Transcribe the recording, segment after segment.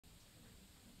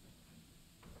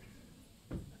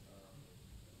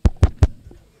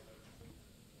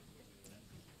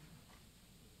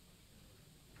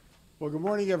Well, good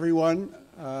morning, everyone.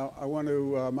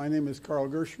 My name is Carl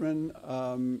Gershman,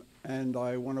 and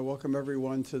I want to welcome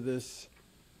everyone to this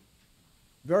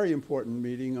very important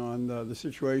meeting on the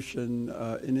situation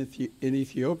in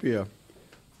Ethiopia.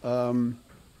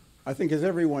 I think, as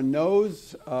everyone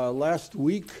knows, last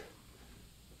week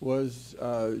was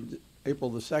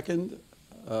April the 2nd,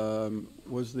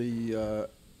 was the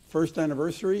first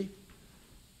anniversary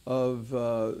of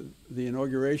the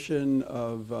inauguration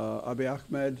of Abiy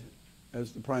Ahmed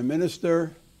as the Prime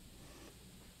Minister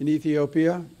in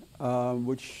Ethiopia,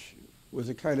 which was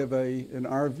a kind of in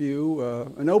our view,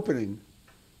 an opening,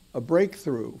 a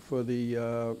breakthrough for the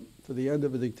end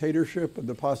of a dictatorship and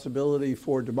the possibility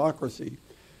for democracy.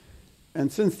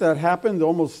 And since that happened,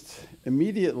 almost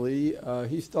immediately,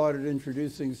 he started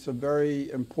introducing some very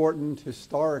important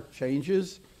historic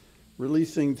changes,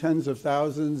 releasing tens of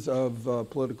thousands of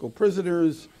political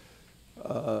prisoners,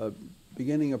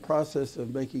 beginning a process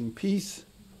of making peace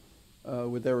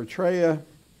with Eritrea,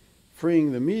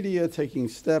 freeing the media, taking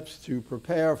steps to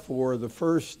prepare for the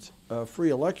first free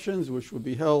elections, which will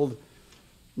be held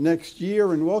next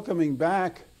year, and welcoming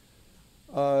back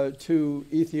to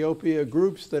Ethiopia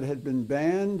groups that had been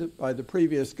banned by the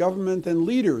previous government and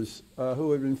leaders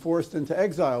who had been forced into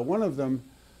exile. One of them,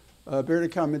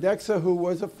 Badwaza, who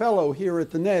was a fellow here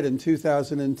at the NED in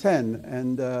 2010.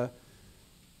 And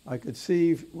I could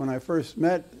see when I first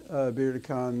met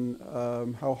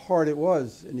Badwaza how hard it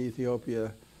was in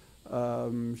Ethiopia.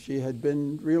 She had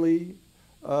been really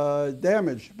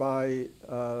damaged by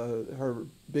her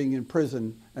being in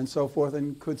prison and so forth,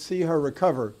 and could see her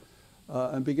recover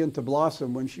and begin to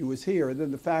blossom when she was here. And then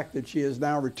the fact that she has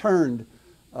now returned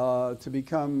to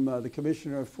become the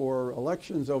Commissioner for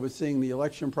Elections, overseeing the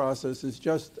election process, is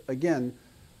just, again,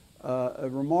 a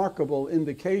remarkable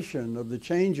indication of the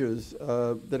changes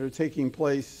that are taking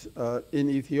place in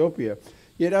Ethiopia.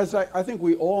 Yet, as I think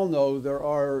we all know, there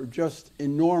are just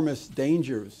enormous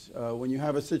dangers when you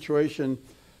have a situation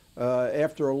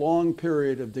after a long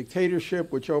period of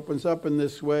dictatorship, which opens up in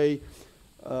this way.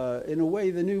 In a way,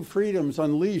 the new freedoms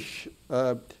unleash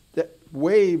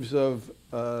waves of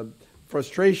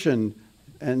frustration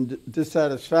and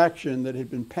dissatisfaction that had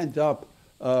been pent up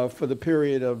for the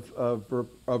period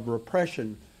of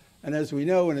repression. And as we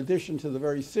know, in addition to the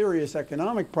very serious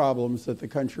economic problems that the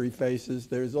country faces,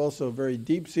 there's also very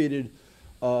deep-seated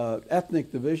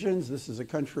ethnic divisions. This is a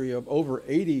country of over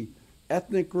 80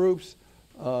 ethnic groups,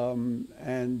 and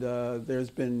there's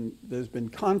been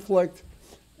conflict,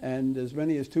 and as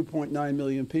many as 2.9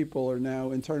 million people are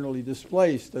now internally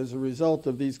displaced as a result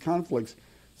of these conflicts.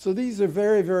 So these are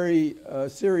very, very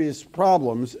serious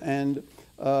problems, and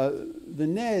the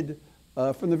NED,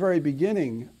 from the very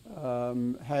beginning,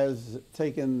 has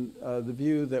taken the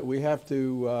view that we have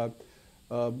to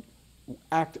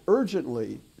act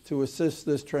urgently to assist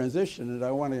this transition. And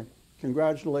I want to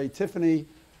congratulate Tiffany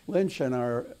Lynch and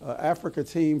our Africa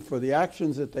team for the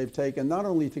actions that they've taken, not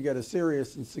only to get a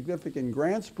serious and significant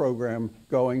grants program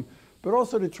going, but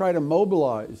also to try to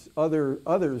mobilize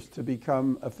others to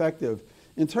become effective.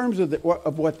 In terms of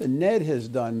what the NED has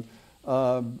done,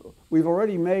 we've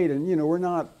already made, and we're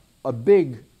not a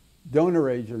big donor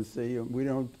agency. We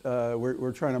don't.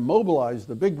 We're trying to mobilize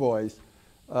the big boys,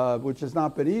 which has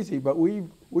not been easy. But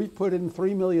we've put in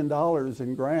 $3 million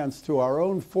in grants to our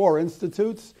own 4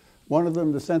 institutes. One of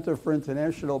them, the Center for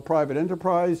International Private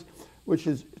Enterprise, which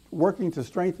is working to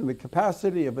strengthen the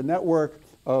capacity of a network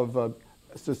of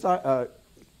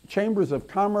chambers of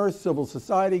commerce, civil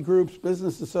society groups,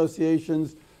 business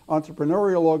associations,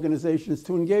 entrepreneurial organizations,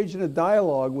 to engage in a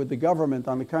dialogue with the government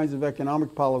on the kinds of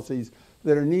economic policies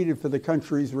that are needed for the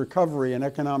country's recovery and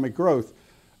economic growth.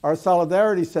 Our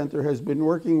Solidarity Center has been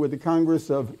working with the Congress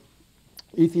of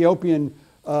Ethiopian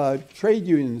Trade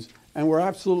Unions, and we're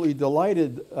absolutely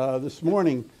delighted this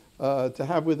morning to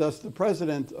have with us the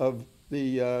president of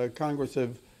the Congress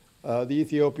of the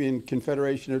Ethiopian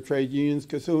Confederation of Trade Unions,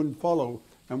 Kassahun Follo,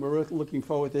 and we're looking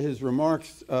forward to his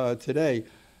remarks today.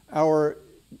 Our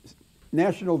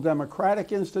National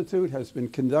Democratic Institute has been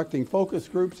conducting focus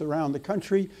groups around the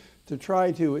country to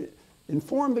try to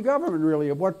inform the government, really,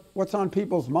 of what's on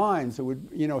people's minds that would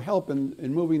help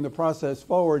in moving the process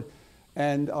forward.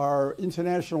 And our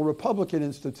International Republican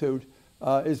Institute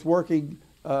is working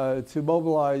to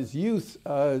mobilize youth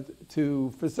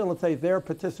to facilitate their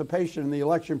participation in the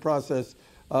election process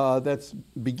that's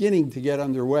beginning to get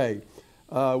underway.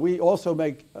 We also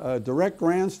make direct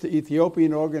grants to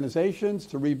Ethiopian organizations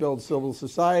to rebuild civil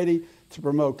society, to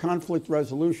promote conflict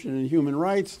resolution and human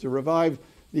rights, to revive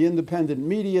the independent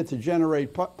media, to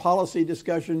generate policy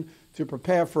discussion, to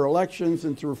prepare for elections,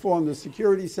 and to reform the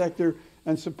security sector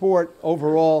and support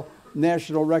overall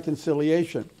national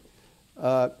reconciliation.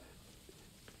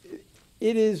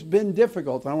 It has been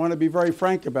difficult. I want to be very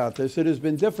frank about this. It has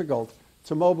been difficult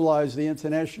to mobilize the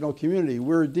international community.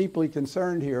 We're deeply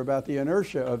concerned here about the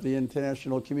inertia of the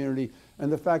international community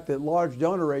and the fact that large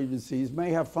donor agencies may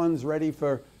have funds ready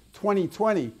for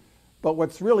 2020, but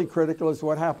what's really critical is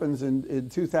what happens in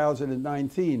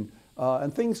 2019.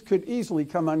 And things could easily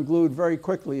come unglued very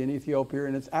quickly in Ethiopia,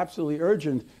 and it's absolutely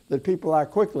urgent that people act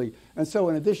quickly. And so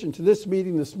in addition to this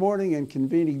meeting this morning and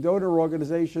convening donor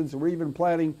organizations, we're even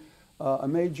planning a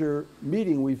major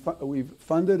meeting. We've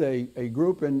funded a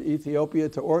group in Ethiopia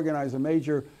to organize a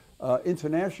major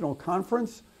international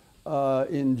conference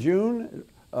in June,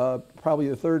 probably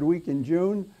the third week in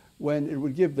June, when it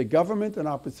would give the government an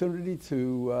opportunity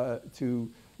to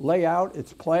lay out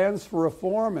its plans for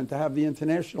reform and to have the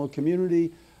international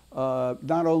community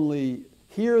not only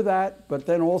hear that, but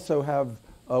then also have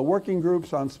working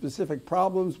groups on specific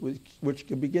problems which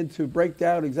can begin to break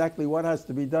down exactly what has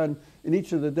to be done in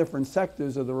each of the different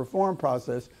sectors of the reform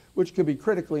process, which could be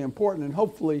critically important. And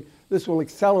hopefully this will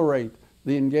accelerate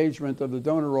the engagement of the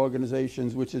donor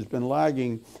organizations, which has been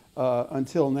lagging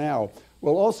until now.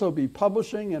 We'll also be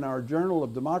publishing in our Journal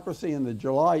of Democracy in the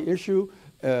July issue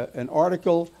an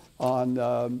article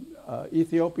on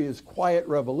Ethiopia's quiet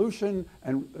revolution,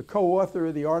 and the co-author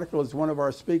of the article is one of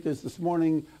our speakers this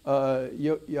morning,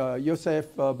 Yoseph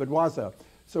Badwaza.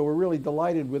 So we're really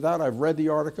delighted with that. I've read the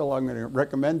article. I'm going to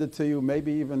recommend it to you.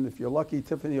 Maybe even if you're lucky,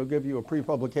 Tiffany will give you a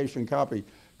pre-publication copy,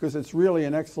 because it's really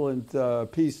an excellent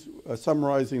piece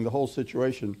summarizing the whole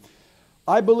situation.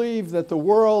 I believe that the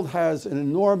world has an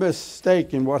enormous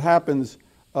stake in what happens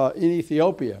in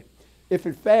Ethiopia. If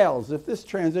it fails, if this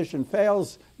transition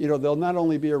fails, there'll not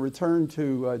only be a return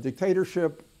to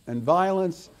dictatorship and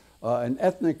violence and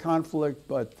ethnic conflict,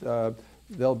 but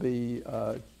there'll be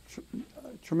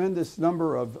tremendous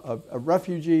number of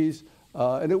refugees,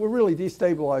 and it will really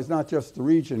destabilize not just the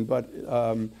region,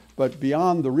 but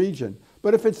beyond the region.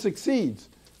 But if it succeeds,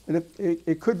 and if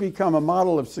it could become a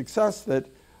model of success that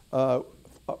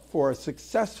for a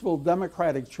successful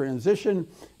democratic transition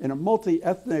in a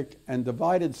multi-ethnic and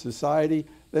divided society,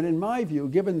 that in my view,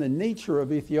 given the nature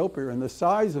of Ethiopia and the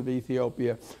size of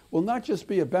Ethiopia, will not just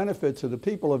be a benefit to the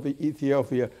people of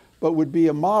Ethiopia, but would be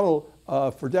a model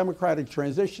for democratic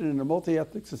transition in a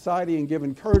multi-ethnic society and give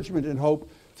encouragement and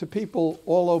hope to people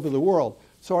all over the world.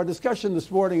 So our discussion this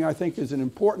morning, I think, is an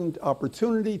important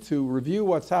opportunity to review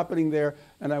what's happening there.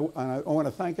 And I want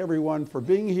to thank everyone for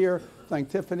being here. Thank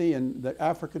Tiffany and the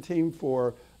Africa team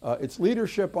for its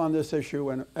leadership on this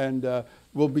issue. And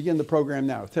we'll begin the program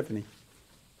now. Tiffany.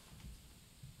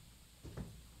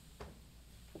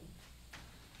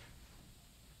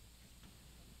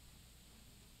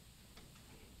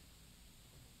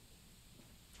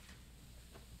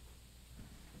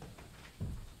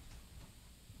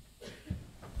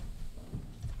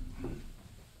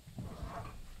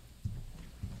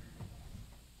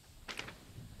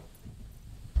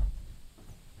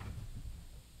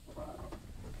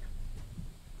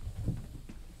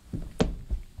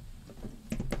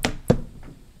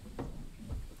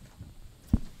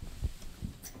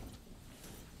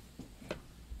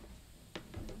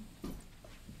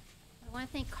 I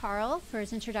want to thank Carl for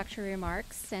his introductory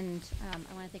remarks, and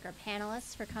I want to thank our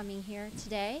panelists for coming here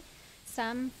today.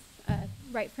 Some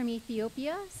right from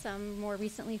Ethiopia, some more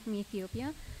recently from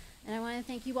Ethiopia. And I want to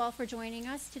thank you all for joining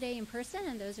us today in person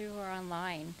and those who are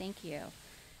online. Thank you.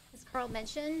 As Carl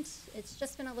mentioned, it's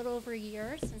just been a little over a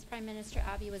year since Prime Minister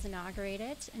Abiy was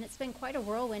inaugurated, and it's been quite a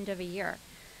whirlwind of a year.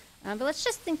 But let's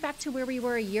just think back to where we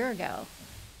were a year ago.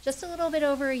 Just a little bit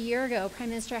over a year ago, Prime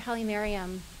Minister Haile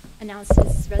Mariam announced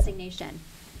his resignation.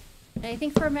 And I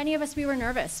think for many of us, we were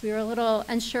nervous. We were a little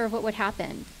unsure of what would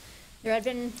happen. There had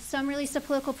been some release of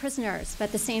political prisoners, but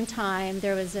at the same time,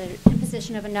 there was an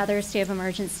imposition of another state of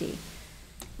emergency.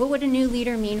 What would a new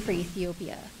leader mean for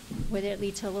Ethiopia? Would it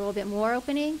lead to a little bit more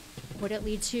opening? Would it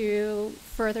lead to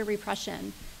further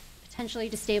repression, potentially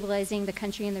destabilizing the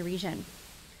country and the region?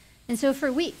 And so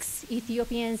for weeks,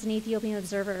 Ethiopians and Ethiopian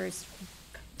observers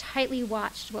tightly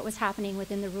watched what was happening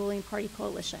within the ruling party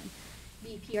coalition,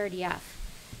 the EPRDF.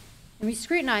 And we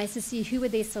scrutinized to see who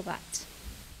would they select.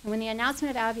 And when the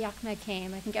announcement of Abiy Ahmed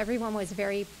came, I think everyone was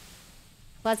very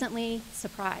pleasantly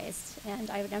surprised, and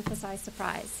I would emphasize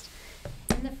surprised.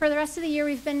 And for the rest of the year,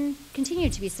 we've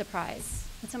continued to be surprised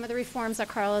with some of the reforms that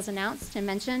Carl has announced and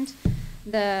mentioned,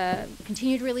 the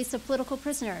continued release of political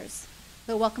prisoners,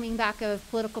 the welcoming back of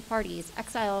political parties,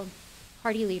 exiled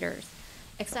party leaders,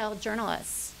 exiled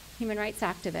journalists, human rights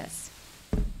activists,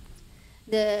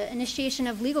 the initiation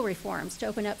of legal reforms to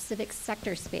open up civic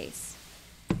sector space,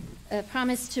 a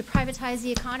promise to privatize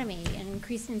the economy and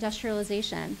increase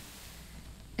industrialization,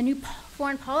 a new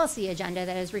foreign policy agenda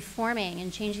that is reforming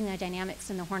and changing the dynamics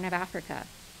in the Horn of Africa,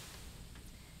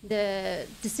 the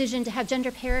decision to have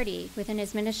gender parity within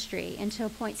his ministry and to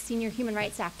appoint senior human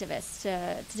rights activists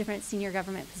to different senior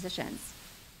government positions.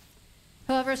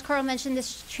 However, as Carl mentioned,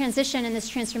 this transition and this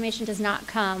transformation does not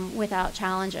come without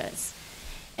challenges.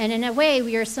 And in a way,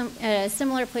 we are at a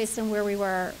similar place than where we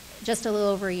were just a little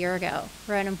over a year ago.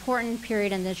 We're at an important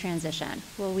period in the transition.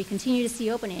 Will we continue to see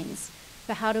openings,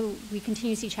 but how do we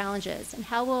continue to see challenges? And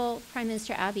how will Prime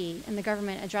Minister Abiy and the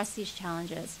government address these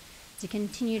challenges to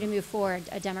continue to move forward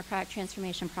a democratic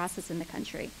transformation process in the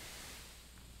country?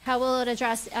 How will it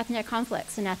address ethnic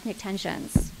conflicts and ethnic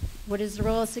tensions? What is the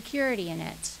role of security in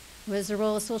it? What is the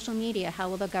role of social media? How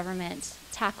will the government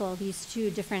tackle these two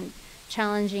different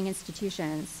challenging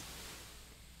institutions?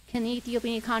 Can the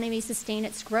Ethiopian economy sustain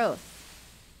its growth?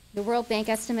 The World Bank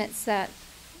estimates that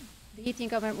the Ethiopian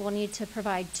government will need to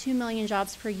provide 2 million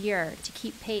jobs per year to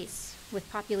keep pace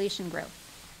with population growth.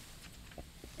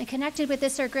 And connected with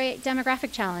this are great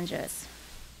demographic challenges.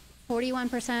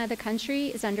 41% of the country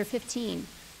is under 15.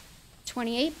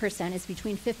 28% is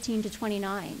between 15 to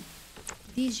 29.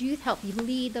 These youth help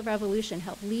lead the revolution,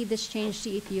 help lead this change to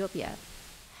Ethiopia.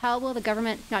 How will the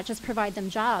government not just provide them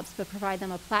jobs, but provide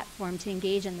them a platform to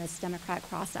engage in this democratic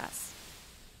process?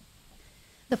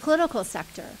 The political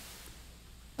sector.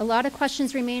 A lot of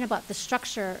questions remain about the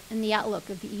structure and the outlook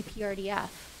of the EPRDF.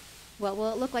 What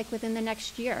will it look like within the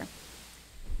next year?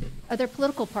 Other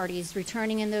political parties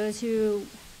returning and those who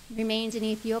remained in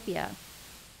Ethiopia.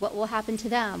 What will happen to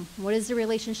them? What is the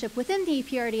relationship within the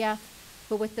EPRDF,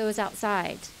 but with those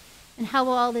outside? And how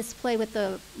will all this play with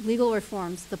the legal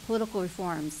reforms, the political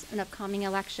reforms, an upcoming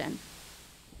election?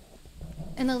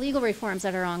 And the legal reforms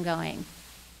that are ongoing.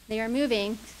 They are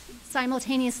moving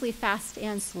simultaneously fast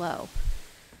and slow.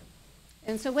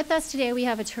 And so with us today, we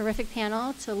have a terrific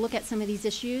panel to look at some of these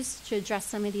issues, to address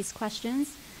some of these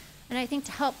questions. And I think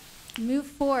to help move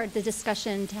forward the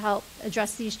discussion, to help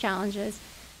address these challenges,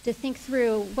 to think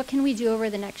through what can we do over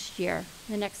the next year,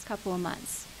 the next couple of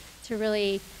months, to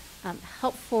really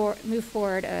help move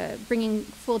forward bringing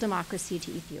full democracy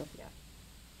to Ethiopia.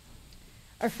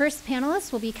 Our first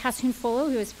panelist will be Kassahun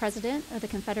Follo, who is president of the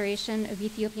Confederation of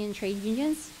Ethiopian Trade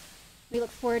Unions. We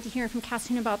look forward to hearing from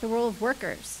Kassahun about the role of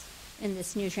workers in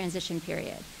this new transition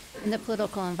period, in the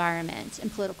political environment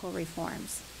and political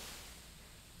reforms.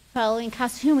 Following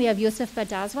Kassahun, we have Yoseph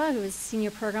Badwaza, who is Senior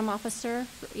Program Officer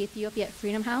for Ethiopia at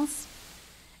Freedom House,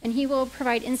 and he will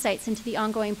provide insights into the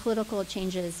ongoing political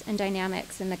changes and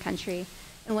dynamics in the country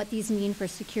and what these mean for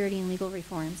security and legal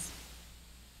reforms.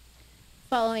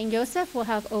 Following Yoseph, we'll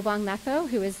have Obang Metho,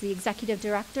 who is the Executive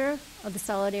Director of the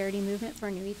Solidarity Movement for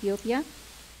New Ethiopia.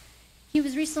 He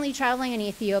was recently traveling in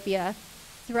Ethiopia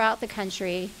throughout the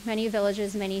country, many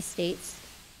villages, many states,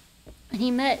 and he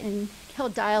met and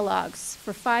held dialogues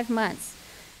for 5 months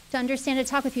to understand and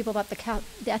talk with people about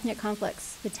the ethnic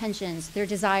conflicts, the tensions, their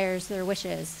desires, their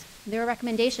wishes, their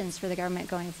recommendations for the government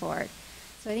going forward.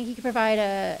 So I think he could provide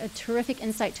a terrific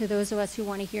insight to those of us who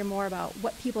want to hear more about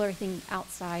what people are thinking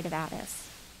outside of Addis.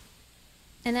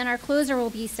 And then our closer will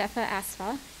be Seife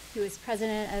Ayalew, who is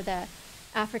president of the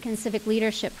African Civic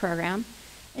Leadership Program,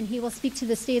 and he will speak to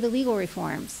the state of the legal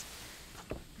reforms.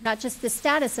 Not just the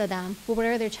status of them, but what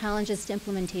are their challenges to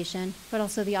implementation, but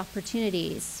also the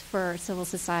opportunities for civil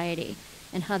society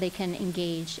and how they can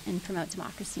engage and promote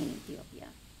democracy in Ethiopia.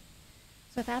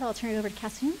 So with that, I'll turn it over to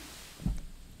Kassahun.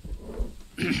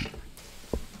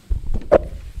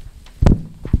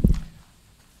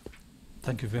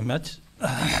 Thank you very much.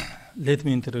 Let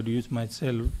me introduce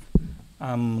myself.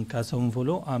 I'm Kassahun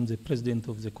Follo. I'm the president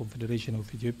of the Confederation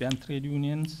of Ethiopian Trade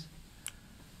Unions.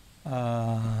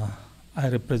 I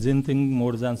representing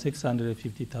more than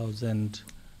 650,000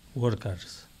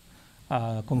 workers.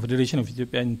 Confederation of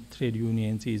Ethiopian Trade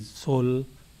Unions is sole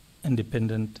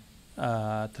independent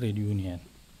trade union.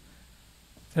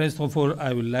 First of all,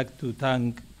 I would like to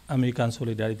thank American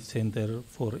Solidarity Center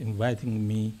for inviting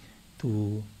me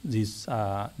to this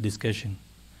discussion.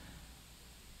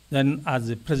 Then, as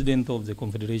the president of the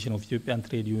Confederation of Ethiopian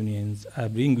Trade Unions, I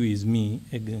bring with me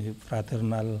a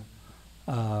fraternal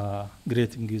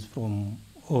greetings from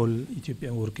all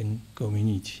Ethiopian working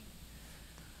community.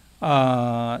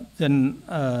 Then,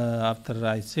 after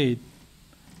I said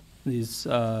these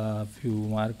few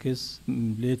markers,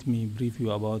 let me brief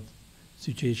you about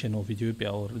situation of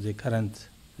Ethiopia or the current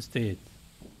state.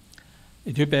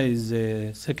 Ethiopia is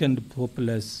the second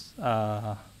populous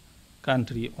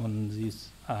country on this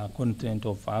continent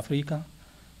of Africa.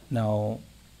 Now,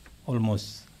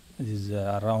 almost it is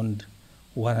around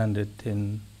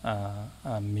 110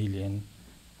 million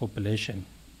population.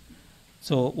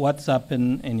 So what's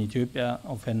happened in Ethiopia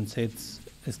often sets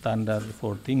a standard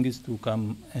for things to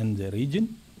come in the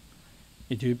region.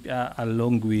 Ethiopia,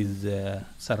 along with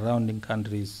surrounding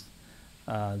countries,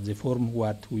 they form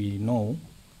what we know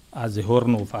as the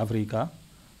Horn of Africa.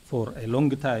 For a long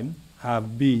time,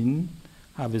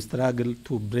 have struggled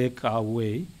to break our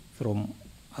way from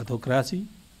autocracy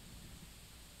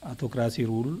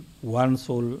rule, one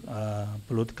sole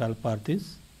political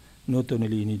parties, not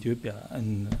only in Ethiopia,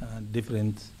 in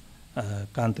different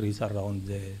countries around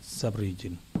the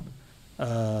sub-region.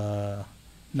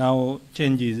 Now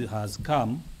change has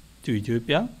come to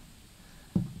Ethiopia.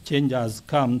 Change has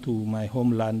come to my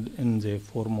homeland in the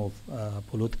form of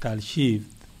political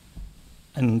shift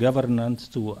and governance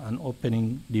to an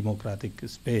opening democratic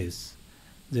space.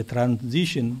 The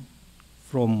transition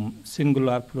from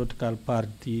singular political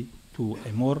party to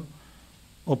a more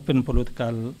open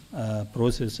political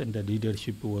process and the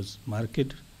leadership was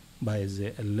marked by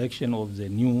the election of the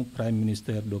new Prime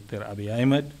Minister, Dr. Abiy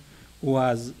Ahmed, who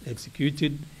has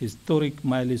executed historic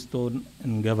milestone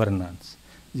in governance.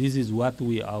 This is what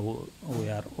we are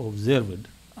observed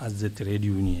as the trade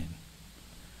union.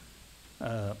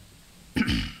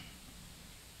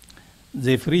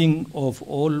 The freeing of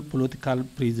all political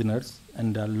prisoners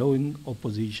and allowing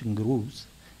opposition groups,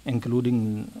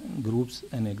 including groups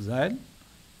in exile,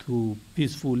 to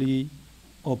peacefully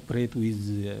operate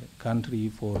with the country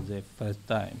for the first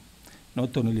time.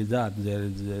 Not only that,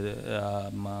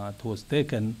 it was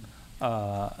taken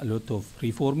a lot of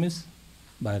reforms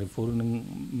by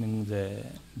reforming the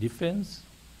defense,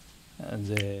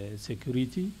 the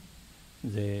security,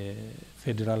 the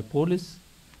federal police,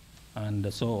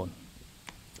 and so on.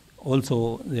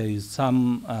 Also, there is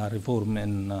some reform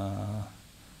in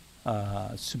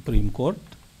Supreme Court.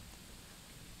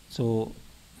 So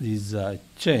this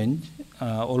change,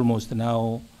 almost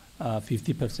now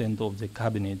 50% of the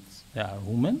cabinets are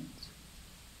women.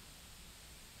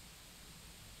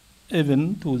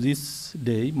 Even to this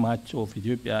day, much of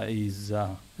Ethiopia is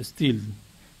still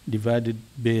divided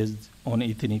based on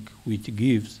ethnic, which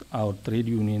gives our trade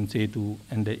union SETU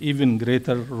an even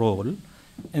greater role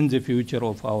in the future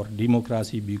of our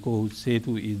democracy, because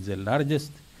SETU is the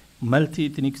largest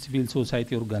multi-ethnic civil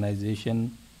society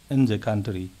organization in the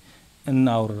country. In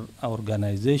our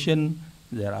organization,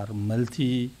 there are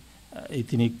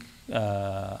multi-ethnic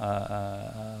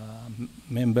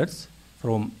members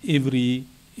from every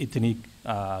ethnic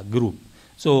group.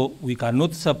 So we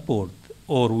cannot support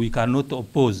or we cannot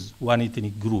oppose one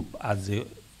ethnic group as a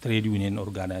trade union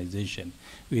organization.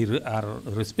 We are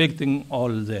respecting all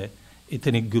the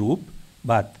ethnic group,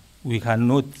 but we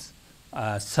cannot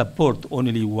support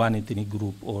only one ethnic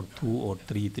group or two or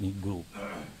three ethnic group.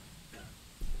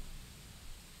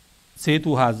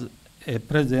 SETU has a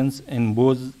presence in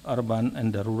both urban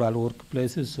and rural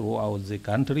workplaces throughout the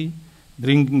country,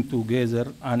 bringing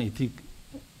together an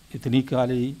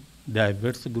ethnically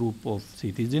diverse group of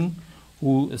citizens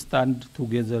who stand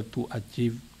together to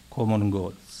achieve common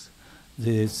goals.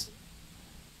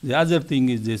 The other thing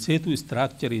is the SETU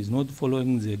structure is not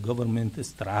following the government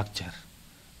structure.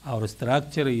 Our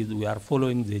structure is we are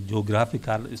following the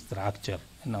geographical structure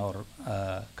in our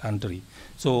country.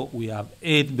 So we have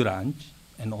 8 branches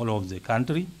in all of the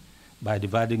country by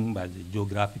dividing by the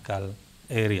geographical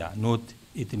area, not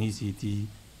ethnicity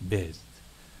based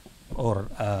or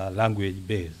language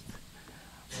based.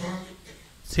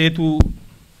 SETU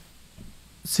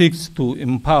seeks to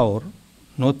empower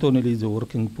not only the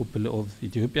working people of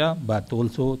Ethiopia, but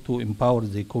also to empower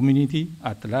the community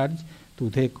at large to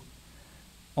take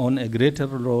on a greater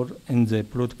role in the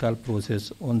political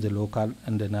process on the local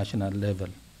and the national level.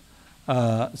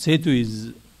 SETU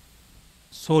is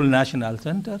sole national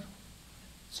center,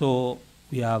 so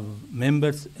we have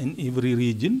members in every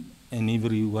region, in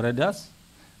every waradas.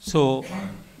 So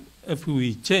if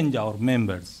we change our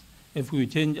members,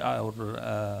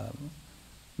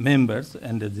 members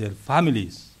and their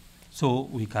families, so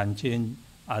we can change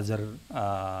other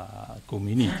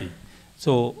community.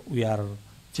 So we are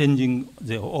changing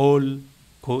the whole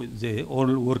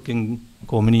working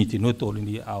community, not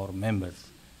only our members.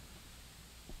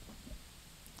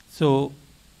 So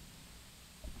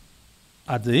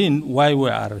at the end, why we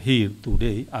are here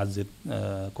today as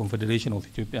the Confederation of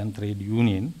Ethiopian Trade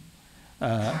Union,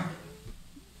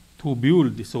 to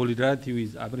build the solidarity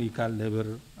with African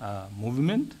labor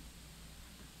movement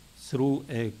through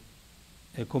a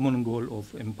common goal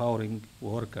of empowering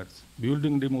workers,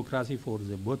 building democracy for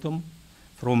the bottom,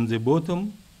 from the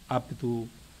bottom up to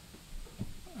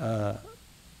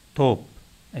top,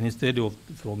 and instead of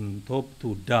from top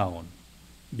to down.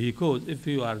 Because if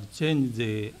you are change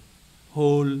the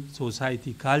whole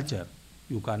society culture,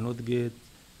 you cannot get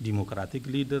democratic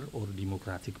leader or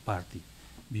democratic party.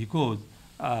 Because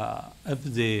if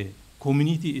the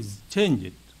community is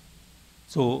changed,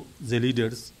 so the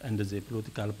leaders and the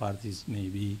political parties may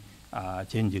be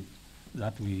changed.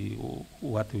 That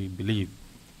what we believe.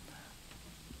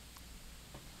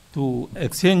 To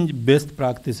exchange best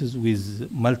practices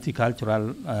with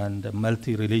multicultural and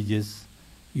multi-religious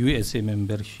USA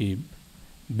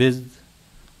membership-based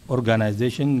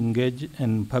organization engage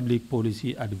in public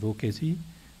policy advocacy,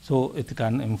 so it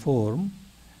can inform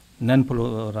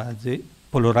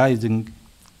non-polarizing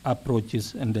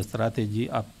approaches and the strategy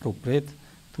appropriate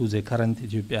to the current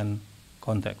Ethiopian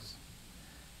context.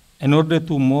 In order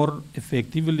to more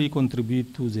effectively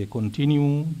contribute to the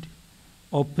continued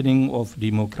opening of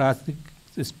democratic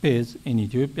space in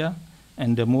Ethiopia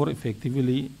and more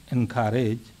effectively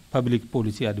encourage public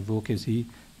policy advocacy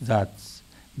that's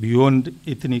beyond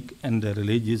ethnic and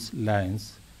religious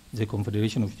lines, the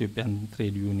Confederation of Ethiopian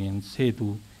Trade Unions,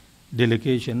 SETU,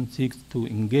 delegation seeks to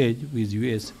engage with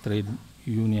U.S. trade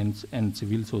unions and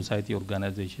civil society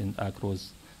organizations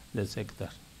across the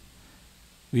sector.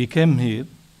 We came here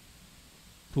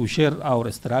to share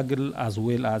our struggle as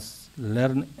well as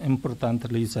learn important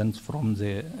lessons from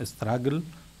the struggle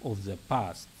of the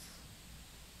past.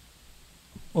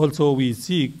 Also, we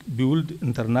seek build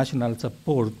international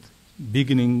support,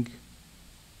 beginning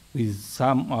with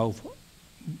some of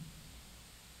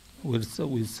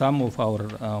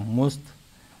our most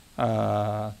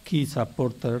key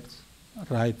supporters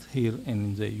right here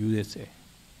in the USA.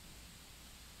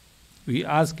 We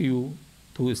ask you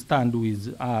to stand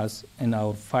with us in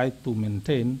our fight to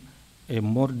maintain a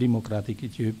more democratic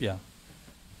Ethiopia.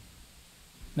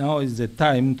 Now is the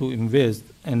time to invest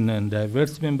in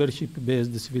diverse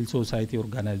membership-based civil society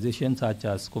organizations such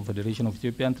as Confederation of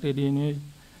Ethiopian Trade Unions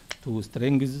to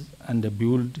strengthen and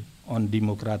build on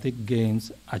democratic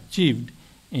gains achieved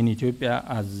in Ethiopia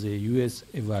as the U.S.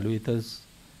 evaluates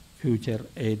future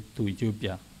aid to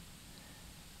Ethiopia.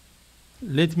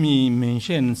 Let me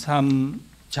mention some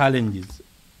challenges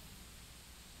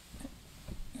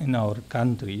in our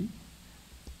country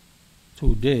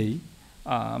today.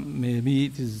 Maybe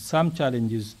it is some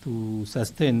challenges to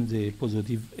sustain the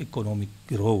positive economic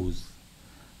growth.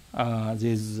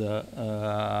 There's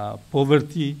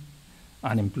poverty,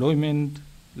 unemployment,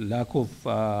 lack of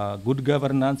good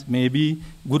governance. Maybe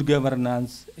good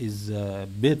governance is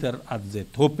better at the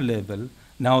top level.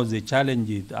 Now the challenge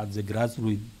is at the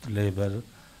grassroots level.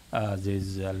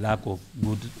 There's a lack of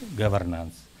good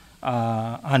governance.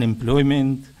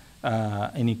 Unemployment,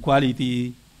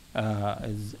 inequality,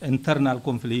 is internal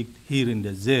conflict here and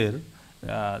there.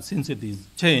 Since it is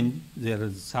change, there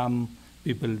is some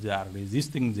people that are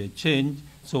resisting the change,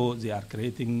 so they are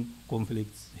creating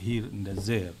conflicts here and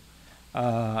there.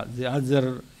 The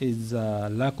other is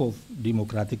lack of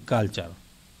democratic culture.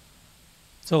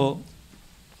 So,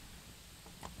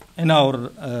 in our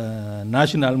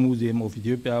National Museum of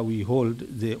Ethiopia, we hold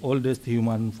the oldest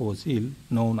human fossil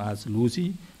known as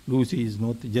Lucy. Lucy is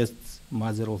not just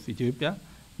mother of Ethiopia,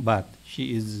 but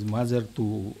she is mother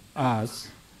to us,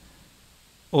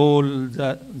 all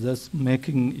thus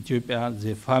making Ethiopia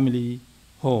the family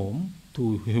home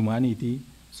to humanity,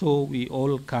 so we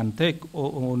all can take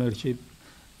ownership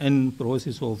in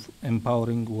process of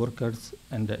empowering workers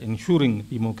and ensuring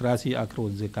democracy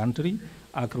across the country,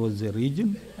 across the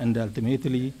region, and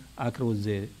ultimately across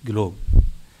the globe.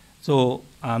 So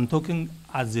I'm talking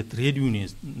as a trade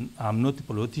unionist. I'm not a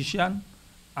politician,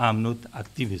 I'm not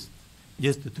activist,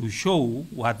 just to show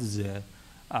what is the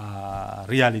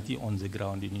reality on the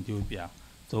ground in Ethiopia.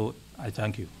 So I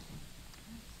thank you.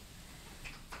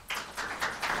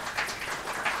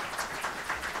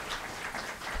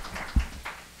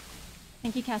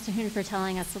 Thank you, Kassahun, for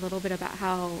telling us a little bit about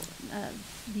how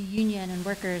the union and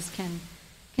workers can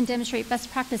demonstrate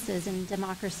best practices in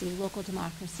democracy, local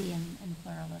democracy, and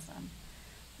pluralism.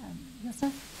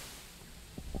 Yoseph?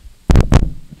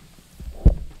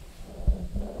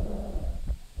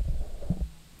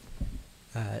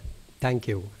 Thank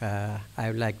you. I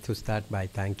would like to start by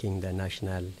thanking the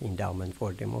National Endowment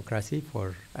for Democracy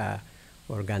for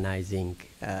organizing,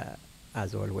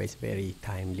 as always, very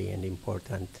timely and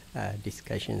important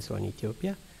discussions on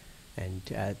Ethiopia. And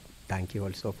thank you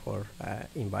also for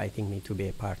inviting me to be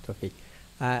a part of it.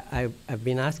 I've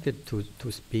been asked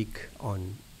to speak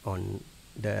on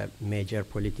the major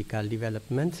political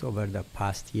developments over the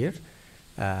past year,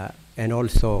 and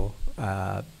also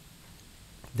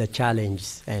the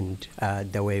challenges and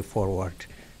the way forward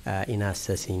in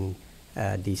assessing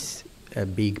this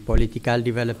big political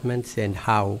developments and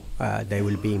how they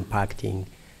will be impacting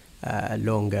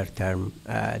longer-term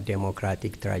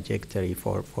democratic trajectory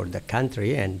for the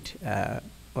country and,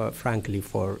 frankly,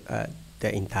 for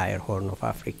the entire Horn of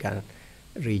Africa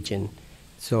region.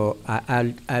 So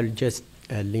I'll just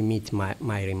limit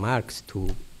my remarks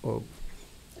to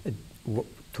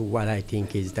what I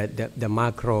think is that the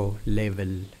macro level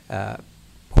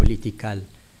political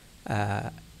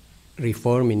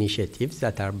reform initiatives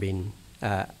that have been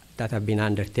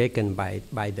undertaken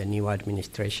by the new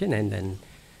administration, and then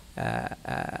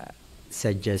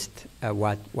suggest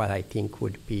what I think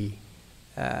would be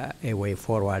a way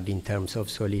forward in terms of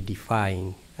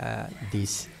solidifying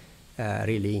these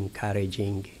really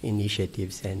encouraging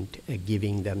initiatives and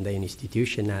giving them the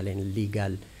institutional and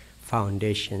legal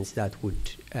foundations that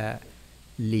would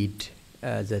lead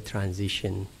the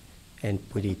transition and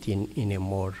put it in a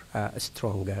more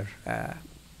stronger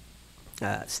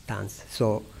stance.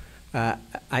 So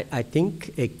I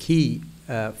think a key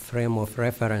frame of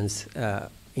reference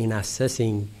in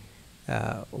assessing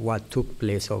what took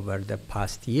place over the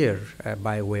past year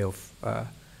by way of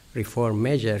reform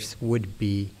measures would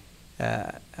be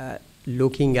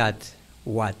looking at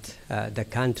what the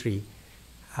country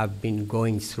have been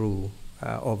going through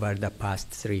over the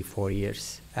past 3-4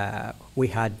 years. We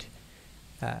had,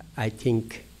 I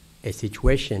think, a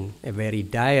situation, a very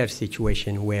dire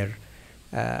situation where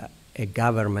a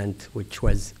government which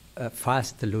was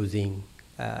fast losing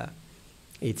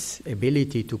its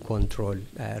ability to control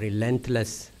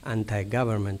relentless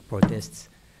anti-government protests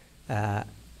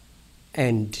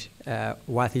and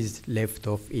what is left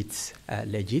of its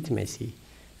legitimacy,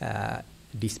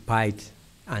 despite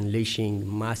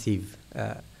unleashing massive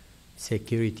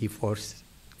security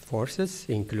forces,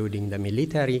 including the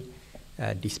military,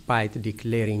 despite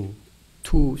declaring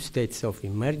 2 states of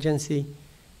emergency,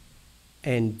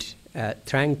 and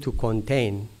trying to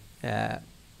contain the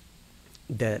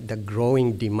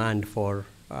growing demand for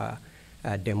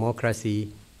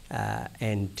democracy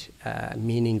and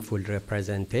meaningful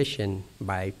representation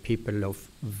by people of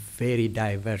very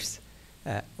diverse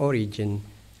origin.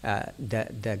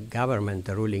 The government,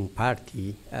 the ruling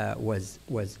party, was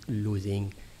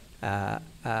losing that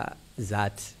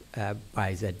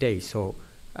by the day. So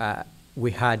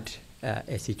we had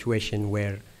a situation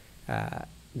where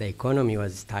the economy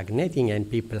was stagnating, and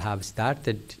people have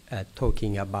started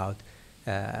talking about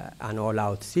an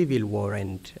all-out civil war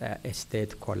and a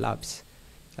state collapse.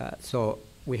 So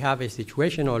we have a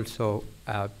situation also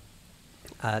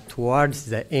towards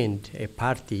the end,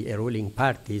 a ruling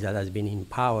party that has been in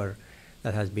power,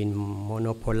 that has been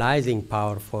monopolizing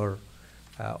power for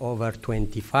over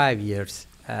 25 years,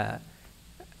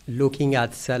 looking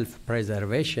at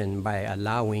self-preservation by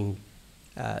allowing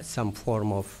some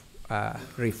form of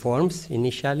reforms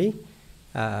initially,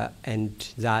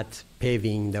 and that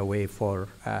paving the way for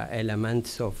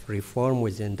elements of reform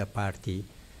within the party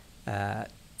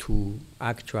to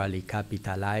actually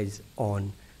capitalize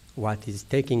on what is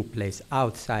taking place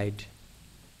outside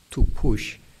to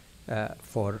push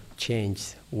for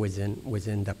change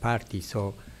within the party.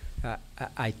 So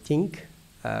I think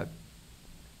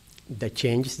the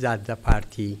change that the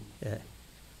party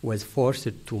was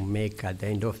forced to make at the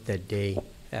end of the day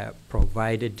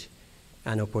provided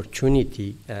an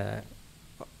opportunity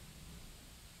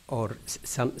or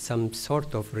some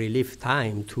sort of relief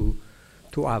time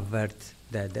to avert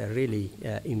the really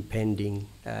impending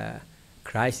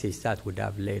crisis that would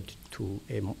have led to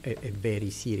a very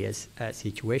serious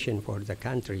situation for the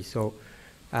country. So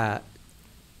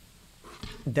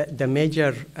the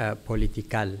major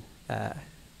political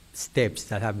steps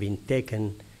that have been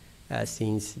taken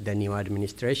since the new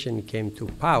administration came to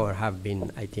power have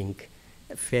been, I think,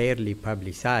 fairly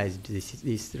publicized.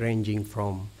 This ranging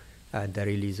from the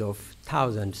release of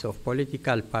thousands of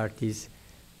political parties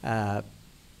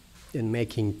in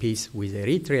making peace with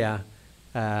Eritrea,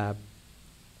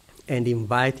 and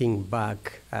inviting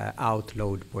back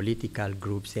outlawed political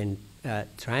groups and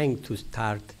trying to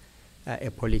start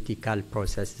a political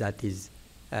process that is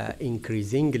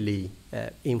increasingly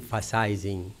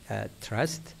emphasizing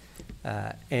trust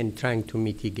and trying to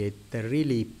mitigate the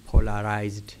really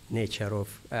polarized nature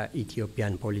of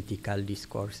Ethiopian political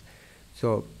discourse.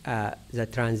 So the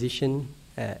transition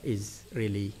is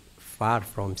really far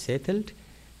from settled,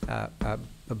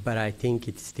 but I think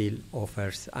it still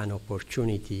offers an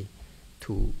opportunity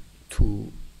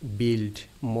to build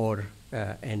more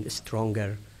and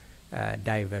stronger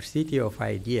diversity of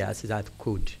ideas that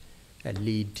could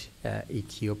lead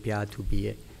Ethiopia to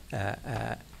be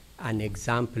an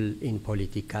example in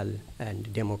political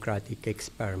and democratic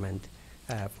experiment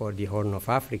for the Horn of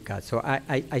Africa. So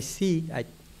I see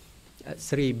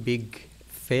three big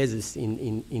phases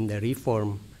in the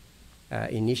reform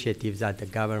initiatives that the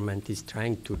government is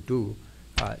trying to do.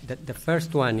 The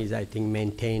first one is, I think,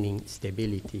 maintaining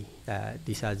stability.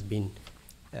 This has been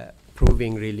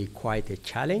proving really quite a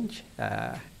challenge.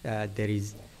 There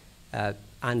is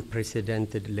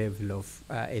unprecedented level of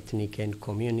ethnic and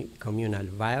communal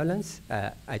violence.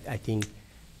 I think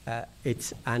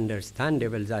it's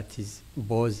understandable that is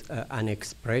both an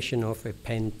expression of a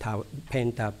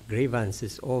pent-up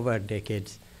grievances over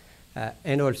decades,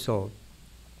 and also,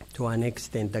 to an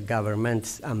extent, the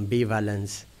government's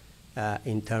ambivalence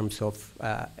in terms of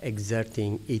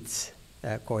exerting its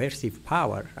coercive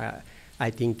power. I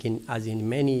think, as in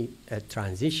many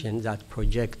transitions that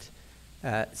project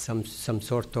some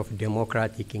sort of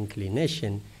democratic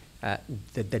inclination,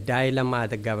 the dilemma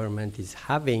the government is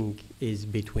having is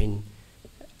between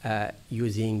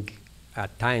using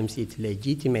at times its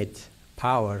legitimate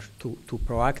power to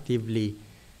proactively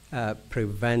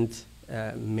prevent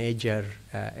major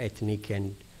ethnic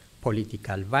and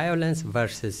political violence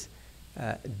versus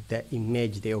the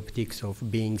image, the optics of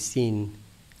being seen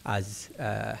as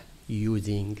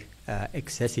using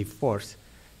excessive force.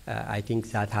 I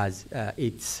think that has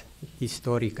its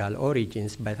historical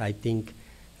origins, but I think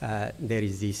there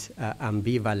is this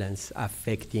ambivalence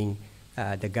affecting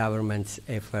the government's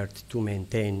effort to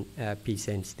maintain peace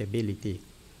and stability.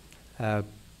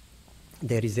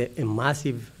 There is a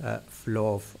massive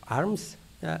flow of arms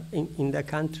in the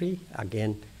country,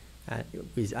 again,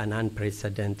 with an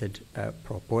unprecedented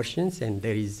proportions, and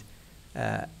there is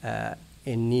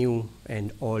a new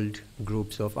and old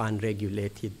groups of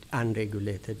unregulated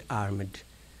armed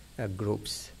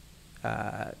groups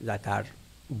that are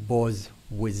both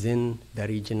within the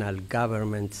regional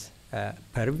government's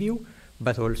purview,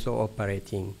 but also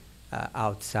operating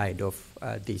outside of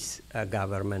this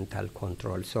governmental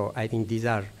control. So I think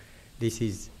this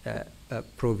is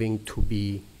proving to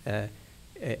be a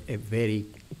very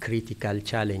critical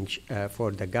challenge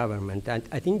for the government. And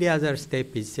I think the other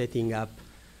step is setting up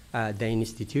the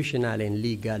institutional and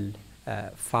legal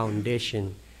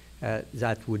foundation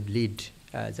that would lead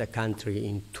the country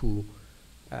into,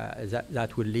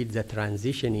 that would lead the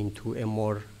transition into a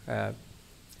more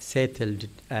settled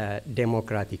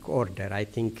democratic order. I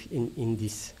think in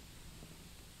this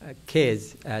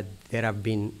case, there have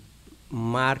been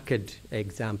marked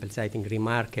examples, I think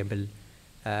remarkable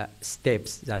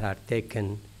steps that are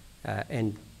taken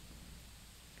and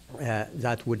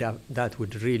that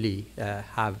would really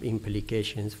have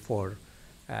implications for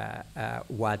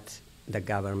what the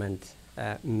government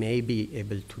may be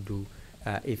able to do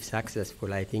if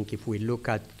successful. I think if we look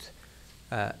at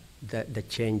the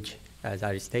change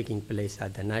that is taking place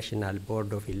at the National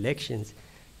Board of Elections,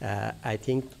 I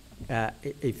think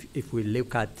if we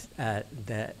look at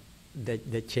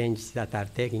the changes that are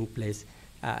taking place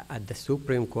at the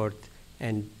Supreme Court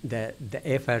and the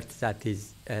efforts that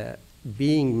is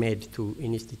being made to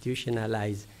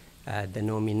institutionalize the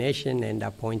nomination and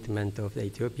appointment of the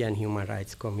Ethiopian Human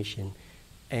Rights Commission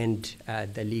and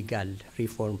the legal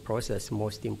reform process,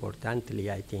 most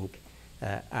importantly, I think,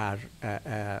 are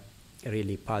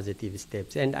really positive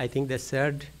steps. And I think the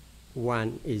third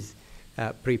one is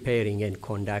preparing and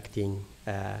conducting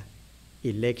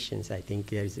elections. I think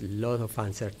there's a lot of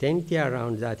uncertainty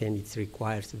around that, and it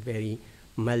requires very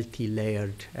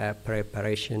multi-layered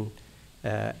preparation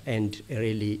and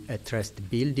really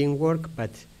trust-building work,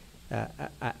 but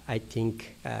I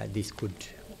think this could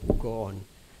go on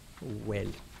well.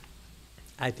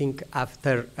 I think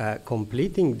after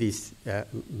completing these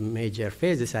major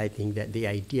phases, I think that the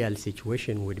ideal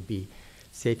situation would be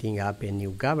setting up a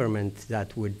new government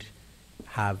that would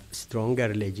have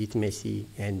stronger legitimacy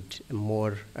and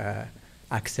more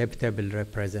acceptable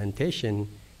representation,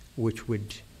 which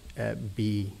would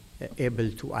be able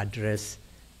to address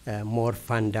more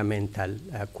fundamental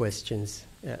questions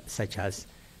such as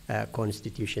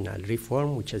constitutional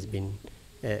reform, which has been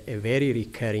a very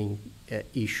recurring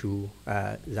issue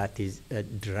that is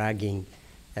dragging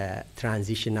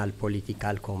transitional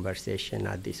political conversation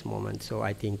at this moment. So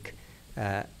I think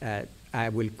I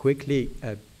will quickly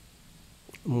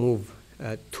move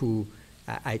to,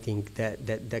 I think,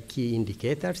 the key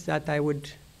indicators that I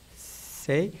would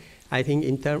say. I think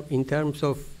in terms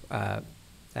of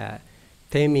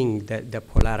taming the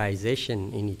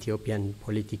polarization in Ethiopian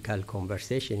political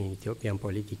conversation, in Ethiopian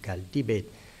political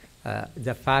debate,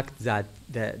 the fact that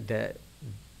the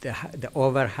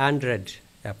over 100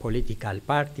 political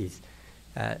parties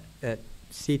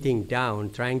sitting down,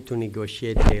 trying to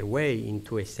negotiate their way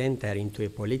into a center, into a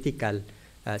political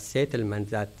settlement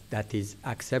that is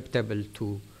acceptable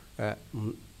to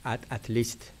at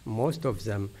least most of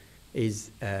them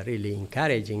is really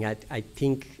encouraging. I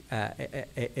think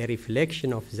a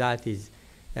reflection of that is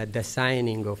the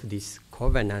signing of this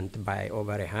covenant by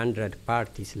over 100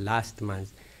 parties last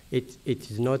month. It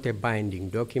is not a binding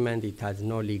document. It has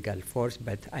no legal force,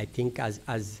 but I think as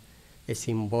a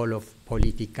symbol of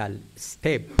political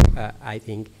step, I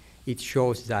think it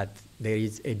shows that there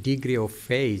is a degree of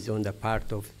faith on the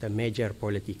part of the major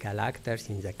political actors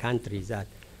in the country that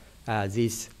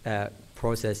this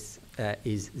process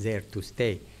is there to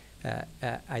stay.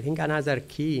 I think another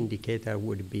key indicator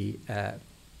would be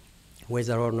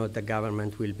whether or not the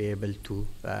government will be able to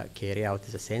carry out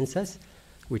the census,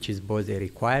 which is both a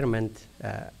requirement,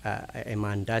 a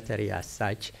mandatory as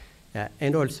such,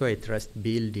 and also a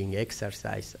trust-building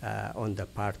exercise on the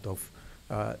part of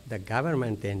the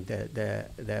government and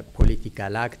the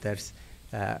political actors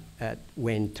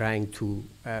when trying to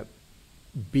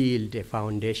build a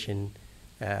foundation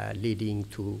leading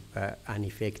to an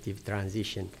effective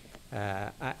transition.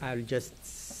 I'll just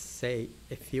say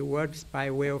a few words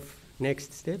by way of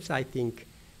next steps. I think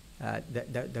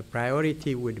the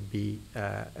priority would be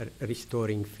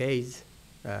restoring faith,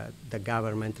 the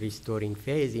government restoring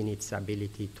faith in its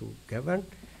ability to govern.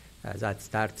 That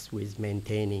starts with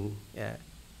maintaining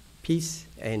peace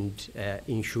and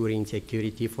ensuring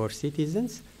security for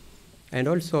citizens. And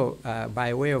also,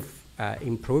 by way of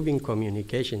improving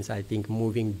communications, I think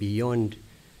moving beyond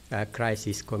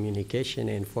crisis communication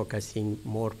and focusing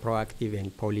more proactive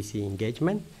and policy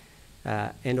engagement.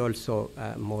 And also,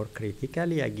 more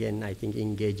critically, again, I think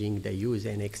engaging the youth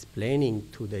and explaining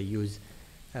to the youth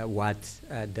what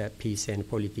the peace and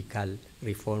political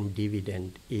reform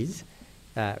dividend is.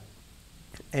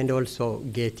 And also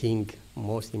getting,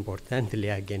 most importantly,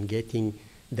 again, getting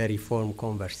the reform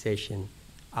conversation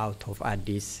out of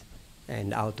Addis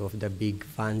and out of the big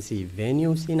fancy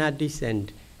venues in Addis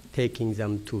and taking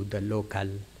them to the local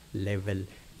level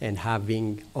and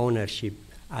having ownership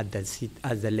at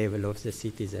the level of the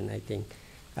citizen. I think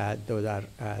those are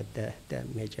the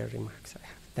major remarks I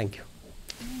have. Thank you.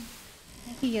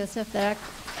 Thank you, Yoseph.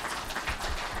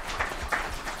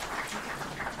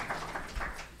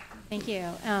 Thank you.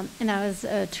 And that was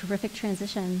a terrific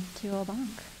transition to Obang.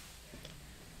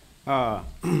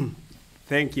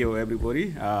 Thank you,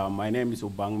 everybody. My name is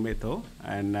Obang Metho,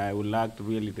 and I would like to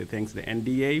really thank the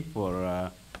NDA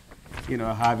for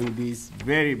having this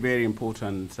very, very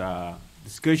important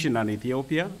discussion on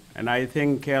Ethiopia. And I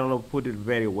think Carol put it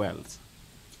very well.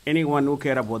 Anyone who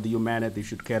cares about the humanity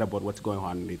should care about what's going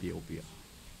on in Ethiopia.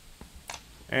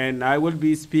 And I will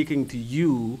be speaking to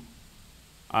you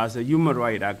as a human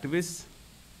rights activist,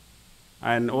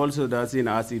 and also as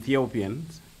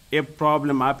Ethiopians. If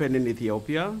problem happened in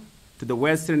Ethiopia, to the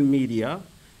Western media,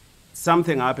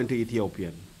 something happened to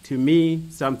Ethiopian. To me,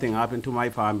 something happened to my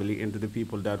family and to the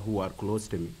people who are close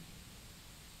to me.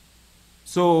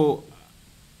 So,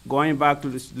 going back to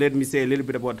this, let me say a little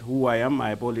bit about who I am. I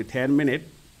have only 10 minutes.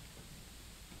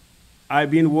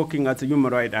 I've been working as a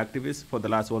human rights activist for the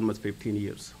last almost 15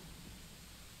 years.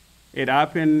 It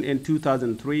happened in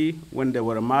 2003 when there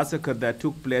were a massacre that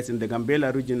took place in the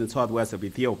Gambela region in southwest of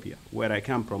Ethiopia, where I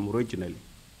come from originally,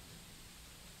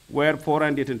 where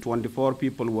 424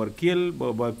 people were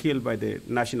killed by the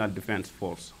National Defense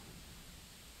Force.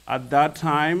 At that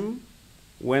time,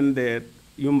 when the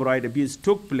human rights abuse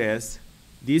took place,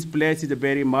 this place is a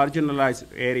very marginalized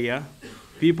area.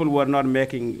 People were not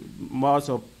making much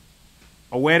of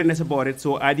awareness about it,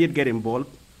 so I did get involved.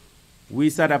 We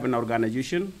set up an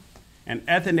organization, an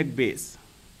ethnic-based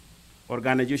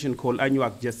organization called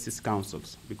Anuak Justice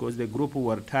Councils, because the group who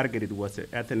were targeted was an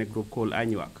ethnic group called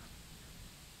Anuak.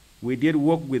 We did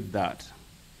work with that.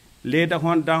 Later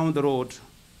on down the road,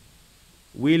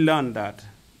 we learned that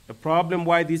the problem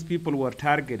why these people were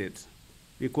targeted,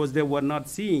 because they were not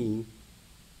seeing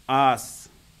us,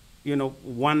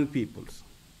 one people.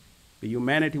 The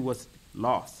humanity was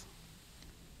lost.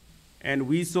 And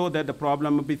we saw that the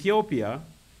problem of Ethiopia,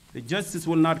 the justice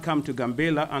will not come to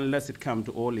Gambela unless it comes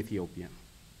to all Ethiopians.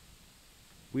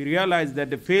 We realized that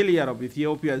the failure of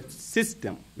Ethiopia's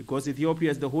system, because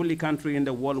Ethiopia is the only country in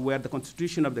the world where the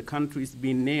constitution of the country is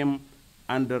being named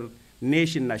under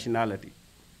nation nationality.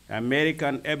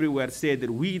 American everywhere say that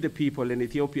we the people, in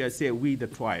Ethiopia say we the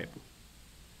tribe.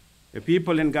 The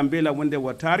people in Gambela, when they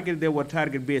were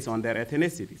targeted based on their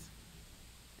ethnicities.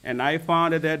 And I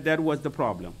found that was the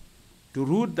problem. To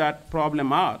root that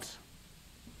problem out,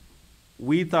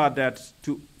 we thought that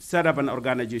to set up an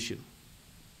organization.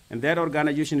 And that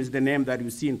organization is the name that you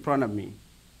see in front of me,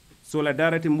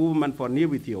 Solidarity Movement for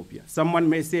New Ethiopia. Someone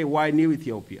may say, why New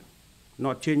Ethiopia?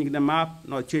 not changing the map,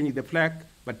 not changing the flag,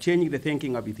 but changing the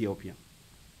thinking of Ethiopia.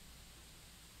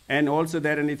 And also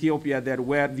that in Ethiopia, that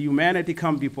where the humanity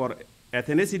comes before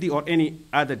ethnicity or any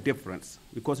other difference,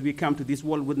 because we come to this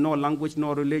world with no language,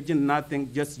 no religion,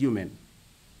 nothing, just human.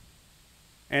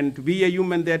 And to be a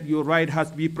human, that your right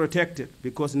has to be protected,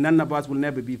 because none of us will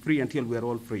never be free until we're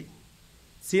all free.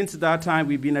 Since that time,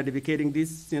 we've been advocating this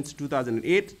since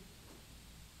 2008,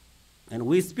 and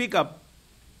we speak up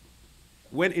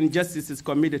when injustice is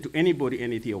committed to anybody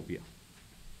in Ethiopia.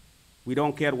 We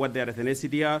don't care what their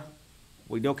ethnicity are,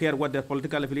 we don't care what their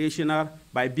political affiliation are,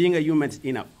 by being a human is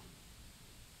enough.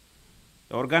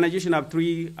 The organization have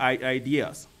three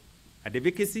ideas: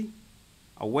 advocacy,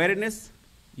 awareness,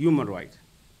 human right.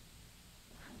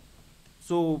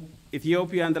 So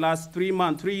Ethiopia in the last 3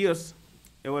 years,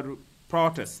 there were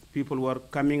protests. People were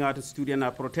coming out, students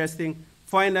are protesting.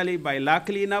 Finally, by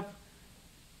luckily enough,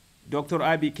 Dr.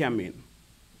 Abiy came in.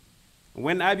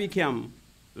 When Abiy came,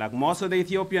 like most of the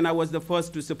Ethiopians, I was the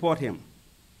first to support him.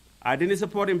 I didn't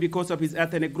support him because of his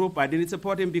ethnic group. I didn't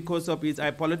support him because of his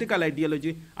political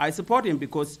ideology. I support him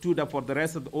because he stood up for the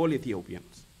rest of all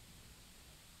Ethiopians.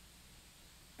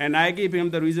 And I gave him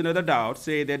the reason of the doubt,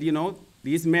 say that,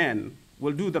 these men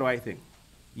will do the right thing.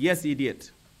 Yes, he did.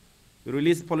 He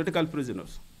released political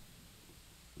prisoners.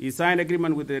 He signed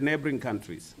agreement with the neighboring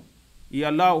countries. He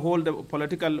allowed all the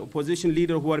political opposition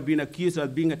leaders who are being accused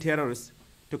of being a terrorist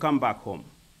to come back home.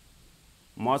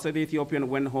 Most of the Ethiopians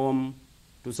went home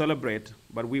to celebrate,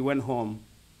 but we went home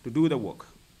to do the work.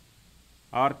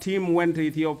 Our team went to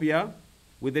Ethiopia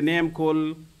with the name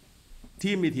called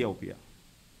Team Ethiopia.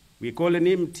 We call the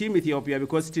name Team Ethiopia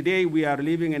because today we are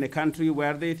living in a country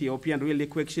where the Ethiopian really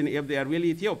question if they are really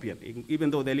Ethiopian, even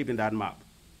though they live in that map,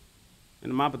 in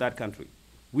the map of that country.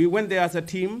 We went there as a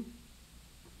team,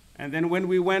 and then when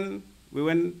we went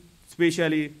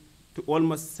especially to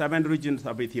almost 7 regions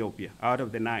of Ethiopia out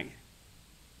of the 9.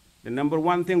 The number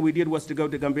one thing we did was to go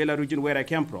to Gambela region where I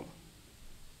came from.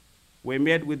 We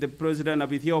met with the president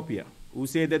of Ethiopia, who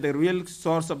said that the real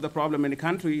source of the problem in the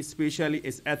country especially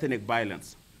is ethnic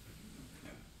violence.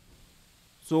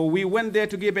 So we went there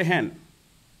to give a hand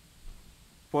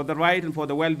for the right and for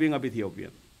the well-being of Ethiopia.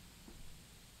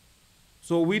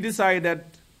 So we decided that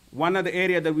one of the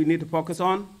areas that we need to focus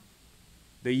on,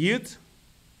 the youth,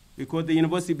 because the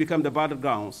university become the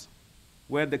battlegrounds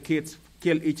where the kids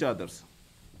kill each other.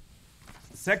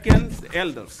 Second, the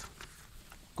elders,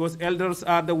 because elders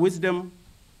are the wisdom,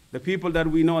 the people that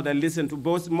we know that listen to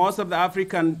both. Most of the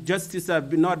African justice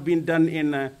have not been done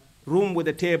in a room with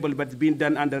a table, but it's been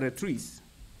done under a trees.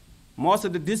 Most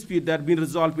of the dispute that have been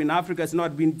resolved in Africa has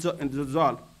not been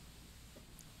resolved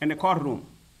in a courtroom,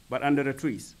 but under the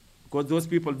trees, because those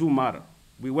people do matter.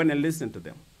 We went and listened to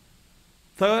them.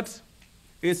 Third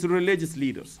is religious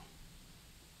leaders.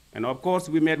 And of course,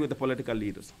 we met with the political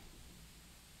leaders.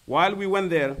 While we went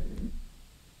there,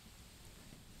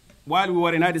 while we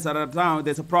were in Addis Ababa town,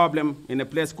 there's a problem in a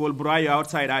place called Burayo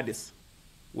outside Addis,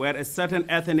 where a certain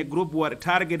ethnic group were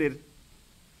targeted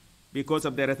because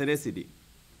of their ethnicity.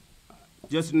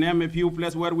 Just to name a few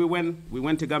places where we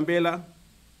went to Gambela,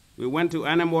 we went to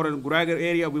Anamor and Gurager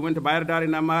area, we went to Bayardar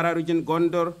in Amara region,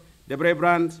 Gondor,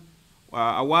 Debrebrand,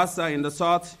 Awasa in the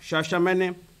south,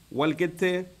 Shashamene,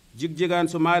 Walkete, Jigjiga and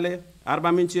Somale,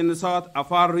 Arbaminchi in the south,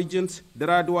 Afar regions,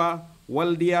 Deradwa,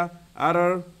 Waldia,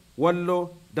 Arar,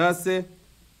 Wallo, Dase,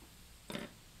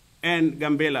 and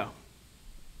Gambela.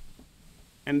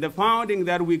 And the founding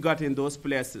that we got in those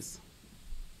places,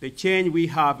 the change we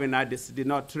have in Addis did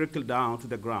not trickle down to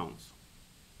the grounds.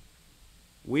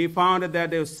 We found that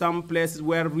there were some places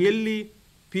where really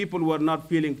people were not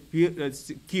feeling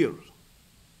secure.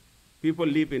 People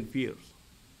live in fear.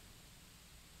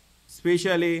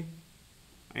 Especially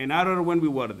in Arar when we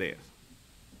were there.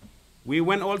 We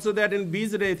went also there and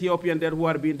visited Ethiopians there who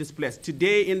are being displaced.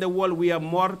 Today in the world, we have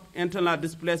more internally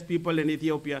displaced people in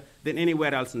Ethiopia than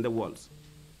anywhere else in the world.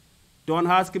 Don't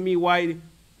ask me why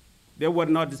they were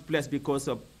not displaced because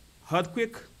of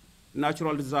earthquake,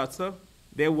 natural disaster.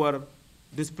 They were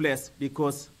displaced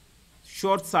because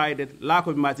short-sighted, lack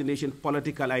of imagination,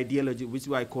 political ideology, which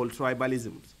I call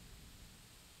tribalism.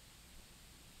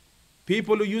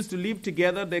 People who used to live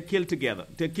together, they kill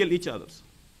each other.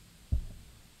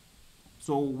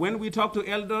 So when we talk to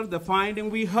elders, the finding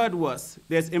we heard was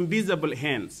there's invisible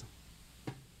hands.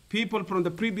 People from the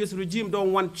previous regime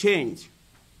don't want change.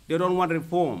 They don't want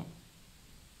reform.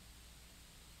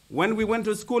 When we went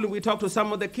to school and we talked to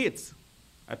some of the kids,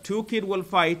 2 kids will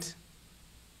fight,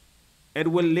 it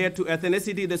will lead to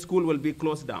ethnicity, the school will be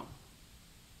closed down.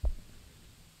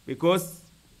 Because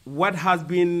what has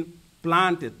been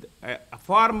planted. A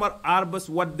farmer harvests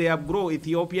what they have grown.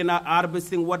 Ethiopian are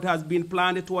harvesting what has been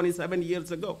planted 27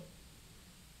 years ago.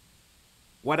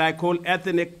 What I call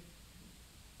ethnic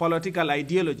political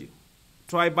ideology,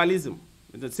 tribalism,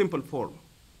 in a simple form.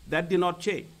 That did not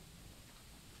change.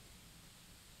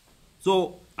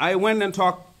 So I went and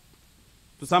talked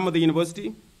to some of the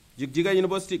university, Jigjiga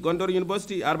University, Gondor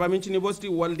University, Arba Minch University,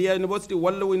 Waldia University,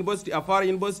 Follo University, Afar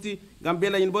University,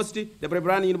 Gambela University, Debre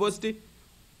Brand University.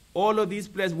 All of these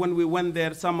places, when we went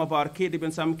there, some of our kids,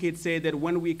 even some kids say that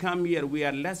when we come here, we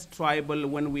are less tribal.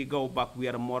 When we go back, we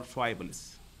are more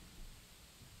tribalist.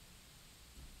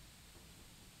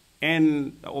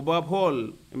 And above all,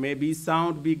 maybe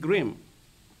sound be grim.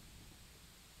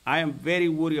 I am very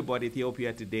worried about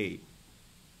Ethiopia today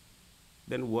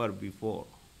than were before.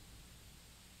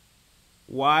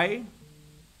 Why?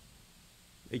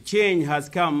 A change has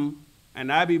come, and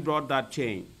Abiy brought that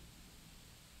change.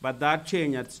 But that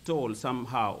change had stalled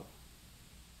somehow.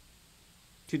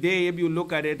 Today, if you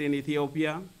look at it in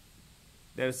Ethiopia,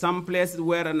 there are some places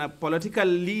where a political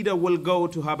leader will go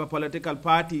to have a political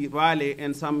party rally,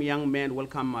 and some young men will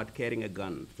come out carrying a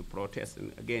gun to protest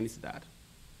against that.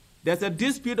 There's a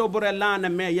dispute over a land,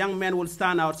 and a young man will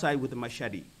stand outside with a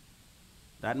machete.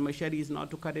 That machete is not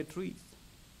to cut the trees.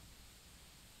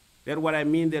 That's what I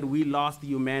mean, that we lost the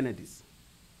humanities.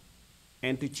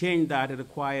 And to change that, it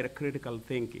requires critical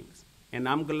thinking. And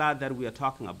I'm glad that we are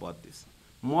talking about this.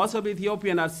 Most of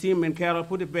Ethiopians seem, and Carol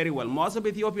put it very well, most of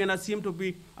Ethiopians seem to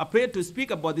be afraid to speak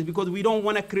about this because we don't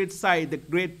want to criticize the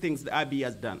great things that Abiy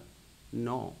has done.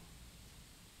 No.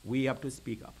 We have to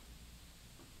speak up.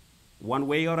 One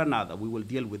way or another, we will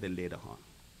deal with it later on.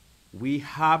 We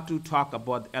have to talk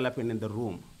about the elephant in the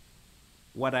room,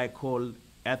 what I call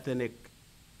ethnic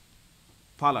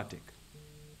politics.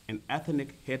 And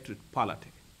ethnic hatred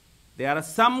politics. There are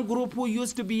some group who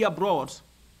used to be abroad,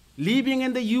 living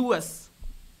in the U.S.,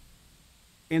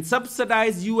 in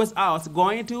subsidized U.S. house,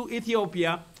 going to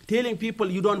Ethiopia, telling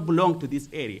people you don't belong to this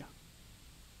area.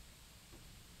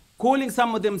 Calling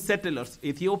some of them settlers.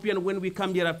 Ethiopian, when we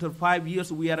come here after 5 years,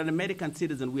 we are an American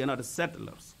citizen, we are not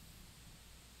settlers.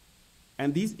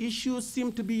 And these issues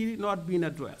seem to be not being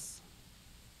addressed.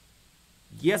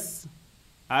 Yes,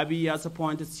 Abiy has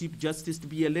appointed Chief Justice to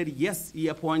be a lady. Yes, he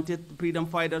appointed freedom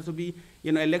fighters to be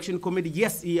election committee.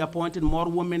 Yes, he appointed more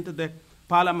women to the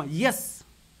parliament. Yes,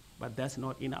 but that's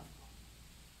not enough.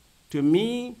 To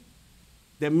me,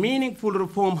 the meaningful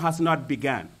reform has not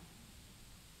begun.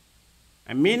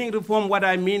 A meaningful reform, what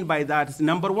I mean by that is,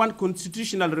 number one,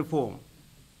 constitutional reform.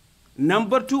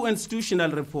 Number two,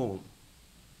 institutional reform.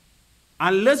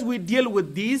 Unless we deal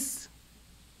with these,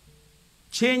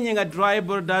 changing a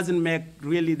driver doesn't make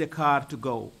really the car to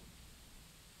go.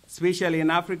 Especially in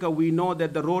Africa, we know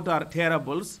that the roads are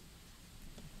terrible.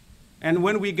 And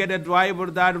when we get a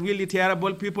driver that really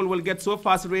terrible, people will get so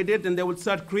frustrated and they will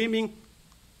start screaming.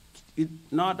 It's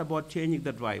not about changing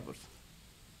the drivers.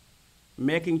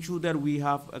 Making sure that we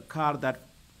have a car that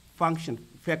functions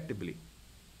effectively.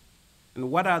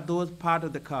 And what are those part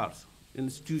of the cars?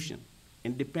 Institution,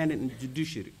 independent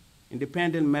judiciary,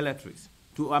 independent militaries.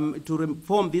 To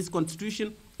reform this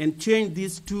constitution and change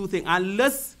these two things.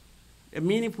 Unless a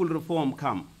meaningful reform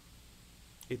comes,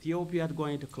 Ethiopia is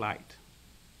going to collide.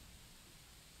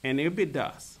 And if it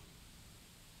does,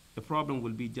 the problem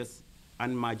will be just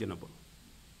unimaginable.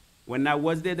 When I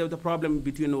was there was a problem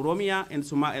between Oromia and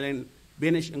Somalia and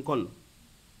Benish and Kol.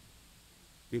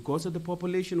 Because of the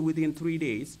population within 2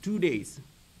 days,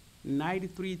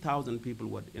 93,000 people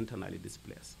were internally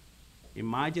displaced.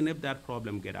 Imagine if that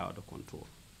problem get out of control.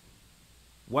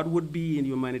 What would be in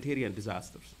humanitarian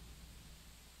disasters?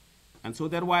 And so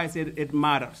that's why I said it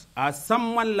matters. As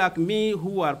someone like me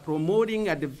who are promoting,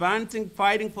 advancing,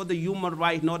 fighting for the human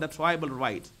right, not a tribal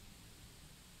right,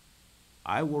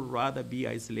 I would rather be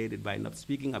isolated by not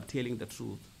speaking up, telling the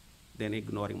truth, than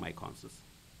ignoring my conscience.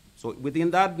 So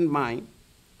within that in mind,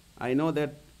 I know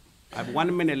that I have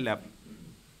 1 minute left.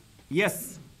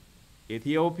 Yes,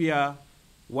 Ethiopia,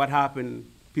 what happened,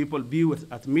 people view it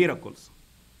as miracles.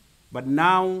 But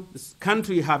now this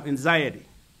country have anxiety.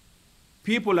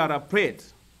 People are afraid.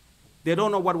 They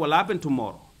don't know what will happen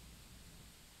tomorrow.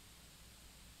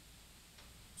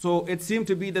 So it seems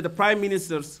to be that the prime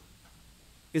minister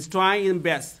is trying his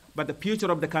best, but the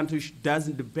future of the country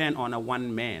doesn't depend on a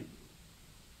one man.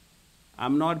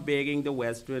 I'm not begging the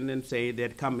Western and say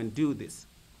that come and do this.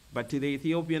 But to the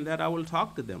Ethiopian, that I will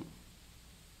talk to them.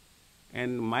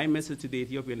 And my message to the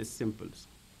Ethiopian is simple.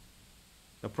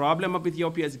 The problem of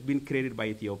Ethiopia has been created by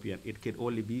Ethiopian. It can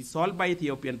only be solved by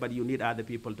Ethiopian, but you need other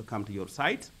people to come to your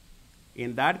side.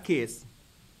 In that case,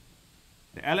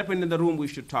 the elephant in the room, we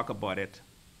should talk about it.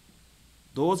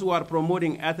 Those who are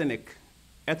promoting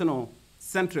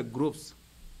ethnocentric groups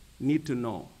need to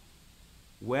know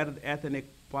where the ethnic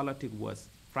politics was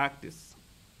practiced.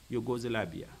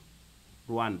 Yugoslavia,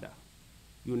 Rwanda,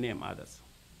 you name others.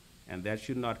 And that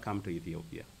should not come to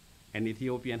Ethiopia. And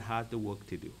Ethiopian has the work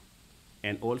to do.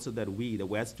 And also that we, the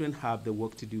Western, have the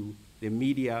work to do. The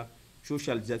media,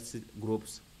 social justice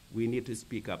groups, we need to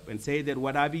speak up and say that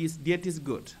what Abiy did is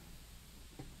good,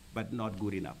 but not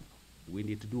good enough. We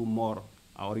need to do more.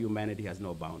 Our humanity has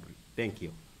no boundary. Thank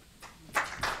you.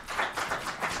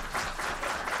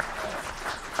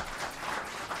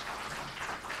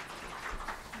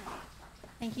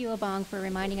 Thank you, Obang, for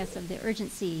reminding us of the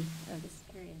urgency of this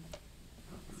period.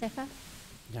 Seife?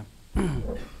 Yeah.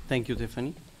 Thank you,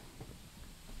 Tiffany.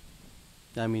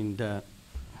 I mean, the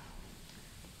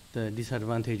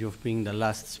disadvantage of being the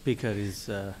last speaker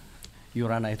is you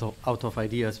run out of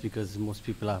ideas because most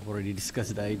people have already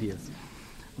discussed the ideas.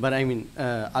 But I mean,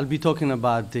 I'll be talking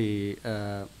about the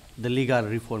legal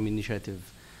reform initiative.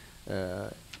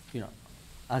 You know,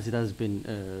 as it has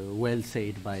been well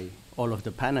said by all of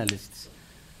the panelists,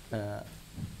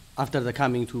 after the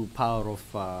coming to power of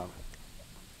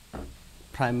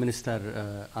Prime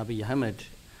Minister Abiy Ahmed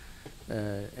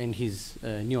and his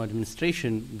new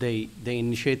administration, they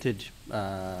initiated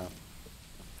a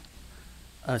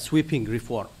sweeping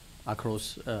reform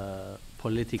across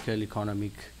political,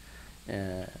 economic,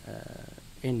 and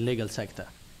legal sector.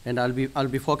 And I'll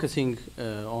be focusing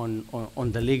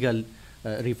on the legal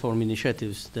reform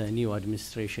initiatives the new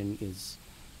administration is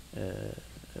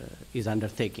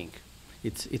undertaking.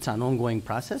 It's an ongoing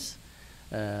process,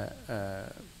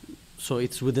 so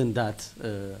it's within that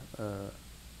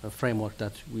framework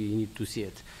that we need to see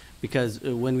it. Because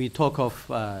when we talk of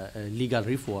legal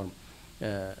reform,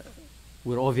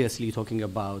 we're obviously talking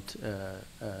about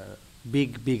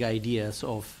big ideas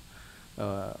of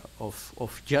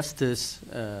justice,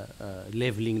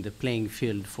 leveling the playing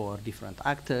field for different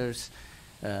actors,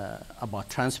 about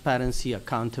transparency,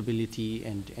 accountability,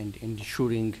 and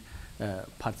ensuring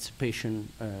participation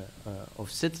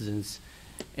of citizens,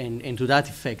 and to that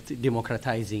effect,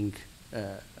 democratizing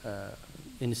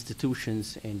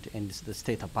institutions and the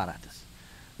state apparatus,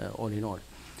 all in all.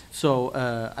 So,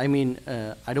 I mean,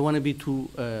 I don't want to be too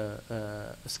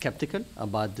skeptical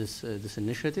about this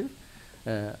initiative.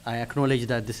 I acknowledge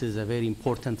that this is a very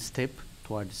important step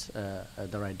towards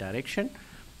the right direction,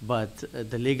 but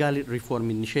the legal reform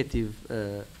initiative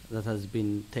that has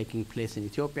been taking place in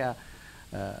Ethiopia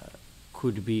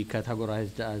could be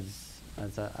categorized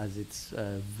as its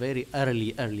very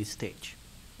early stage,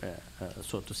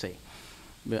 so to say.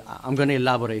 But I'm going to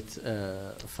elaborate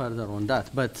further on that,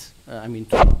 but I mean,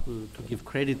 to give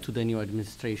credit to the new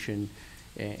administration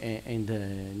and the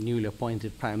newly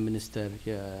appointed Prime Minister,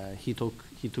 he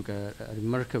took a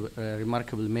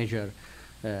remarkable measure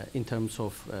in terms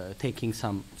of taking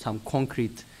some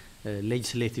concrete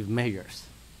legislative measures,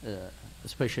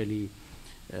 especially.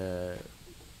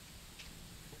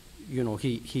 You know,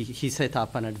 he set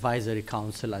up an advisory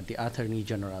council at the Attorney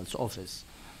General's office,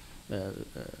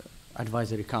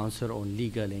 advisory council on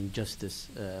legal and justice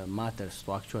matters,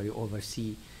 to actually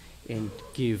oversee and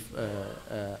give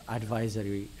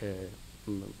advisory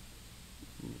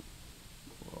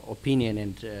opinion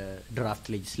and draft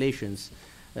legislations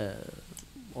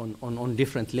on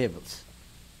different levels,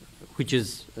 which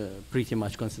is pretty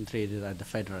much concentrated at the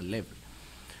federal level.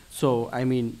 So, I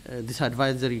mean, this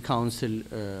advisory council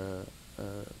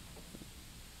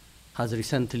has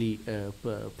recently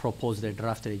proposed a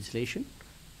draft legislation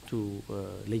to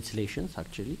legislations,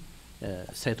 actually,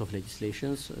 set of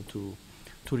legislations to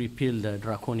repeal the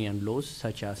draconian laws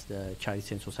such as the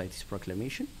Charities and Societies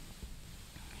Proclamation.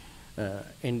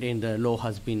 And the law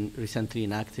has been recently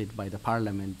enacted by the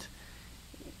Parliament.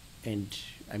 And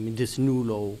I mean, this new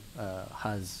law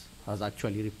has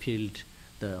actually repealed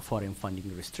the foreign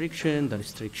funding restriction, the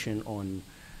restriction on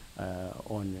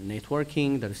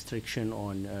networking, the restriction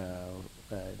on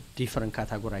different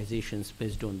categorizations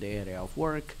based on the area of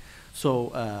work.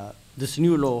 So this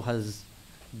new law has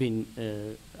been,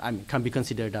 can be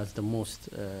considered as the most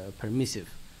permissive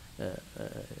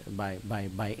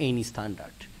by any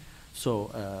standard.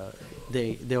 So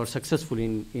they were successful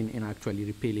in actually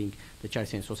repealing the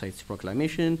Charities and Societies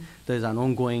Proclamation. There is an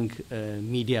ongoing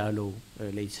media law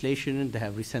legislation. They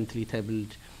have recently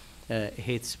tabled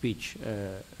hate speech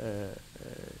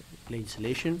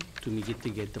legislation to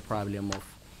mitigate the problem of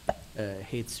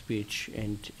hate speech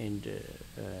and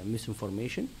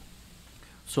misinformation.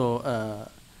 So,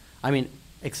 I mean,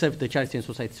 except the Charities and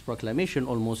Societies Proclamation,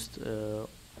 almost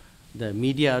the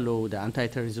media law, the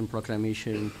anti-terrorism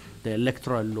proclamation, the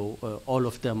electoral law, all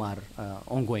of them are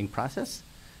ongoing process.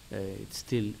 It's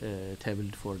still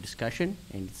tabled for discussion,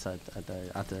 and it's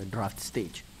at a draft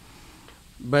stage.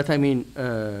 But I mean,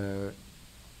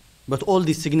 but all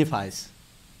this signifies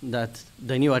that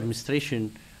the new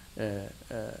administration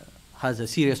has a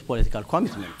serious political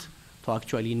commitment to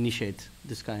actually initiate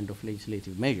this kind of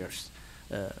legislative measures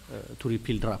to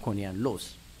repeal draconian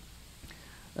laws.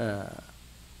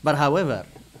 But however,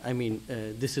 I mean,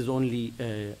 this is only,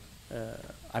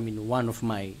 I mean, one of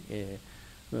my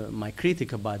my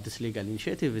critique about this legal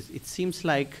initiative is it seems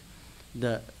like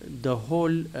the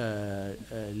whole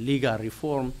legal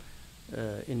reform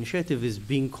initiative is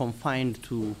being confined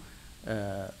to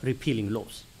repealing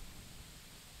laws,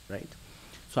 right?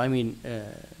 So I mean,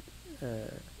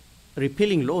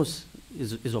 repealing laws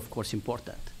is of course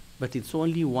important, but it's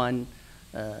only one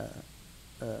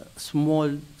small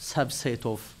subset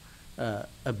of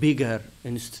a bigger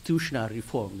institutional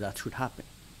reform that should happen,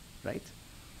 right?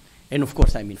 And of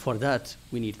course, I mean, for that,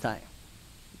 we need time.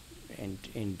 And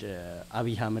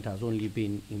Abiy Ahmed has only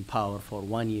been in power for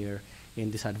 1 year,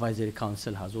 and this advisory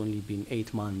council has only been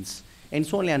 8 months. And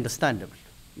it's only understandable,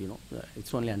 you know,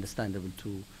 it's only understandable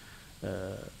to,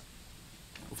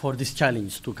 for this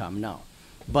challenge to come now.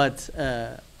 But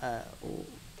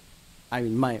I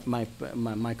mean,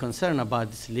 my concern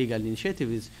about this legal initiative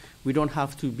is we don't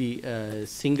have to be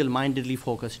single-mindedly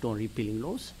focused on repealing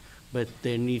laws, but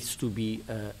there needs to be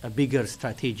a bigger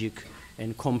strategic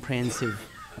and comprehensive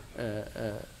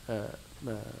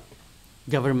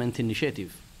government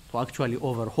initiative to actually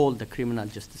overhaul the criminal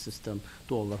justice system,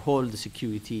 to overhaul the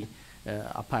security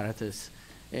apparatus,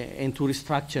 and to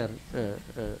restructure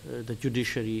the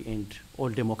judiciary and all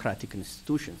democratic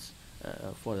institutions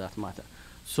for that matter.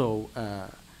 So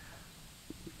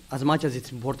as much as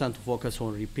it's important to focus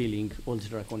on repealing all the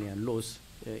draconian laws,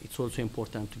 it's also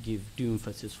important to give due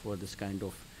emphasis for this kind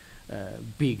of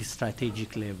big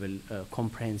strategic level,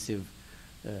 comprehensive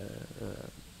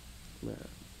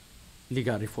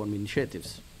legal reform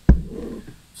initiatives.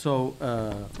 So,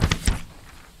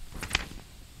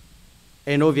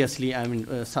 and obviously, I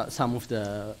mean, some of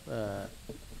the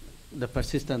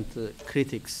persistent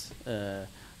critics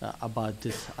about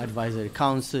this advisory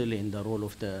council and the role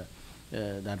of the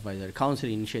advisory council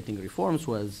initiating reforms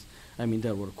was, I mean,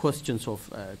 there were questions of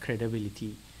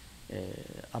credibility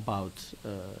about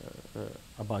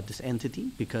this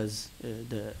entity because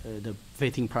the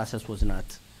vetting process was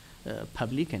not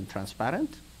public and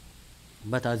transparent.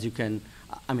 But as you can,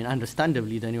 I mean,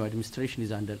 understandably, the new administration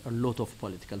is under a lot of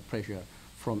political pressure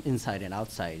from inside and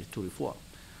outside to reform.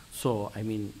 So, I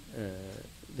mean,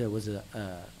 there was a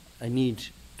need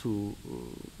to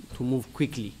move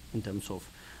quickly in terms of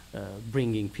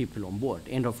bringing people on board.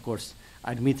 And of course,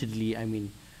 admittedly, I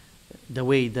mean, the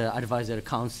way the advisory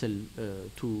council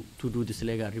to do this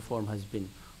legal reform has been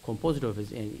composed of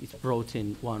is, and it's brought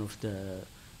in one of the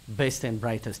best and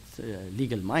brightest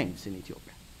legal minds in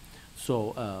Ethiopia.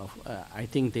 So I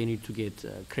think they need to get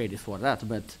credit for that.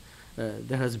 But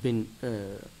there has been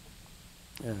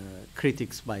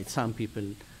critics by some people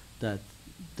that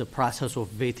the process of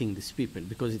vetting these people,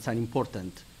 because it's an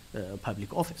important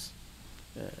public office,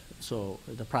 so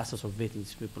the process of vetting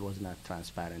these people was not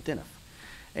transparent enough.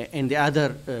 And the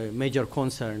other major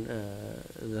concern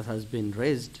that has been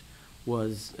raised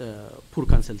was poor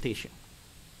consultation,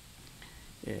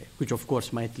 which of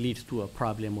course might lead to a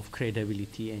problem of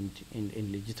credibility and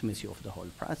legitimacy of the whole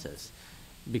process.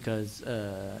 Because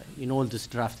in all these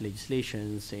draft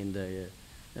legislations and the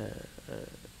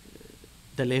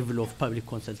level of public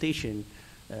consultation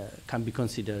can be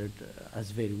considered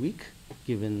as very weak,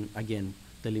 given, again,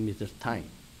 the limited time.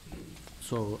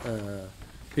 So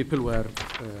people were,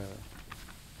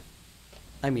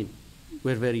 I mean,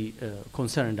 were very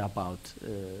concerned about,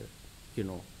 you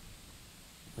know,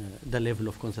 the level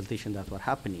of consultation that were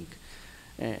happening.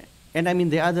 And I mean,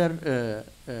 the other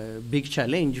big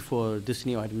challenge for this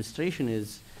new administration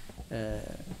is,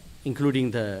 including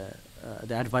the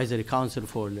Advisory Council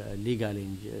for Legal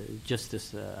and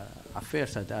Justice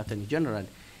Affairs at the Attorney General,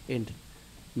 and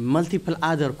multiple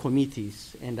other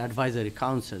committees and advisory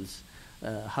councils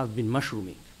have been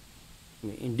mushrooming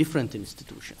in different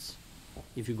institutions.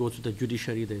 If you go to the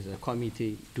judiciary, there's a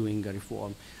committee doing a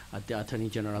reform. At the Attorney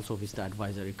General's office, the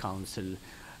Advisory Council.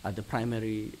 At the Prime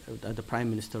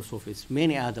Minister's office,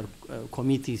 many other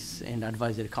committees and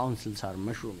advisory councils are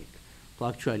mushrooming to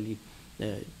actually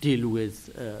deal with,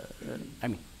 I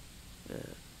mean,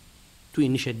 to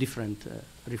initiate different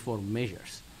reform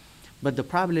measures. But the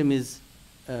problem is,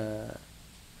 I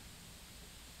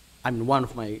mean, one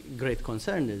of my great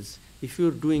concerns is if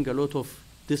you're doing a lot of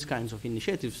these kinds of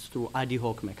initiatives through ad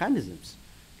hoc mechanisms,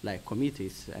 like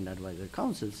committees and advisory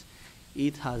councils,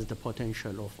 it has the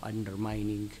potential of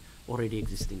undermining already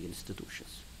existing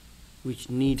institutions, which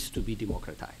needs to be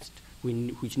democratized,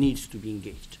 which needs to be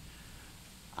engaged.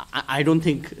 I don't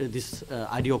think these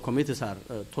ad hoc committees are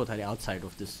totally outside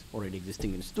of this already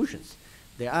existing institutions.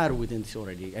 They are within these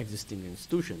already existing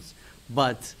institutions,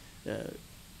 but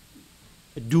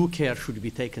due care should be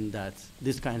taken that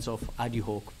these kinds of ad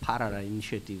hoc parallel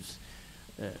initiatives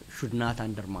should not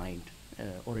undermine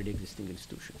already existing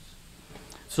institutions.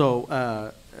 So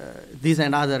these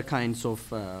and other kinds of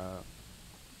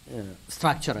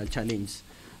structural challenges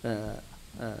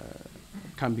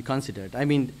can be considered. I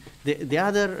mean, the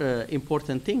other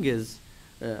important thing is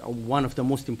one of the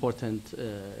most important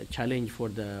challenge for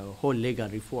the whole legal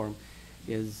reform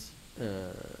is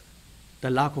the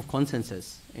lack of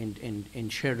consensus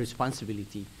and shared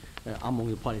responsibility among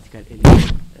the political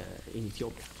elite in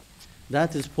Ethiopia.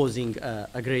 That is posing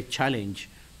a great challenge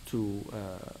to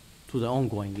the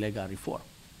ongoing legal reform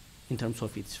in terms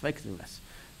of its effectiveness.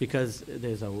 Because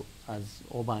there's as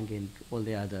Obang and all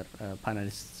the other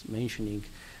panelists mentioning,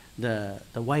 the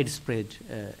widespread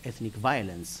ethnic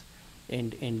violence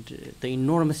and the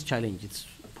enormous challenge it's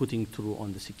putting through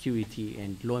on the security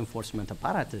and law enforcement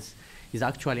apparatus is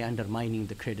actually undermining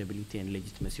the credibility and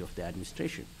legitimacy of the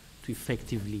administration to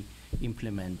effectively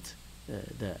implement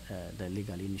the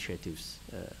legal initiatives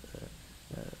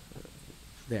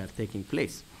that are taking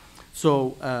place.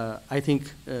 So I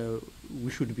think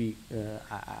we should be,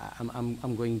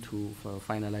 I'm going to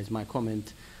finalize my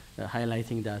comment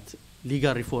highlighting that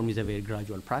legal reform is a very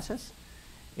gradual process,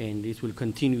 and it will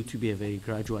continue to be a very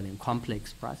gradual and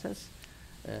complex process.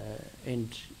 And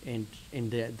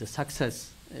the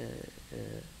success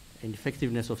and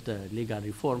effectiveness of the legal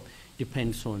reform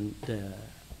depends on the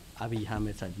Abiy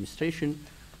Ahmed's administration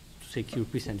to secure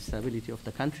peace and stability of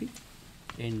the country,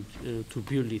 and to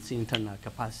build its internal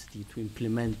capacity to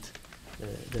implement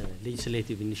the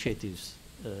legislative initiatives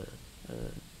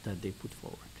that they put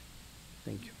forward.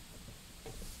 Thank you.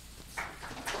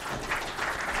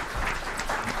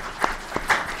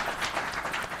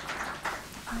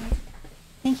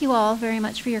 Thank you all very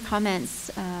much for your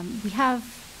comments. We have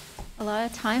a lot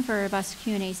of time for a robust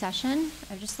Q&A session.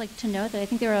 I'd just like to note that I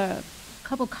think there are a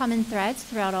couple common threads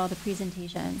throughout all the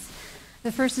presentations.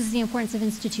 The first is the importance of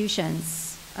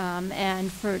institutions,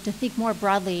 and to think more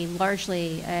broadly,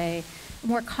 largely a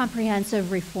more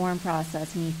comprehensive reform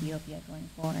process in Ethiopia going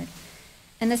forward.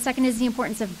 And the second is the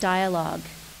importance of dialogue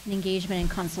and engagement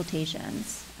and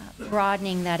consultations,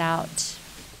 broadening that out,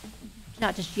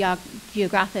 not just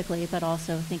geographically, but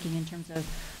also thinking in terms of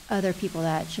other people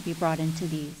that should be brought into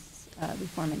these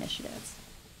reform initiatives.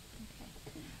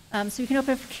 Okay. So we can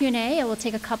open up for Q&A. It will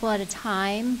take a couple at a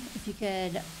time. If you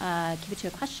could keep it to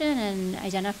a question and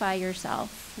identify yourself.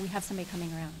 We have somebody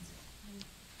coming around.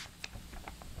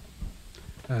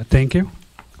 Thank you.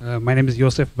 My name is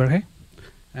Yoseph Badwaza.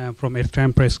 I'm from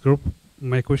Eritrean Press Group.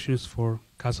 My question is for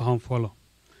Kassahun Follo.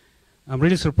 I'm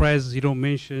really surprised you don't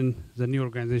mention the new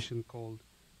organization called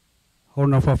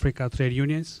Horn of Africa Trade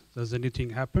Unions. Does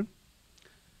anything happen?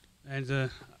 And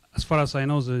as far as I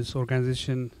know, this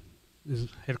organization is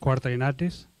headquartered in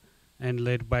Addis and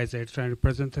led by the Eritrean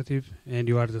representative, and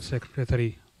you are the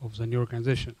secretary of the new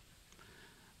organization.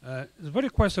 It's very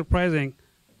quite surprising.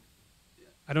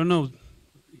 I don't know.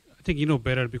 I think you know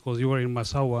better because you were in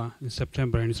Massawa in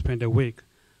September and you spent a week.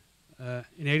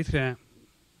 In Eritrea,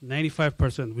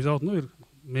 95%, without knowing,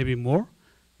 maybe more,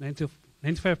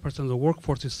 95% of the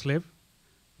workforce is slave.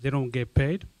 They don't get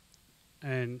paid.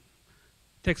 And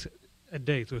it takes a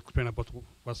day to explain about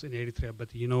what's in Eritrea,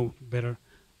 but you know better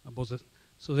about that.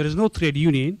 So there is no trade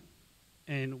union,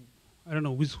 and I don't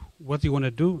know what you want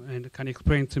to do, and can you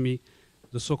explain to me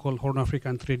the so-called Horn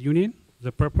African Trade Union,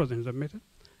 the purpose and the method,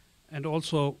 and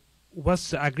also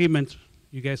what's the agreement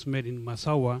you guys made in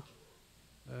Massawa?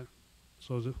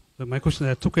 So my question,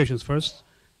 there are two questions. First,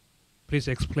 please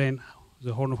explain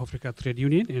the Horn of Africa Trade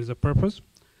Union and the purpose.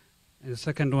 And the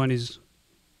second one is,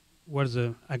 what's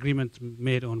the agreement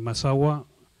made on Massawa?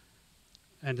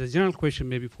 And the general question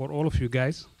maybe for all of you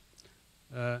guys,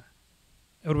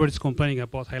 everybody's complaining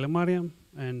about Haile Mariam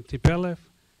and TPLF,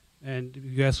 and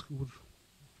you guys were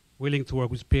willing to work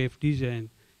with PFDJ and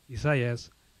Isaias.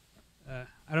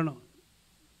 I don't know,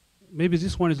 maybe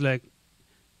this one is like,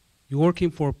 you're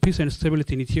working for peace and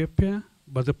stability in Ethiopia,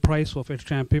 but the price of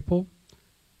Eritrean people,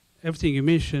 everything you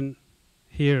mentioned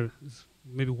here is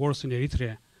maybe worse in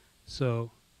Eritrea.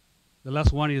 So the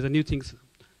last one is the new things,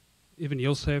 even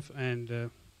Yosef and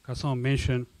Kassahun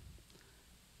mentioned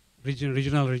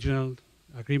regional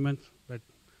agreement, but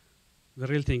the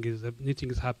real thing is that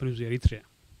nothing is happening with Eritrea.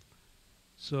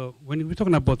 So when we're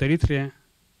talking about Eritrea,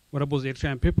 what about the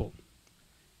Eritrean people?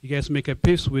 You guys make a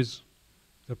peace with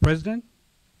the president,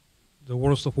 the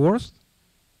worst of worst,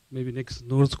 maybe next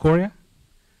North Korea.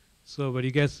 So, but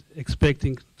you guys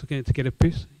expecting to get a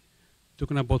peace?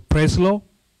 Talking about press law.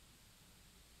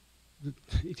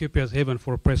 Ethiopia is heaven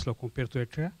for press law compared to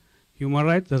Eritrea. Human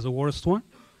rights, that's the worst one.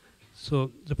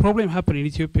 So the problem happening in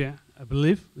Ethiopia, I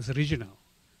believe, is regional.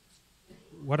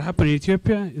 What happened in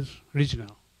Ethiopia is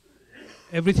regional.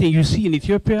 Everything you see in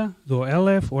Ethiopia, the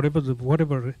LF,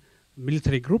 whatever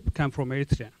military group, come from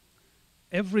Eritrea.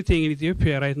 Everything in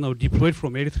Ethiopia right now deployed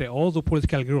from Eritrea, all the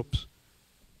political groups,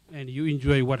 and you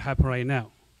enjoy what happened right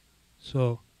now.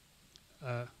 So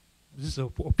this is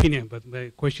an opinion, but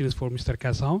my question is for Mr.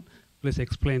 Kassahun. Please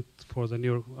explain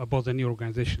about the new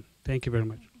organization. Thank you very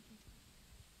much.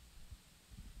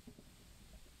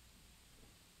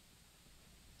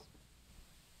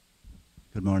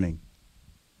 Good morning.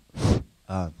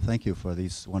 Thank you for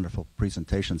these wonderful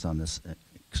presentations on this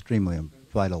extremely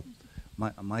vital.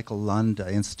 Michael Lund,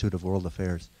 Institute of World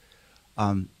Affairs.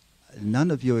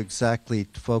 None of you exactly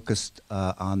focused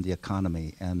on the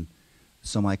economy, and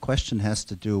so my question has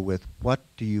to do with what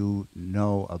do you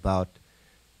know about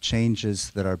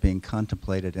changes that are being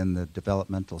contemplated in the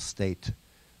developmental state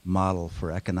model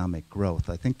for economic growth?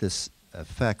 I think this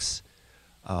affects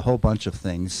a whole bunch of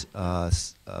things,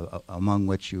 among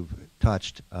which you've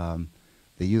touched.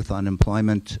 The youth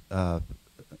unemployment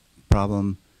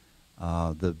problem,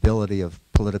 the ability of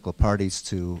political parties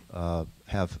to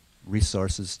have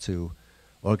resources to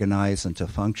organize and to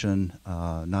function,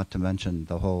 not to mention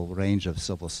the whole range of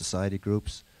civil society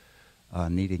groups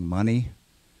needing money,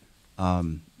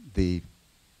 the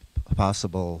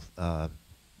possible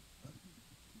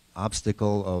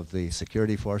obstacle of the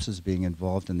security forces being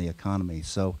involved in the economy.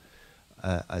 So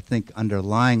I think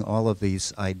underlying all of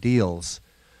these ideals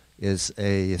is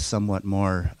a somewhat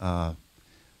more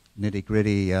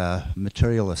nitty-gritty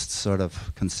materialist sort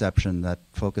of conception that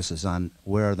focuses on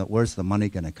where's the money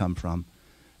going to come from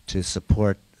to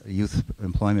support youth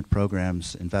employment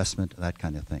programs, investment, that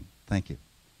kind of thing. Thank you.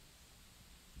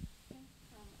 Okay.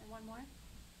 And one more.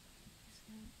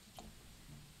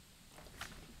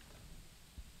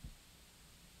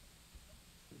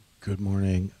 Good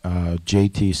morning.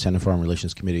 JT, Senate Foreign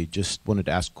Relations Committee. Just wanted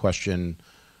to ask a question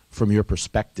from your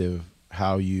perspective,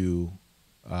 how you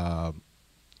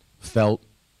felt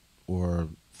or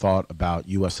thought about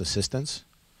U.S. assistance.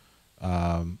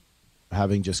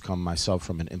 Having just come myself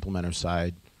from an implementer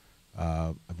side,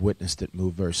 I've witnessed it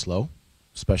move very slow,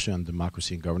 especially on the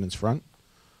democracy and governance front.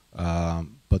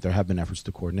 But there have been efforts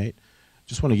to coordinate.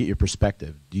 Just want to get your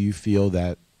perspective. Do you feel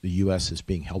that the U.S. is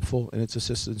being helpful in its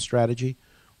assistance strategy?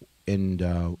 And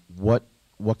what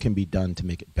can be done to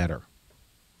make it better?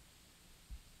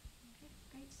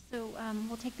 So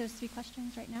we'll take those three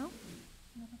questions right now.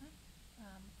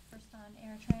 First on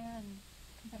Eritrea and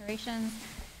confederations,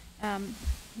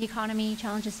 the economy,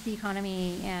 challenges to the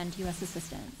economy, and U.S.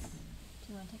 assistance. Do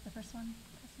you want to take the first one,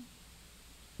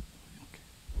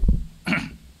 Okay.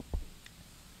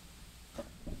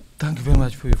 Thank you very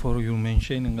much for your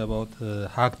mentioning about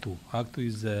HACTU. HACTU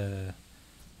is the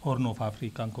Horn of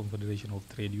African Confederation of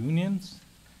Trade Unions.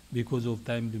 Because of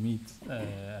time limit,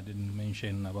 I didn't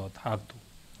mention about HACTU.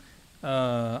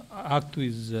 HACTU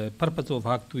is purpose of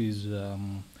HACTU is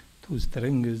to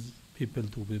strengthen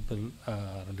people-to-people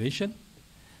relation.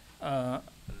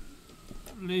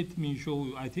 Let me show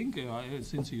you. I think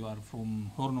since you are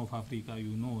from Horn of Africa,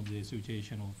 you know the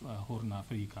situation of Horn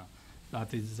Africa.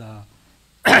 That is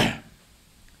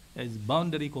is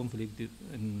boundary conflict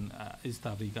in East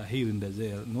Africa, here and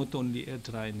there. Not only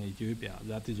Eritrea and Ethiopia.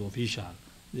 That is official.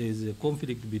 There is a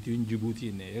conflict between Djibouti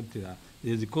and Eritrea.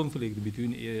 There is a conflict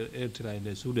between Eritrea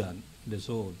and Sudan,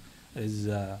 so there is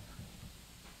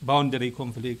boundary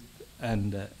conflict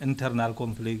and internal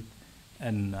conflict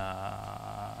in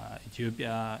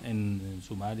Ethiopia and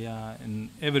Somalia and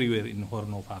everywhere in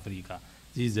Horn of Africa.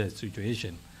 This is the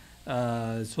situation.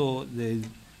 So the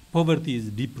poverty is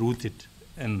deep-rooted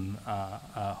in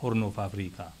Horn of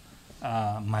Africa.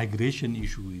 Migration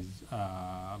issue is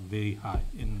very high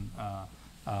in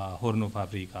Horn of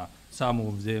Africa. Some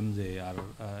of them, they are,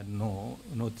 no,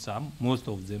 not some, most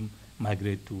of them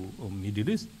migrate to Middle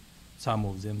East, some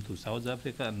of them to South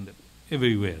Africa and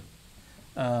everywhere.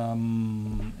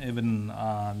 Even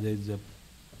there's a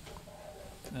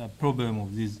problem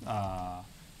of this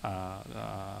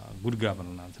good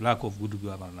governance, lack of good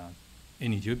governance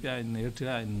in Ethiopia, in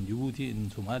Eritrea, in Djibouti, in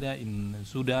Somalia, in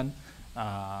Sudan,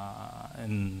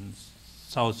 in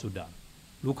South Sudan.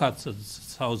 Look at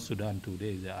South Sudan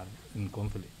today, they are in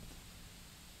conflict.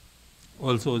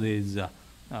 Also, there is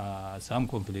some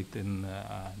conflict in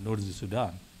North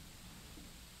Sudan.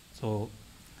 So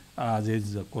there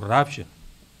is corruption.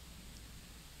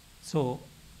 So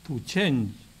to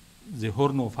change the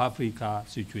Horn of Africa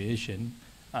situation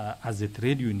as a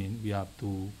trade union, we have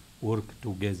to work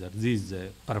together. This is the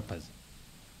purpose.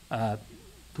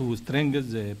 To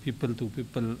strengthen the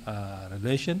people-to-people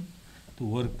relation, to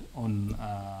work on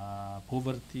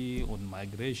poverty, on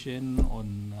migration,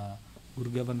 on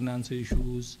good governance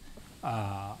issues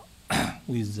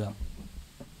with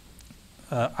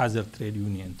other trade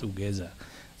unions together.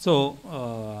 So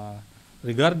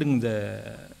regarding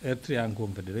the Eritrean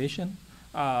Confederation,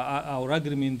 our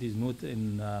agreement is not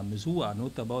in Missoua,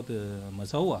 not about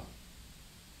Massawa.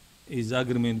 It's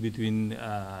agreement between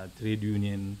trade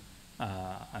union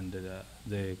and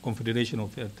the Confederation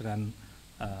of Eritrean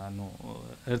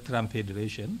Eritrean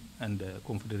Federation and the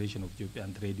Confederation of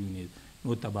Ethiopian Trade Unions,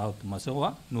 not about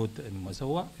Massawa, not in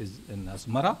Massawa, is in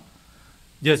Asmara.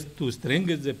 Just to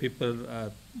strengthen the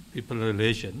people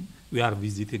relation, we are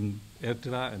visiting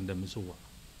Eritrea and Massawa.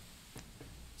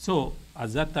 So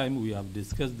at that time, we have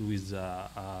discussed with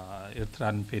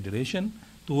Eritrean Federation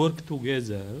to work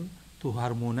together to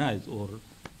harmonize or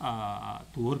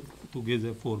to work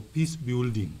together for peace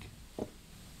building.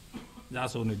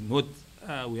 That's only not.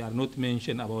 We are not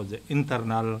mentioned about the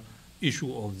internal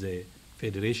issue of the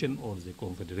federation or the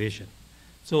confederation.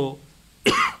 So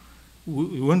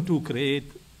we want to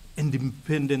create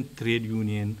independent trade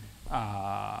union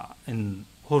in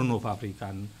Horn of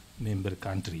African member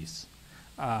countries.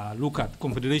 Look at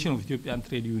Confederation of Ethiopian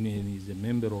Trade Union is a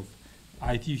member of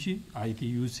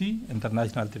ITUC,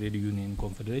 International Trade Union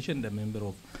Confederation, the member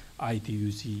of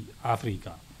ITUC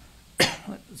Africa.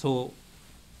 So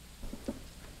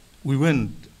we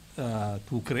want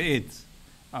to create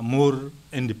a more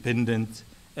independent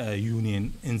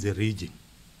union in the region.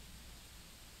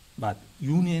 But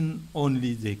union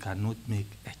only, they cannot make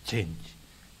a change.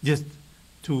 Just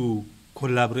to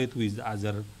collaborate with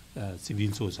other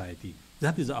civil society.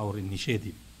 That is our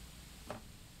initiative.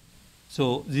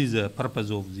 So this is the purpose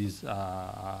of this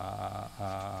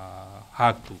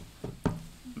hack too.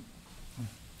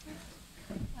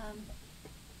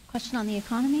 Question on the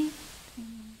economy?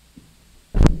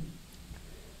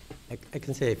 I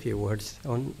can say a few words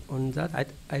on that.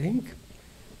 I think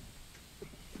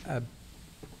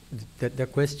the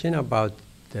question about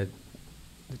the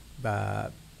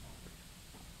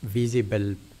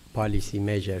visible policy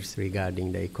measures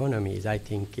regarding the economy is, I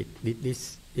think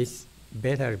this is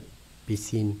better be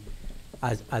seen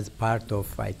as part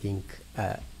of, I think,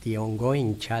 the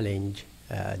ongoing challenge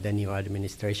the new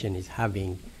administration is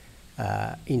having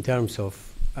in terms of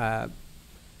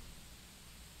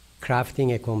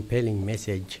crafting a compelling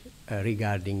message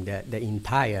regarding the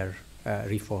entire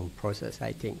reform process.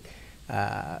 I think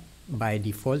by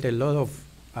default, a lot of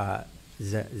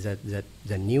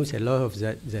the news, a lot of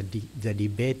the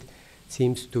debate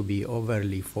seems to be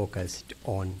overly focused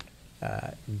on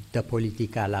the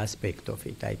political aspect of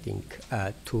it. I think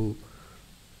to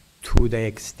the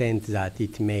extent that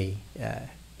it may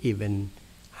even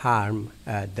harm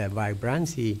the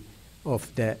vibrancy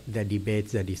of the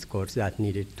debates, the discourse that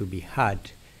needed to be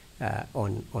had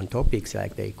on topics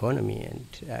like the economy and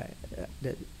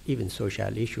even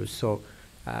social issues. So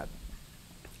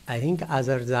I think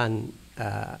other than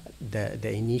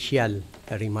the initial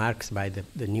remarks by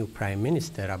the new Prime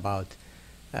Minister about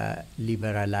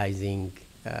liberalizing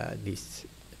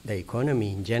the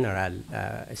economy in general,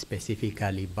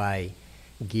 specifically by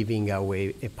giving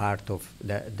away a part of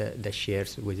the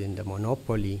shares within the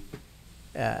monopoly,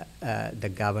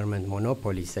 the government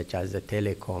monopolies such as the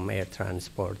telecom, air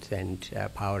transport, and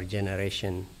power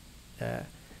generation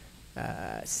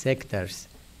sectors,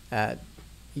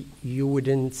 you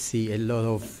wouldn't see a lot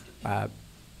of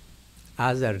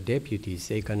other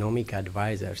deputies, economic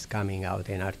advisors coming out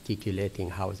and articulating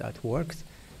how that works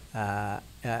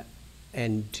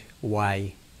and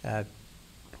why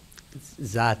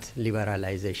that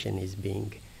liberalization is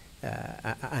being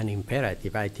an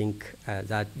imperative. I think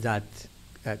that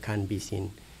can be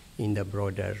seen in the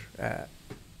broader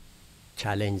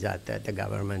challenge that the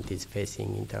government is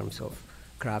facing in terms of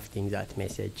crafting that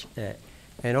message.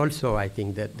 And also, I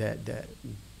think that the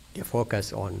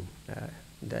focus on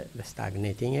the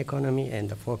stagnating economy and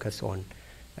the focus on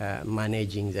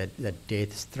managing the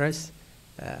debt stress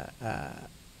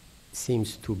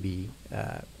seems to be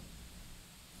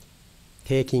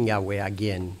taking away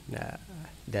again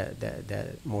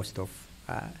the most of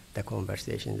the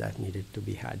conversations that needed to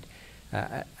be had.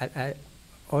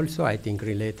 Also, I think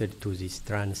related to this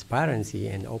transparency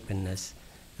and openness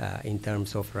in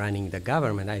terms of running the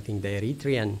government, I think the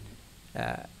Eritrean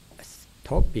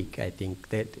topic. I think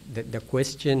that the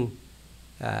question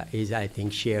is, I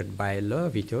think, shared by a lot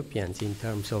of Ethiopians in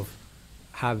terms of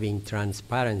having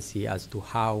transparency as to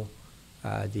how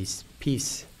this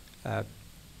peace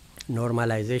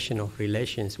normalization of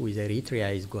relations with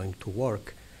Eritrea is going to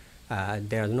work.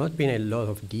 There has not been a lot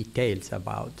of details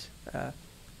about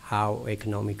how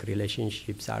economic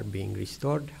relationships are being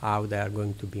restored, how they are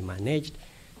going to be managed,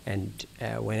 and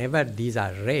whenever these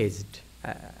are raised,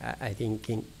 I think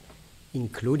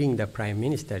including the Prime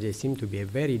Minister, there seems to be a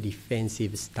very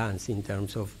defensive stance in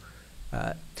terms of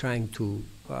trying to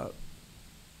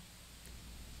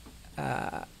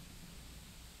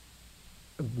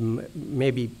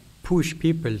maybe push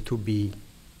people to be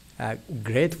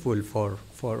grateful for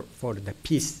the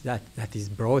peace that is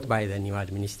brought by the new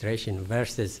administration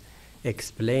versus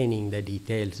explaining the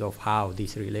details of how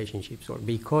these relationships work.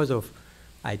 Because of,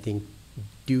 I think,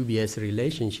 dubious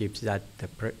relationships that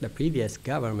the previous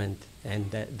government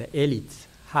and the elites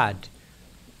had,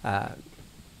 a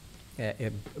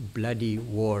bloody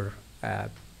war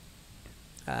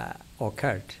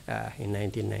occurred in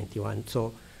 1991.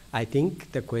 So I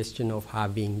think the question of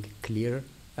having clear,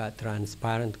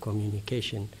 transparent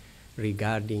communication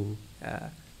regarding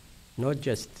not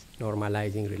just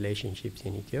normalizing relationships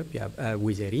in Ethiopia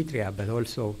with Eritrea, but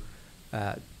also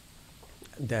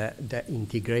the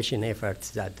integration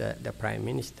efforts that the Prime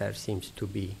Minister seems to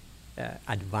be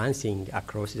advancing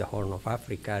across the Horn of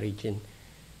Africa region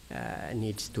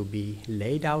needs to be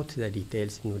laid out. The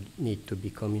details need to be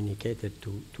communicated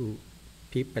to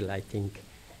people, I think.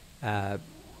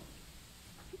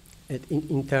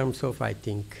 In terms of, I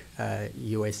think,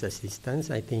 U.S. assistance,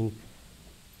 I think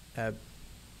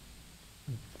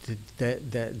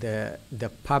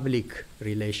the public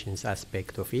relations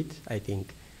aspect of it, I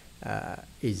think,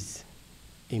 is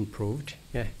improved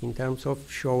in terms of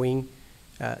showing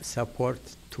support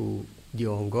to the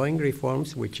ongoing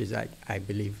reforms, which is, I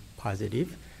believe,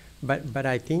 positive. But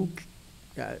I think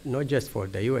not just for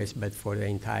the U.S., but for the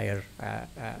entire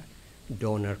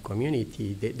donor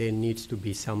community, there needs to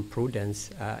be some prudence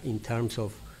in terms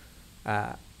of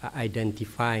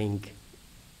identifying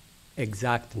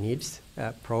exact needs,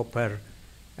 proper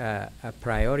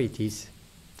priorities,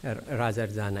 rather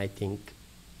than, I think,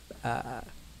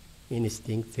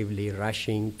 instinctively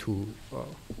rushing to,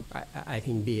 I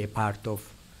think, be a part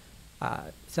of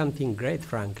something great,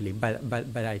 frankly.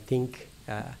 But I think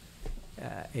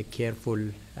a careful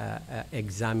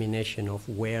examination of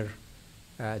where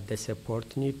the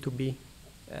support need to be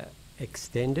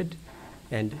extended,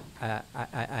 and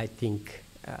I think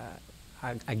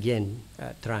again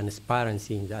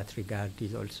transparency in that regard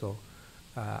is also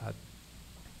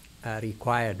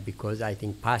required, because I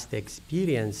think past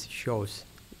experience shows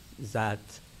that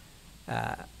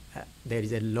there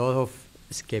is a lot of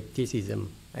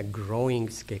skepticism, a growing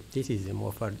skepticism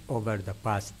over the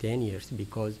past 10 years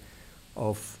because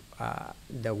of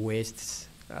the West's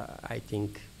I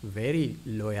think very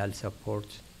loyal support,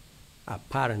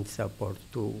 apparent support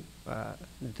to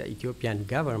the Ethiopian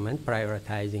government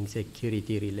prioritizing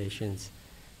security relations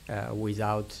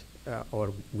without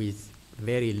or with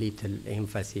very little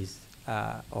emphasis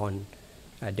on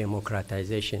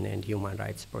democratization and human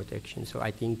rights protection. So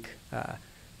I think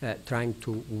trying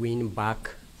to win back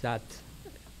that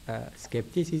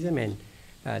skepticism and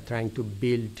trying to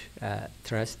build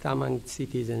trust among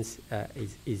citizens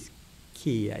is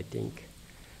key, I think.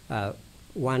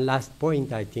 One last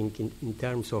point, I think, in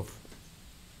terms of,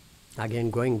 again,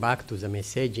 going back to the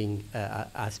messaging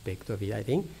aspect of it, I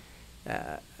think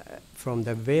from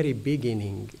the very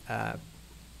beginning,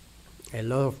 a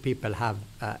lot of people have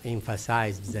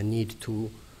emphasized the need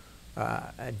to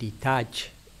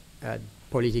detach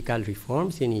political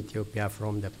reforms in Ethiopia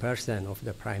from the person of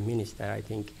the Prime Minister. I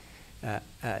think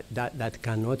that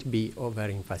cannot be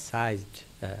overemphasized.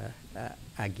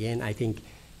 Again, I think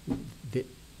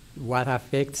what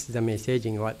affects the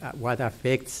messaging, what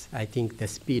affects, I think, the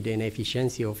speed and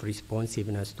efficiency of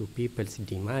responsiveness to people's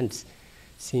demands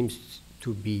seems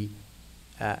to be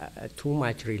too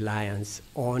much reliance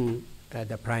on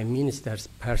the Prime Minister's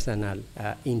personal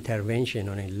intervention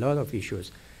on a lot of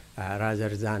issues, rather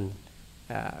than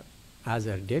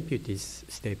other deputies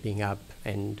stepping up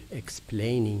and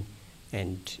explaining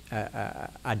and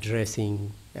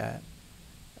addressing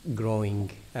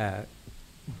growing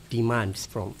demands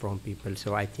from people.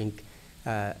 So I think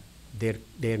there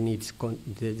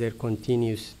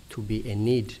continues to be a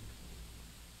need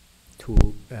to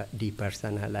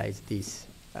depersonalize these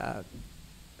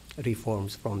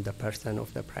reforms from the person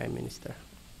of the Prime Minister.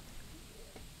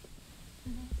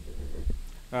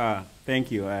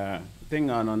 Thank you. I think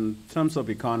on terms of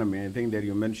economy, I think that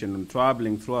you mentioned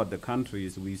traveling throughout the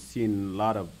countries, we've seen a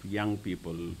lot of young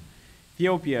people.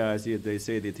 Ethiopia, as they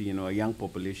say, that a young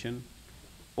population.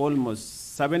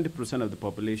 Almost 70% of the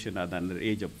population are under the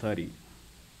age of 30.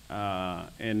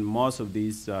 And most of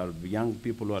these are young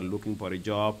people who are looking for a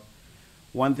job.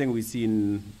 One thing we've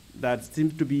seen that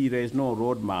seems to be there is no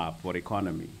roadmap for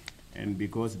economy. And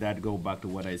because that goes back to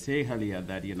what I say earlier,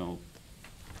 that,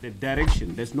 the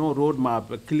direction, there's no roadmap,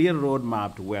 a clear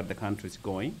roadmap to where the country is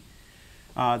going.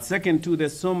 Second, too,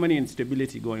 there's so many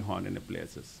instability going on in the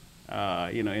places.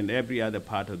 In every other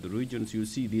part of the regions, you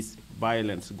see this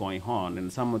violence going on,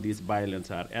 and some of these violence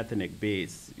are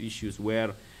ethnic-based issues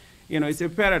where, it's a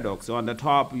paradox. On the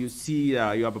top, you see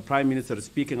you have a prime minister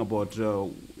speaking about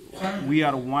we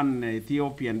are one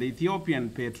Ethiopian. The Ethiopian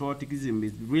patriotism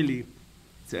is really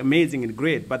amazing and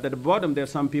great, but at the bottom, there are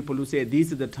some people who say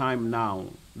this is the time now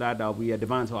that we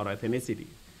advance our ethnicity.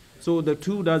 So the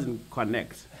two doesn't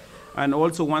connect. And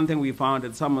also one thing we found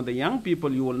that some of the young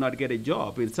people, you will not get a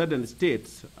job in certain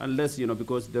states unless,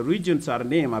 because the regions are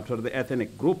named after the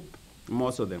ethnic group,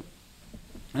 most of them.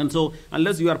 And so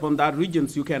unless you are from that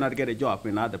regions, you cannot get a job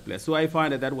in other places. So I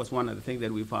find that was one of the things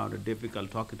that we found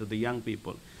difficult talking to the young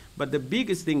people. But the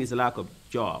biggest thing is lack of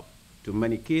job to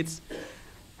many kids.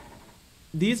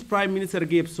 This prime minister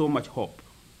gave so much hope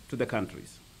to the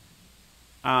countries.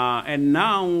 And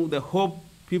now the hope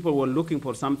people were looking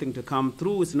for something to come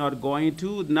through is not going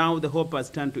to. Now the hope has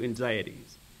turned to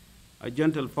anxieties. A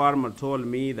gentle farmer told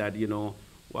me that,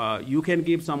 you can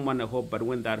give someone a hope, but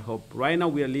when that hope, right now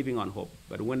we are living on hope,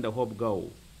 but when the hope goes,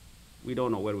 we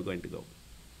don't know where we're going to go.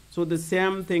 So the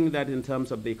same thing that in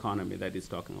terms of the economy that he's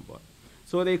talking about.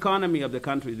 So the economy of the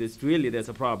country, there's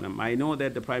a problem. I know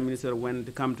that the prime minister went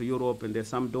to come to Europe and there's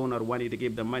some donor wanting to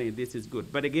give them money, this is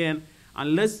good. But again,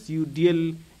 unless you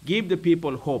give the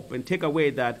people hope and take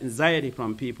away that anxiety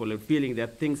from people and feeling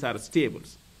that things are stable.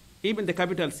 Even the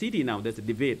capital city now, there's a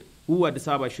debate who Addis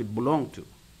Ababa should belong to.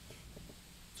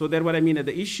 So that's what I mean,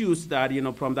 the issues that,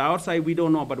 from the outside we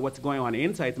don't know, but what's going on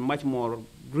inside is much more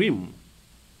grim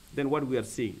than what we are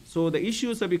seeing. So the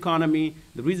issues of economy,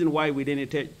 the reason why we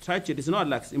didn't touch it is not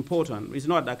like it's important. It's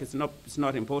not like it's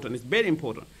not important. It's very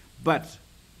important. But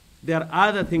there are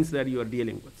other things that you are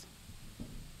dealing with.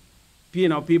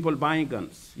 People buying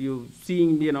guns. You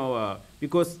seeing,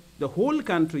 because the whole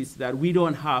country is that we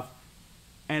don't have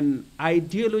an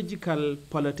ideological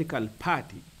political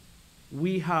party.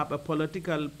 We have a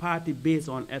political party based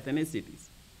on ethnicities.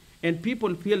 And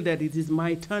people feel that it is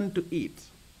my turn to eat.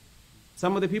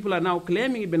 Some of the people are now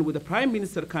claiming, even with the prime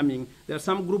minister coming, there are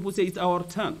some group who say it's our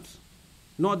turn,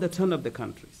 not the turn of the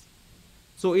countries.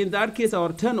 So in that case,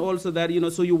 our turn also that,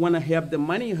 so you want to have the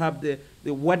money, have the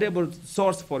whatever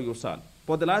source for yourself.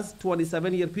 For the last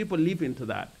 27 years, people live into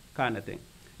that kind of thing.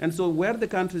 And so where the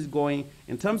country is going,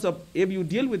 in terms of if you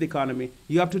deal with the economy,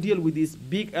 you have to deal with this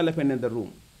big elephant in the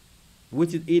room,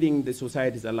 which is eating the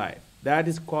societies alive. That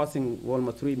is causing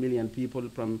almost 3 million people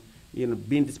from,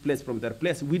 being displaced from their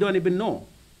place. We don't even know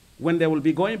when they will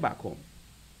be going back home.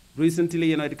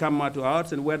 Recently, it came out to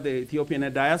us and where the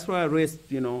Ethiopian diaspora raised,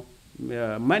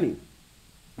 money.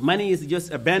 Money is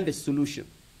just a bandage solution.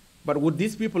 But would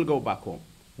these people go back home?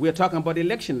 We are talking about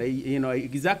election,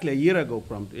 exactly a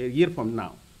year from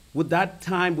now. Would that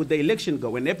time, would the election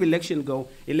go? And if election go,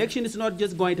 election is not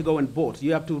just going to go and vote.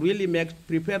 You have to really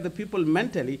prepare the people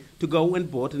mentally to go and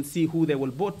vote and see who they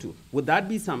will vote to. Would that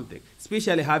be something?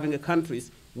 Especially having a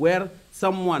countries where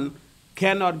someone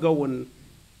cannot go and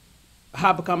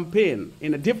have a campaign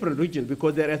in a different region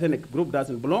because their ethnic group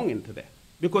doesn't belong into there.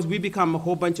 Because we become a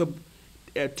whole bunch of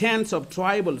tens of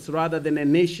tribals rather than a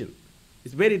nation.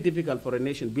 It's very difficult for a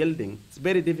nation building. It's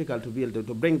very difficult to build,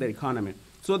 to bring the economy.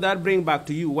 So that brings back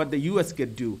to you what the U.S.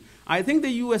 could do. I think the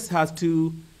U.S. has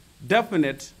to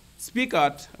speak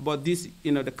out about this,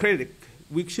 the critic.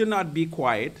 We should not be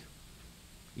quiet.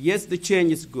 Yes, the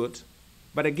change is good.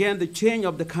 But again, the change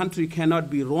of the country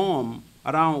cannot be roam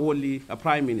around only a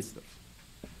prime minister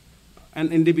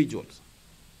and individuals.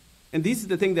 And this is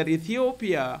the thing that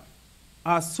Ethiopia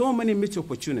has so many missed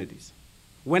opportunities.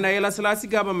 When Haile Selassie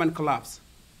government collapsed,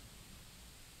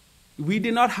 we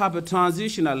did not have a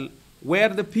transitional where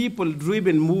the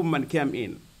people-driven movement came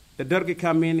in. The Derg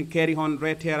came in, carry on,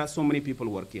 Red Terror, so many people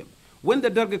were killed. When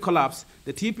the Derg collapsed,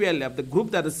 the TPLF, the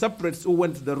group that is separate, who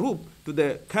went to the roof, to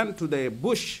the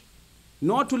bush,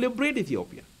 not to liberate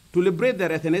Ethiopia, to liberate their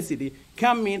ethnicity,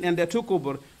 came in and they took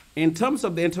over. In terms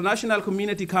of the international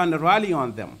community kind of rally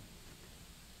on them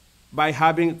by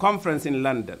having a conference in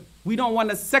London. We don't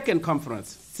want a second conference,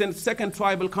 second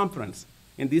tribal conference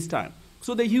in this time.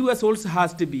 So the US also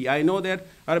has to be. I know that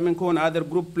Armenco and other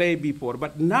group played before,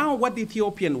 but now what the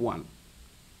Ethiopian want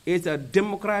is a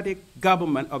democratic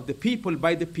government of the people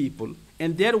by the people,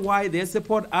 and that's why they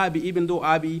support Abiy, even though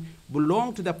Abiy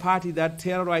belonged to the party that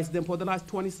terrorized them for the last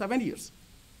 27 years.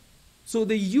 So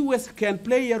the US can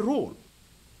play a role,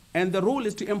 and the role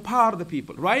is to empower the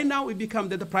people. Right now, it become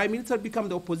that the prime minister become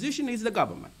the opposition is the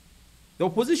government. The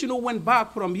opposition who went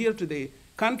back from here to the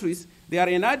countries, they are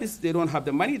in Addis, they don't have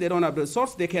the money, they don't have the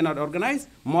resource, they cannot organize.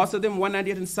 Most of them,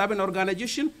 107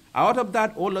 organizations. Out of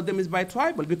that, all of them is by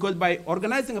tribal, because by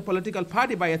organizing a political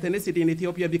party by ethnicity in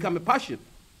Ethiopia become a passion.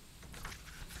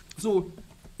 So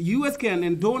US can,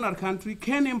 and donor country,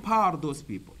 can empower those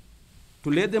people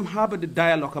to let them have a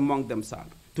dialogue among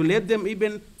themselves, to let them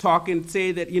even talk and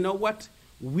say that, you know what,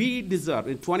 we deserve,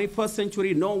 in 21st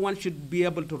century, no one should be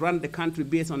able to run the country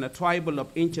based on a tribal of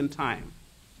ancient time.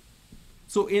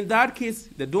 So in that case,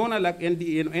 the donor like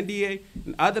NDA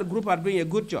and other groups are doing a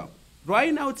good job.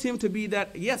 Right now it seems to be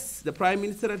that, yes, the prime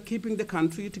minister is keeping the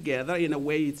country together in a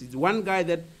way. It's one guy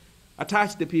that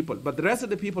attached the people, but the rest of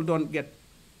the people don't get,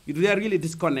 they are really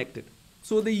disconnected.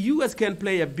 So the US can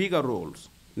play a bigger role.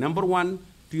 Number one,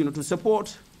 to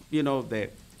support, the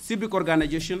civic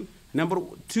organization. Number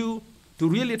two, to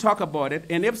really talk about it.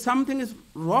 And if something is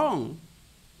wrong,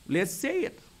 let's say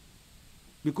it.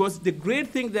 Because the great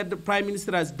thing that the prime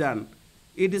minister has done,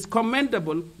 it is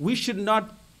commendable. We should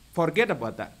not forget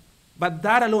about that. But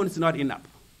that alone is not enough.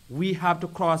 We have to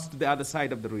cross to the other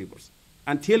side of the rivers.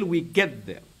 Until we get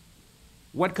there,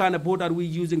 what kind of boat are we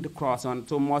using to cross on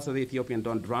so most of the Ethiopians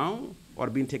don't drown or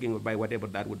being taken by whatever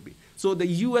that would be? So the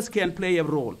US can play a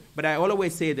role. But I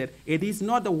always say that it is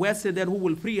not the West that who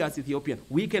will free us Ethiopians.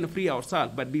 We can free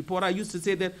ourselves. But before I used to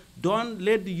say that, don't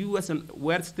let the US and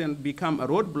Western become a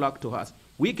roadblock to us.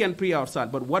 We can free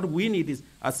ourselves, but what we need is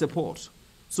a support.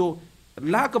 So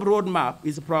lack of roadmap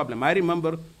is a problem. I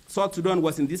remember South Sudan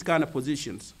was in these kind of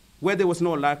positions where there was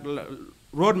no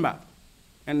roadmap.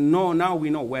 And now we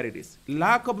know where it is.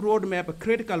 Lack of roadmap, a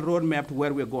critical roadmap to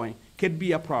where we're going, could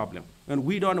be a problem. And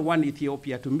we don't want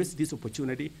Ethiopia to miss this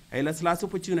opportunity. Aile's last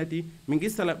opportunity,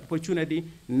 Mengista's opportunity,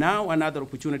 now another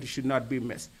opportunity should not be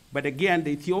missed. But again,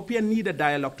 the Ethiopians need a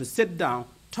dialogue to sit down,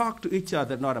 talk to each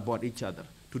other, not about each other,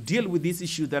 to deal with these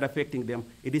issues that are affecting them.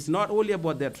 It is not only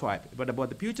about their tribe, but about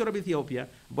the future of Ethiopia,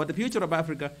 about the future of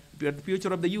Africa, about the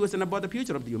future of the US, and about the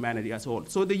future of the humanity as a whole.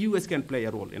 So the US can play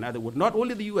a role. In other words, not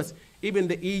only the US, even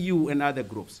the EU and other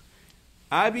groups.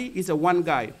 Abiy is a one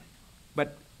guy,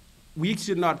 but we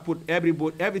should not put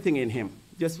everything in him,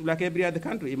 just like every other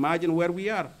country. Imagine where we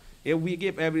are if we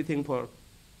give everything for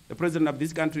the president of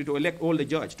this country to elect all the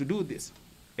judges to do this.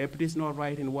 If it is not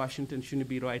right in Washington, it shouldn't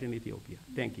be right in Ethiopia.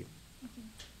 Thank you.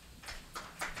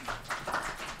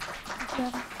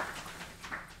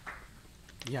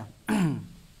 Yeah.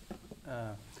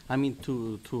 I mean,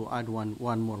 to add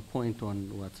one more point on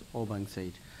what Obang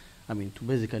said, I mean, to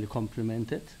basically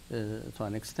complement it to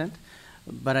an extent.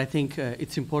 But I think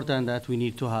it's important that we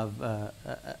need to have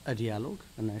a dialogue,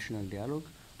 a national dialogue,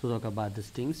 to talk about these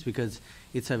things, because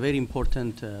it's a very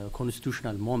important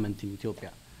constitutional moment in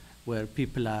Ethiopia, where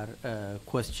people are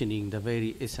questioning the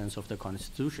very essence of the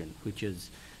constitution, which is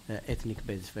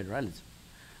ethnic-based federalism.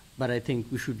 But I think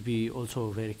we should be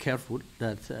also very careful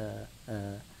that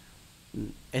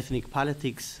ethnic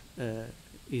politics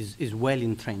is well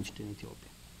entrenched in Ethiopia.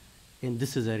 And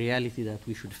this is a reality that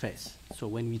we should face. So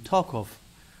when we talk of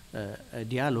a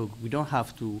dialogue, we don't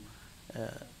have to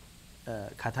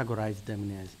categorize them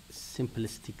in a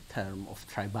simplistic term of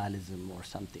tribalism or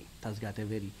something. It has got a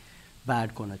very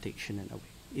bad connotation in a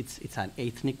way. It's an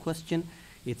ethnic question.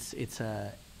 It's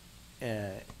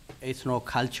no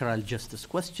cultural justice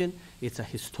question. It's a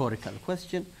historical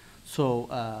question. So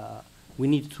we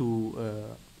need to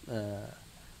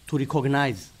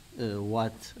recognize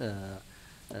what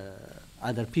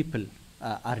other people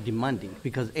are demanding,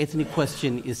 because ethnic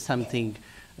question is something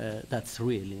that's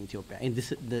real in Ethiopia. And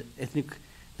the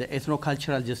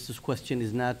ethno-cultural justice question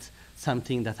is not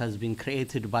something that has been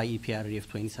created by EPRDF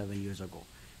 27 years ago.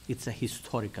 It's a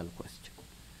historical question.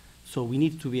 So we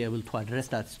need to be able to address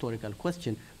that historical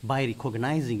question by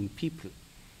recognizing people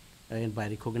and by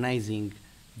recognizing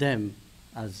them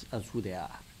as who they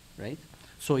are, right?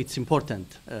 So it's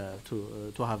important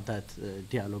to have that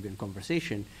dialogue and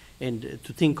conversation, and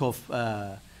to think of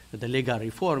the legal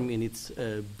reform in its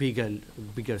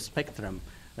bigger spectrum,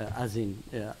 as in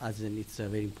it's a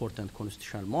very important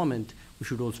constitutional moment. We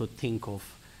should also think of,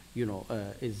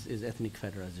 is ethnic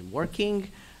federalism working?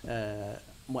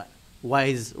 Why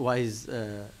is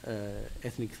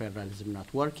ethnic federalism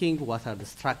not working? What are the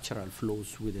structural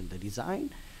flaws within the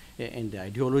design? and the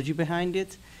ideology behind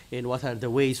it, and what are the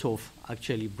ways of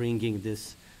actually bringing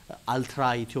this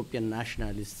ultra-Ethiopian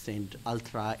nationalists and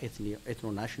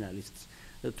ultra-ethno-nationalists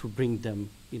to bring them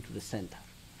into the center.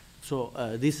 So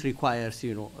this requires,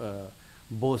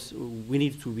 both, we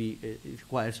need to be, it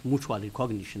requires mutual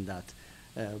recognition that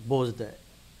both the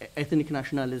ethnic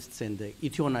nationalists and the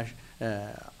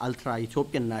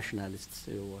ultra-Ethiopian nationalists,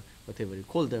 or whatever you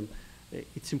call them,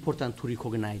 it's important to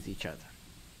recognize each other.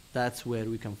 That's where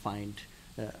we can find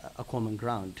a common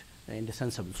ground and a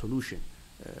sensible solution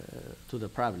to the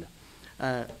problem.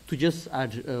 To just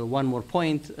add one more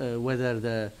point, whether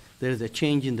there is a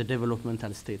change in the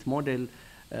developmental state model,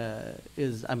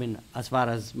 as far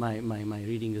as my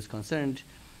reading is concerned,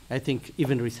 I think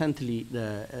even recently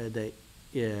the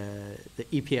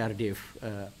EPRDF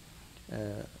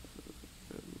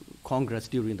Congress,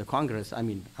 during the Congress,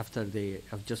 after they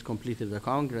have just completed the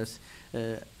Congress,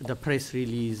 the press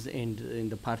release and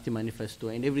the party manifesto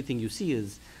and everything you see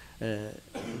is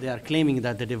they are claiming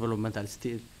that the developmental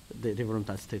state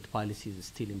policy is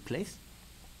still in place,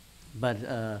 but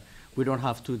we don't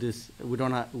have to this.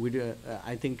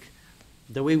 I think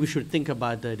the way we should think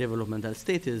about the developmental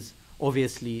state is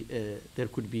obviously there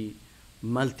could be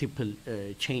multiple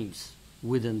changes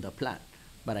within the plan,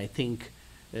 but I think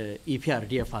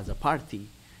EPRDF as a party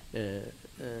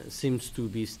seems to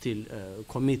be still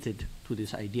committed to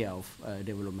this idea of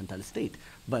developmental state.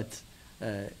 But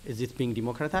is it being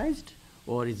democratized,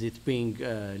 or is it being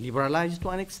liberalized to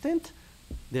an extent?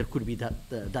 There could be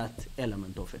that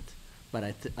element of it. But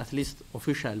at least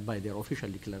by their official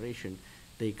declaration,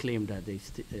 they claim that they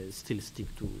still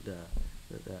stick to the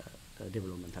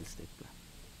developmental state plan.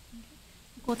 Okay.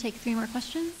 We'll take 3 more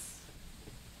questions.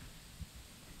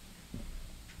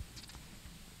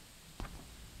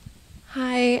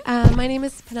 Hi, my name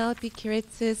is Penelope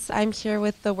Kiritsis. I'm here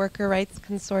with the Worker Rights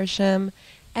Consortium,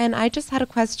 and I just had a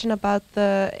question about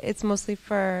it's mostly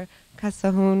for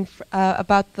Kassahun,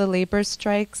 about the labor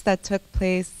strikes that took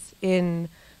place in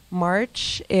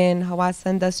March in Hawassa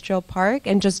Industrial Park,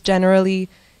 and just generally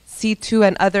C2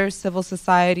 and other civil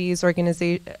society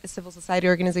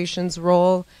organizations'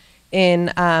 role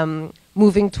in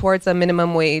moving towards a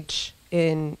minimum wage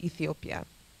in Ethiopia.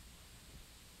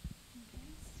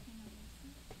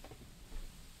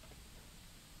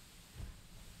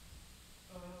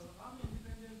 I'm an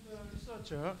independent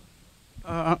researcher.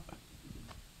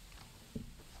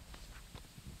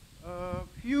 A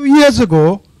few years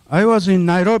ago, I was in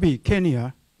Nairobi,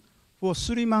 Kenya, for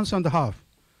 3 months and a half.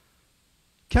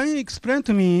 Can you explain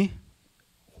to me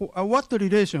what the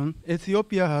relation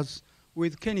Ethiopia has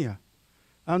with Kenya?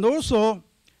 And also,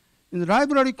 in the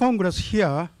Library Congress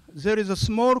here, there is a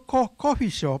small coffee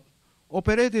shop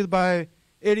operated by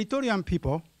Eritrean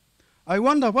people. I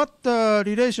wonder what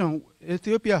relation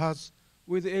Ethiopia has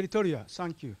with Eritrea.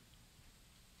 Thank you.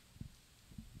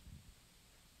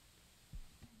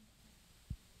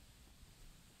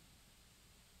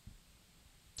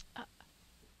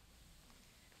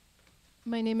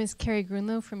 My name is Carrie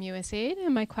Grunlow from USAID,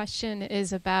 and my question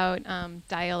is about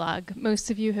dialogue.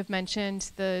 Most of you have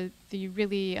mentioned the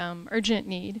really urgent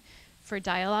need for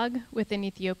dialogue within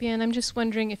Ethiopia, and I'm just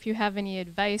wondering if you have any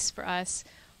advice for us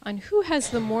on who has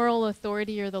the moral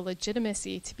authority or the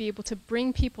legitimacy to be able to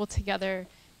bring people together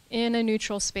in a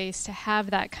neutral space to have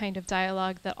that kind of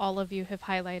dialogue that all of you have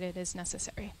highlighted as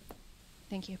necessary.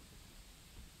 Thank you.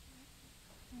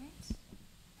 All right. So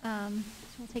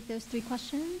we'll take those 3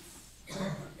 questions.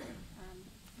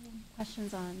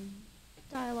 Questions on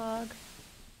dialogue,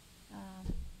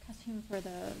 Kassahun for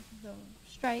the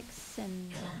strikes and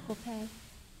equal pay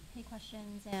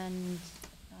questions, and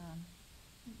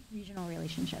regional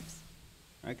relationships.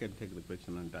 I can take the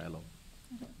question on dialogue.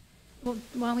 Okay. Well,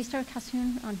 why don't we start with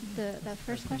Kassahun on that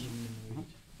first question?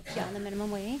 Yeah, on the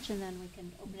minimum wage, and then we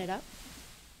can open it up.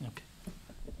 Okay.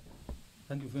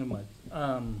 Thank you very much.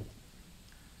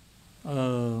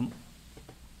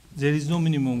 There is no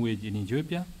minimum wage in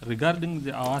Ethiopia. Regarding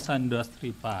the Hawassa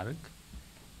Industry Park,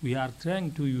 we are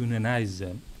trying to unionize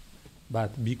them,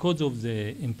 but because of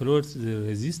the employers'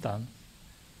 resistance,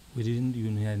 we didn't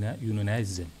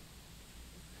unionize them.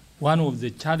 One of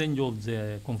the challenges of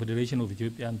the Confederation of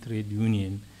Ethiopian Trade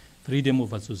Union, freedom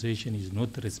of association is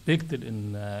not respected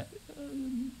in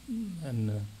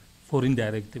foreign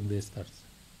direct investors.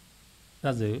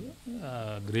 That's a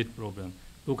great problem.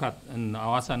 Look at in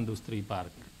Hawassa Industry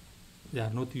Park. They are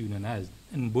not unionized.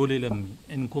 In Bolelemi,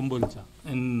 in Kombolcha,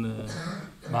 in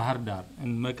Bahar Dar,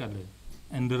 in Mekelle,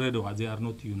 in Redwa, they are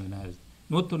not unionized.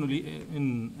 Not only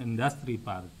in industry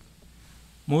park,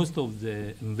 most of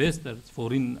the investors,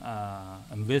 foreign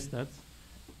investors,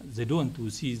 they don't want to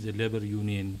see the labor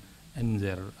union in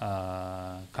their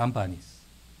companies.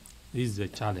 This is a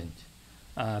challenge.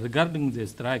 Regarding the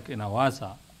strike in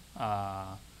Awasa,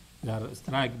 they are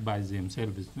strike by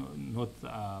themselves, not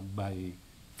by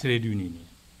trade union.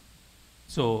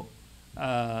 So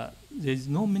there is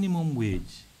no minimum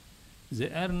wage. They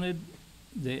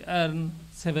earn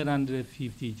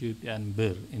 750 Ethiopian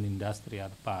birr in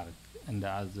industrial park and the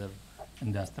other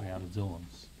industrial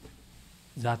zones.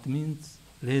 That means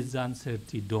less than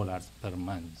 $30 per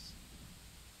month.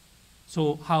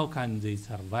 So how can they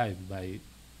survive by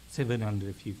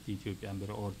 750 Ethiopian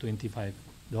birr or $25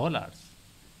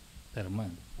 per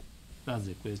month? That's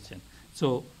the question.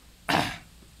 So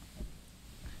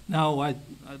now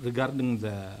regarding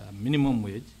the minimum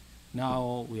wage,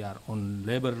 now we are on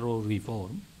labor law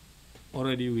reform.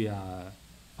 Already we are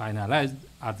finalized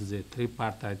at the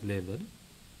tripartite level.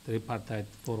 Tripartite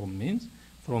forum means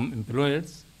from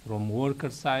employers, from worker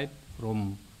side,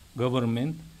 from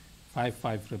government,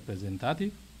 5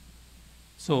 representative.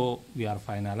 So we are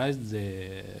finalized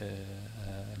the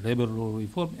labor law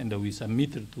reform and we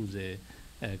submitted to the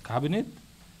cabinet.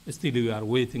 Still we are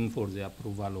waiting for the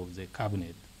approval of the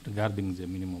cabinet regarding the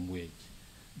minimum wage.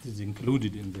 It is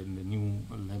included in the new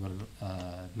labor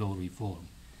law reform.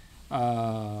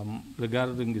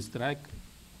 Regarding the strike,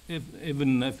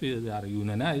 even if they are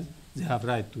unionized, they have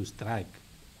right to strike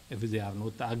if they are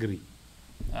not agree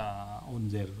on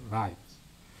their rights.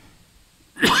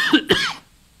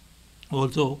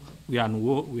 Also, we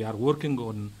are working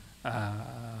on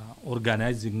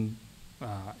organizing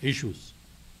issues.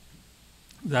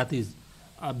 That is,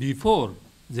 before,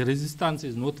 the resistance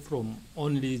is not from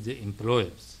only the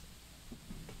employers,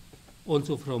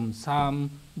 also from some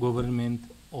government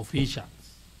officials,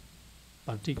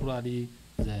 particularly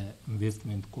the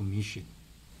Investment Commission.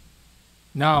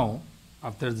 Now,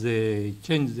 after they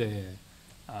change the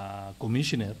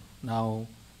commissioner, now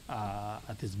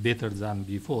it is better than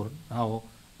before. Now,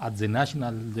 at the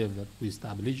national level, we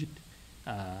established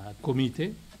a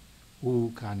committee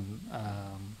who can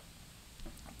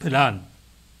plan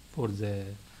for the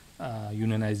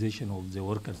unionization of the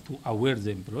workers, to aware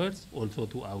the employers, also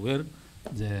to aware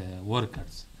the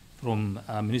workers, from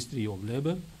Ministry of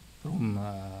Labor, from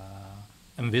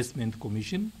Investment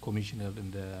Commission, Commissioner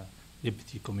and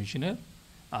Deputy Commissioner,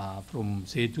 from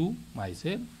SETU,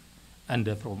 myself,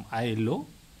 and from ILO.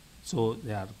 So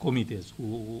there are committees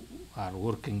who are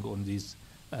working on these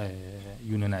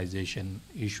unionization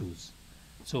issues.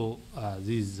 So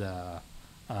this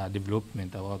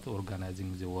development about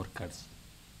organizing the workers.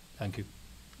 Thank you.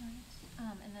 All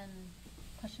right. And then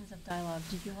questions of dialogue.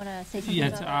 Did you want to say something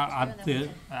yes, about that?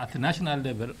 at the national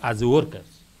level, as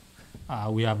workers,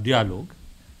 we have dialogue.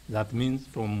 That means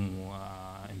from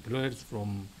employers,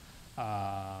 from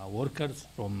workers,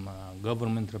 from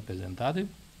government representative.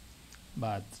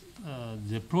 But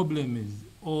the problem is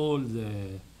all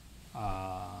the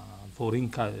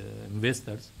foreign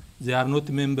investors, they are not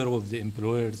member of the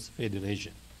Employers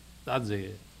Federation. That's the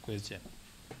question.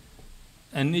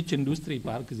 And each industry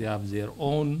park, they have their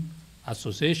own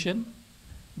association,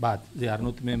 but they are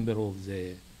not member of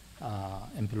the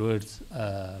Employers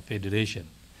Federation.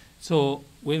 So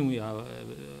when we are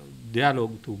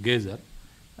dialogue together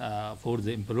for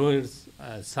the employers'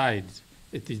 side,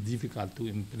 it is difficult to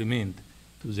implement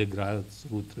to the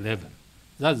grassroots level.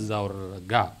 That is our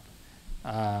gap.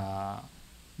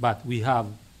 But we have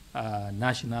a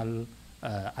national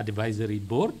advisory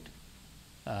board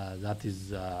that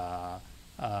is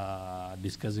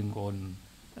discussing on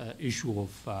issue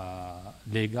of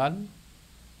legal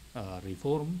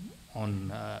reform,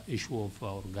 on issue of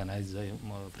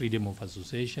freedom of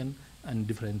association, and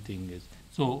different things.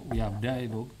 So we have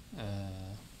dialogue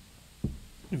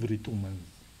every 2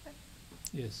 months.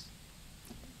 Yes.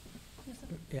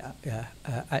 Yeah.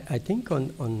 I think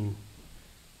on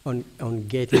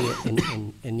getting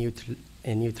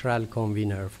a neutral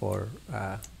convener for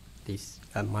this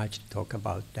much talk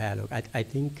about dialogue, I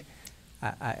think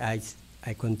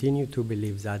I continue to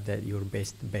believe that your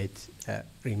best bet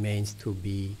remains to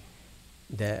be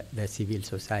the civil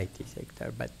society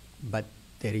sector, but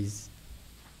there is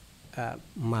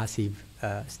massive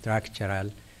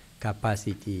structural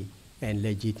capacity and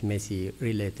legitimacy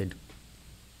related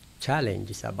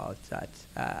challenges about that.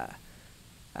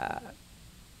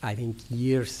 I think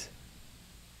years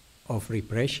of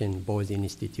repression, both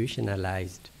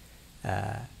institutionalized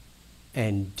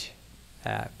and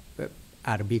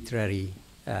arbitrary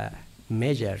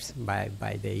measures by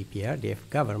the APRDF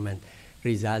government,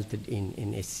 resulted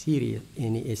in a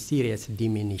serious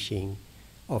diminishing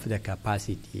of the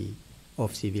capacity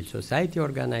of civil society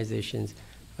organizations,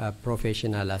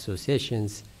 professional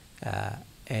associations,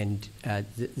 and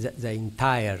the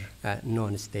entire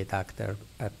non-state actor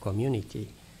community.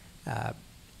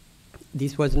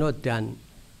 This was not done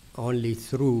only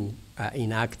through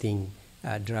enacting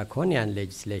draconian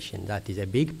legislation. That is a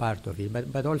big part of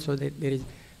it, but also there is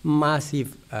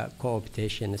massive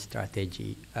co-optation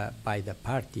strategy by the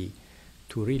party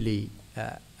to really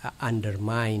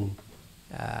undermine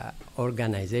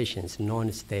organizations,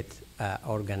 non-state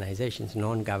organizations,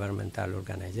 non-governmental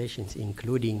organizations,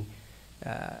 including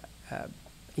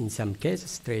in some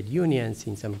cases trade unions,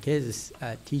 in some cases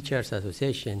teachers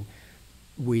association,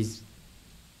 with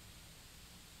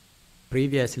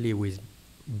previously with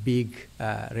big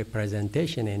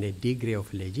representation and a degree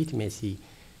of legitimacy.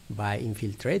 By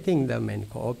infiltrating them and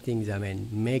co-opting them and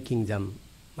making them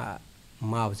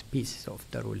mouthpieces of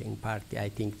the ruling party. I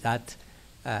think that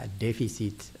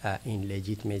deficit in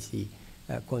legitimacy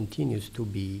continues to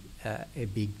be a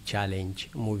big challenge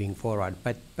moving forward.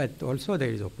 But also there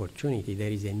is opportunity.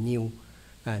 There is a new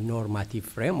normative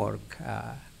framework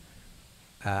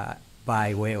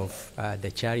by way of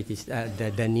the charities,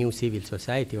 the new civil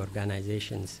society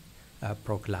organizations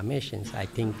proclamations. I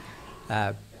think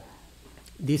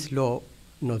this law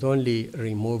not only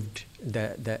removed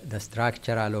the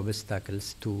structural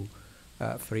obstacles to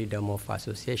freedom of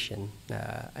association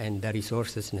and the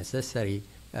resources necessary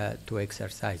to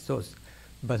exercise those,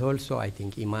 but also I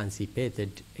think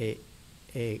emancipated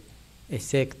a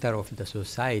sector of the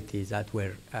society that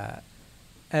were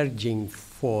urging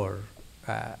for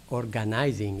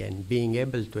organizing and being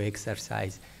able to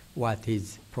exercise what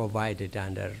is provided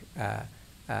under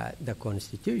the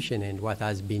Constitution and what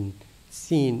has been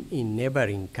seen in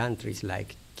neighboring countries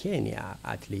like Kenya,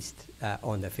 at least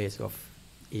on the face of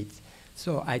it.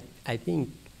 So I think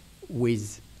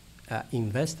with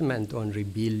investment on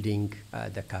rebuilding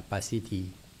the capacity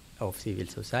of civil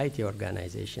society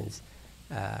organizations,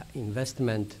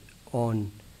 investment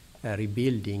on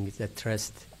rebuilding the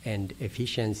trust and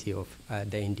efficiency of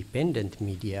the independent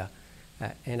media,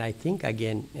 and I think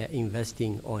again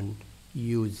investing on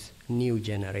youth, new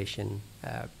generation,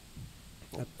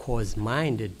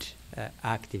 cause-minded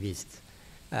activists,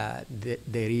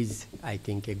 there is, I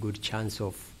think, a good chance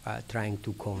of trying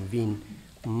to convene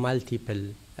multiple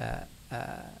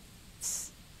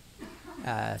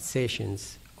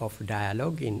sessions of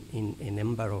dialogue in a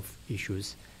number of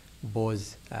issues,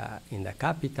 both in the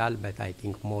capital, but I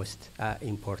think most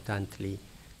importantly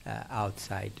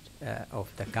outside of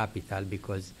the capital,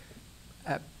 because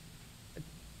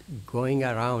going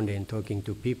around and talking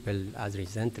to people as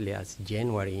recently as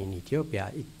January in Ethiopia,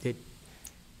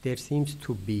 there seems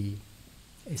to be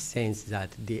a sense that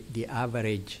the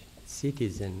average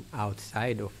citizen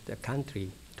outside of the country,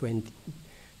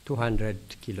 200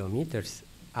 kilometers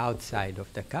outside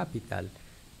of the capital,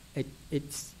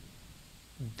 it's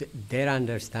their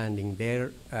understanding,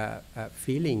 their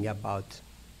feeling about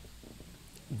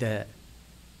the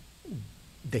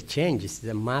changes,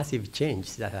 the massive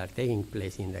changes that are taking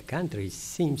place in the country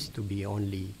seems to be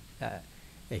only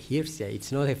a hearsay.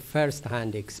 It's not a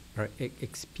first-hand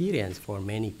experience for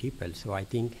many people. So I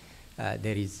think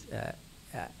there is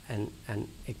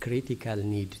a critical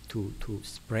need to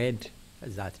spread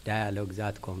that dialogue,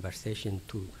 that conversation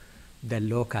to the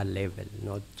local level,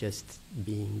 not just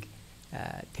being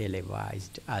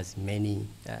televised, as many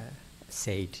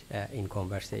said in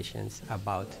conversations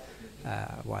about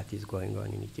what is going on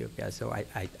in Ethiopia. So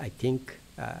I think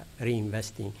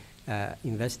investing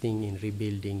in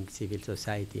rebuilding civil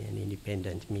society and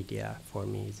independent media for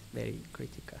me is very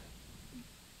critical.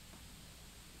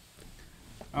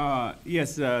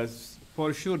 Yes,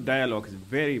 for sure dialogue is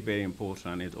very, very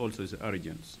important. It also is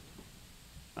urgent.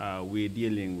 We're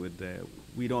dealing with,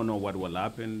 we don't know what will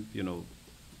happen,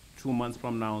 2 months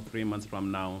from now, 3 months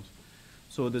from now.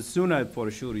 So the sooner for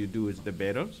sure you do it, the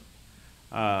better.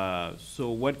 So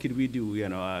what could we do,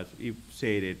 if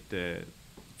say that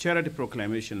charity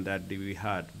proclamation that we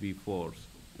had before,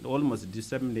 it almost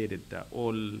disseminated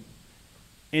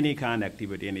any kind of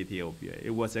activity in Ethiopia.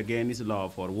 It was against law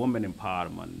for women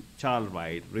empowerment, child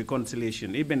rights,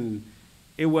 reconciliation, even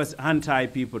it was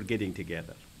anti-people getting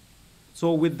together.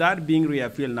 So with that being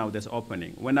reaffirmed now, this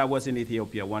opening. When I was in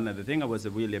Ethiopia, one of the things I was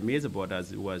really amazed about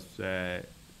was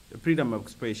freedom of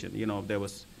expression. There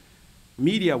was,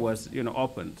 media was,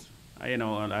 opened. And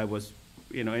I was,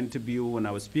 interview when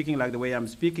I was speaking like the way I'm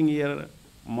speaking here.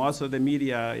 Most of the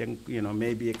media,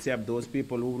 maybe except those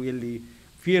people who really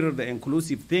fear the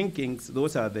inclusive thinkings,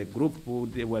 those are the group who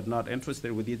they were not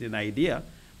interested with it in idea,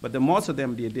 but the most of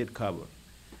them they did cover.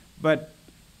 But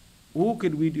who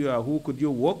could we do, who could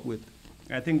you work with?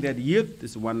 I think that youth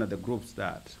is one of the groups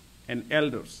that, and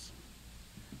elders,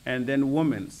 and then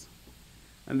women's.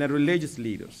 and then religious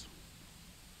leaders.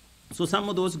 So some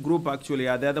of those groups actually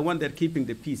they're the ones that are keeping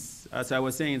the peace. As I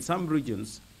was saying, in some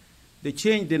regions, the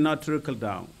change did not trickle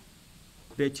down.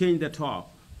 They changed the top.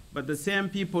 But the same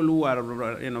people who are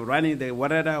running the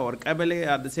Warada or Kabale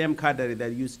are the same cadre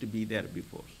that used to be there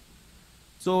before.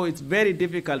 So it's very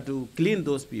difficult to clean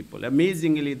those people.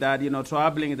 Amazingly that,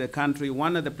 traveling the country,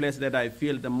 one of the places that I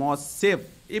feel the most safe,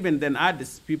 even than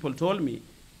others, people told me,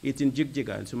 it's in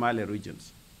Jigjiga, in Somalia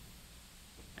regions.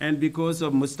 And because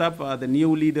of Mustafa, the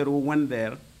new leader who went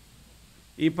there,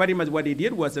 he pretty much what he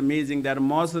did was amazing, that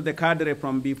most of the cadre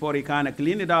from before, he kind of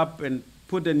cleaned it up and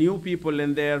put the new people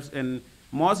in there, and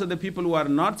most of the people who are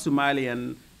not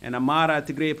Somalian and Amara,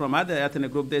 Tigray, from other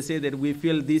ethnic groups, they say that we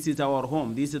feel this is our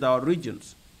home, this is our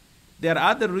regions. There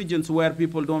are other regions where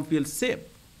people don't feel safe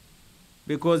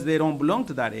because they don't belong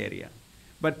to that area.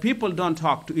 But people don't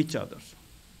talk to each other.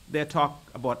 They talk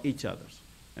about each other.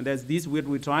 And that's this what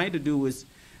we're trying to do is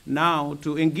now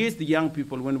to engage the young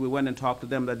people when we went and talked to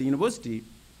them at the university.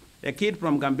 A kid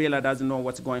from Gambela doesn't know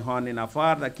what's going on in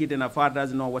Afar. The kid in Afar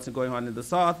doesn't know what's going on in the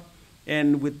south.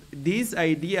 And with this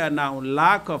idea now,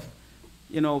 lack of,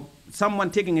 someone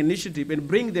taking initiative and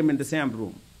bring them in the same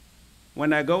room.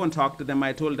 When I go and talk to them,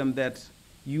 I told them that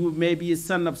you may be a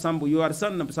son of somebody, you are a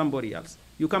son of somebody else.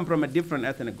 You come from a different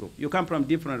ethnic group. You come from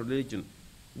different religion.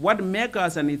 What makes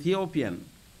us an Ethiopian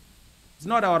is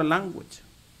not our language,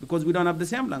 because we don't have the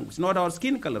same language. Not our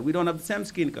skin color. We don't have the same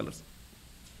skin colors.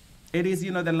 It is,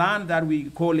 the land that we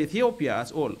call Ethiopia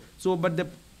as all. So, but the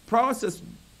process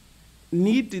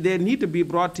they need to be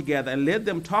brought together and let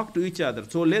them talk to each other.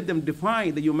 So let them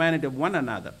define the humanity of one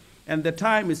another. And the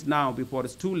time is now before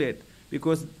it's too late,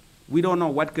 because we don't know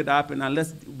what could happen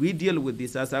unless we deal with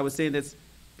this. As I was saying, that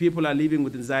people are living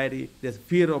with anxiety. There's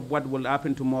fear of what will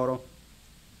happen tomorrow.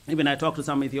 Even I talked to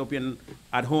some Ethiopian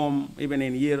at home, even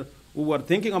in here, who were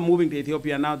thinking of moving to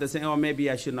Ethiopia. Now they're saying, oh, maybe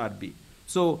I should not be.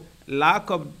 So lack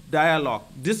of dialogue,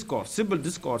 discourse, civil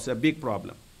discourse is a big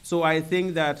problem. So I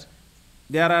think that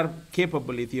there are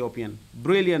capable Ethiopian,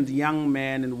 brilliant young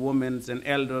men and women and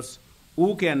elders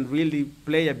who can really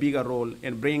play a bigger role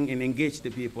and bring and engage the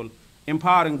people.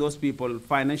 Empowering those people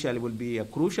financially will be a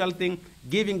crucial thing,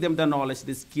 giving them the knowledge,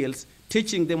 the skills,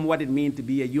 teaching them what it means to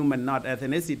be a human, not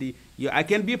ethnicity. I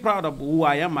can be proud of who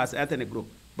I am as ethnic group,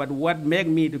 but what makes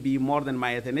me to be more than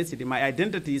my ethnicity? My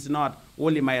identity is not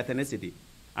only my ethnicity.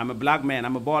 I'm a black man,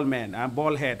 I'm a bald man, I'm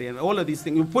bald head, and all of these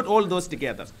things. You put all those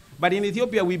together. But in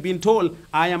Ethiopia, we've been told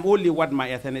I am only what my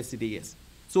ethnicity is.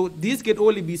 So this can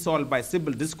only be solved by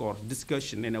civil discourse,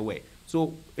 discussion in a way.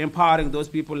 So empowering those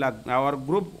people, like our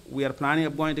group, we are planning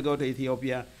of going to go to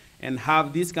Ethiopia and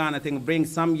have this kind of thing, bring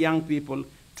some young people,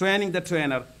 training the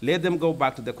trainer, let them go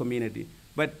back to the community.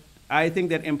 But I think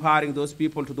that empowering those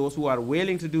people to those who are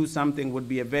willing to do something would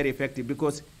be a very effective,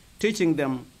 because teaching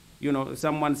them,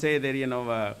 someone say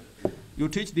that, you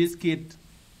teach this kid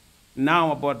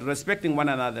now about respecting one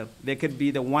another, they could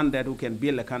be the one who can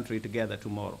build a country together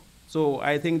tomorrow. So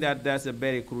I think that that's a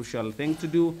very crucial thing to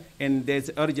do, and there's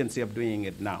urgency of doing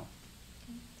it now.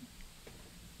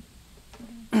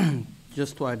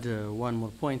 Just to add one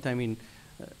more point, I mean,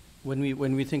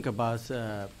 when we think about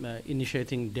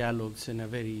initiating dialogues in a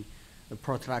very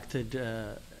protracted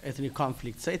ethnic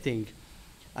conflict setting,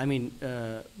 I mean,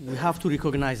 we have to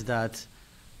recognize that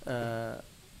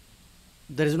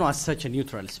there is no as such a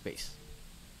neutral space.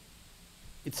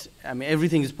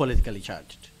 Everything is politically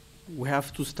charged. We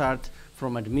have to start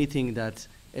from admitting that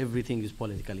everything is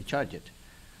politically charged.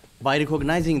 By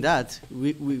recognizing that,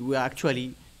 we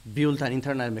actually built an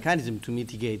internal mechanism to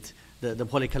mitigate the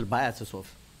political biases of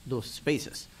those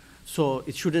spaces. So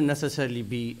it shouldn't necessarily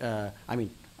be,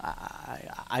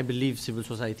 I believe civil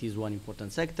society is one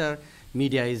important sector.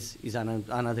 Media is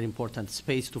another important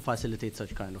space to facilitate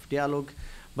such kind of dialogue,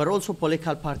 but also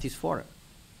political parties forum,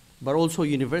 but also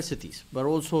universities, but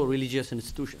also religious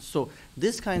institutions. So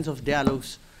these kinds of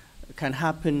dialogues can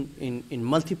happen in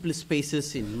multiple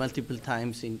spaces, in multiple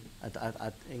times, in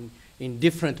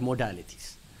different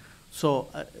modalities. So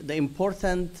the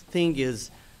important thing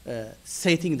is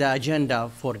setting the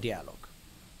agenda for dialogue.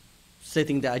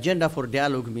 Setting the agenda for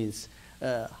dialogue means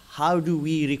how do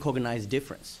we recognize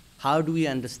difference? How do we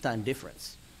understand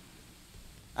difference?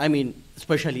 I mean,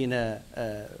 especially in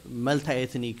a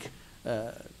multi-ethnic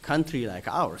country like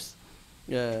ours,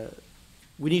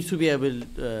 we need to be able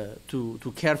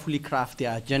to carefully craft the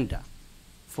agenda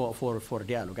for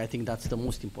dialogue. I think that's the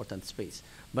most important space.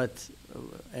 But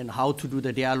and how to do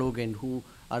the dialogue and who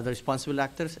are the responsible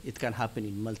actors, it can happen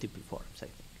in multiple forums, I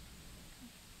think.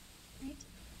 Right.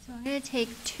 So I'm going to take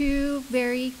two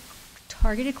very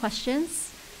targeted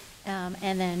questions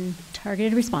and then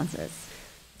targeted responses.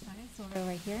 All right, over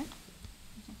right here.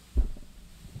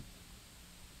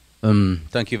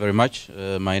 Thank you very much.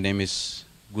 My name is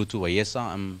Gutu Wayesa.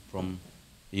 I'm from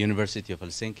the University of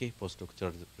Helsinki,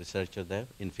 postdoctoral researcher there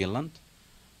in Finland.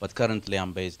 But currently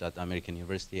I'm based at American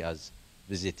University as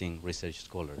visiting research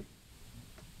scholar.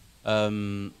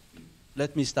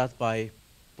 Let me start by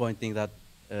pointing that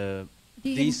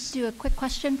you do a quick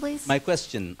question, please? My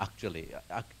question, actually,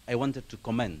 I wanted to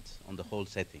comment on the whole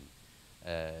setting,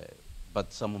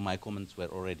 but some of my comments were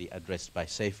already addressed by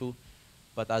Seife.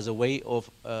 But as a way of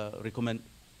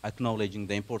acknowledging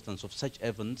the importance of such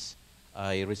events,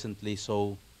 I recently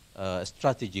saw a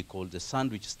strategy called the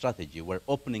sandwich strategy, where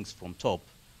openings from top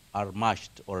are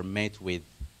matched or met with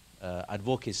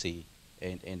advocacy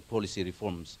and policy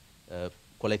reforms,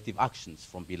 collective actions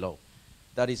from below.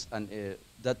 That is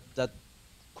that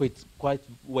quite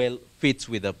well fits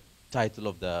with the title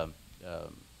of the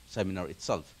seminar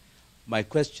itself. My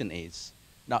question is,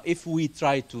 now if we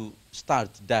try to start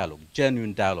dialogue,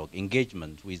 genuine dialogue,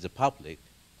 engagement with the public,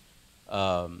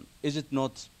 is it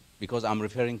not, because I'm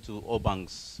referring to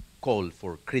Obang's call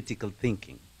for critical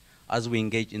thinking, as we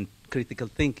engage in critical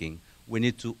thinking, we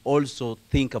need to also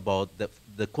think about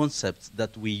the concepts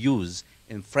that we use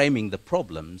in framing the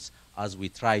problems as we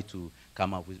try to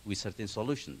come up with certain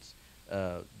solutions.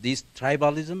 This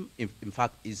tribalism, in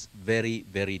fact, is very,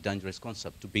 very dangerous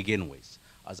concept to begin with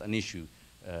as an issue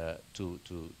to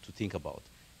think about.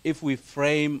 If we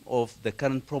frame of the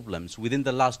current problems within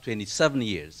the last 27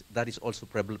 years, that is also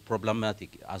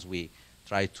problematic as we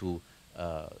try to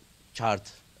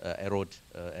chart a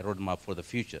roadmap for the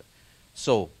future.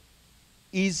 So,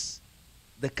 is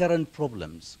the current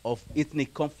problems of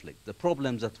ethnic conflict, the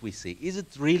problems that we see, is it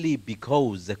really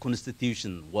because the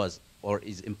constitution was or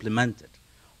is implemented?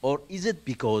 Or is it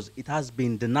because it has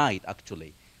been denied,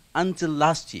 actually, until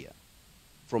last year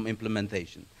from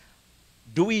implementation?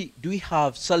 Do we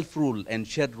have self-rule and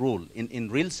shared rule in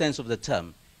real sense of the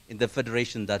term in the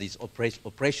federation that is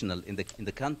operational in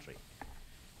the country?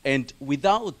 And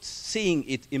without seeing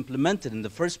it implemented in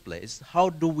the first place, how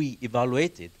do we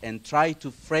evaluate it and try to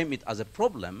frame it as a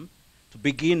problem to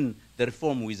begin the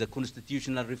reform with a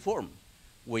constitutional reform,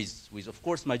 with of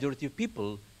course, majority of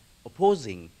people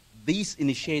opposing this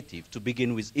initiative to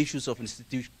begin with issues of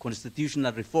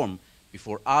constitutional reform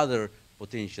before other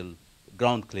potential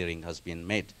ground clearing has been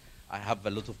made? I have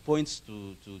a lot of points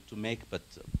to make, but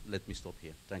let me stop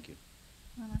here. Thank you.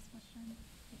 One last question.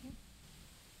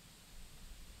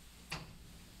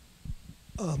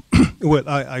 Well,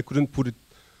 I couldn't put it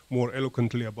more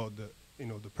eloquently about the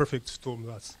perfect storm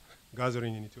that's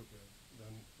gathering in Ethiopia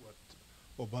than what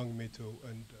Obang, Metho,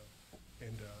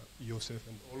 and Yoseph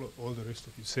and all the rest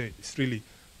of you say. It's really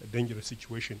a dangerous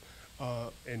situation,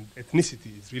 and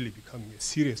ethnicity is really becoming a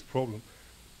serious problem.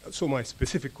 So my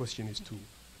specific question is to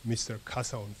Mr.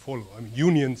 Kassahun Follo. I mean,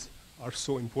 unions are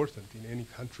so important in any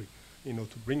country,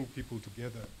 to bring people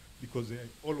together because they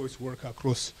always work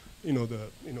across,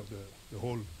 the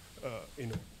whole,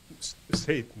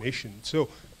 state, nation. So,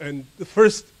 and the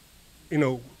first,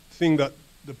 thing that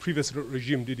the previous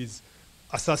regime did is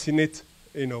assassinate,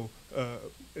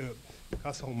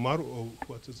 Kassahun Maru, or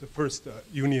what was the first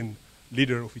union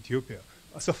leader of Ethiopia,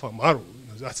 Asafa Maru.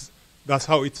 That's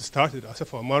how it started.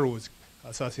 Asafa Maru was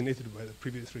assassinated by the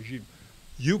previous regime.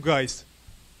 You guys,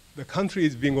 the country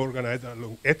is being organized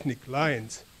along ethnic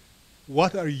lines.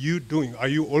 What are you doing? Are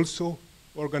you also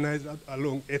organized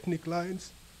along ethnic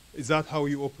lines? Is that how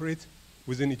you operate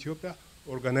within Ethiopia,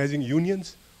 organizing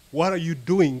unions? What are you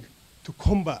doing to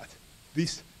combat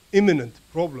this imminent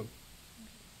problem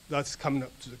that's coming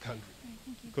up to the country?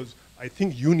 Because I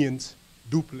think unions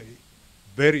do play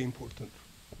very important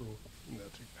role in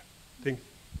that regard. Thank you.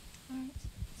 All right.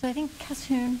 So I think,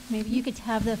 Kassahun, maybe you could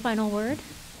have the final word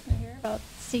right here about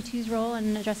C2's role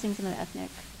in addressing some of the ethnic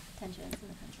tensions in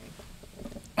the country.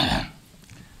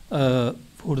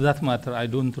 For that matter, I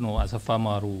don't know as a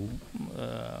Famaru.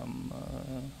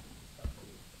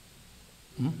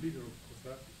 The leader of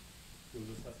Kossaki was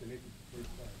assassinated the first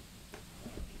time,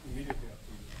 immediately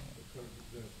after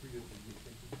the previous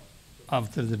regime.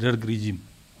 After the Derg regime.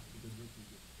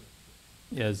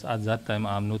 Yes, at that time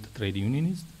I'm not a trade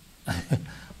unionist.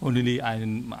 Only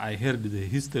I heard the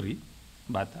history,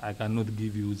 but I cannot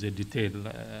give you the detail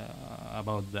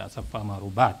about the Asafa Maru.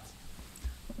 But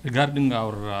regarding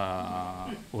our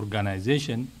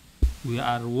organization, we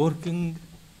are working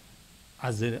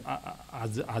as a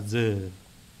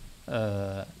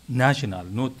national.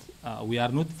 We are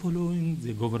not following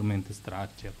the government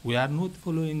structure. We are not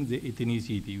following the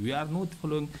ethnicity. We are not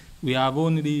following. We have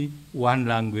only one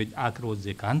language across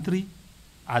the country.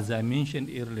 As I mentioned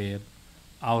earlier,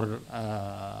 our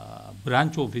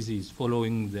branch office is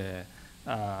following the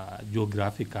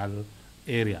geographical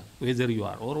area, whether you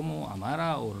are Oromo,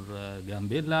 Amara, or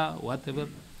Gambela, whatever,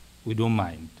 we don't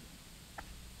mind.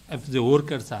 If the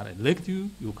workers are elect you,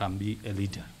 you can be a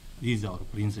leader. This is our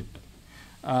principle.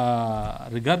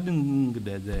 Regarding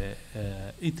the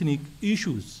ethnic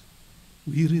issues,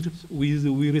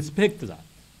 we respect that,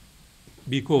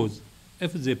 because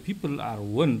if the people are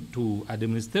want to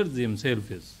administer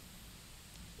themselves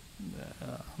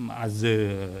as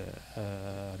a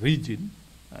region,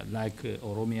 like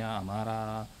Oromia,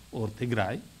 Amara, or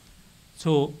Tigray,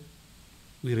 so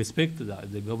we respect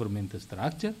the government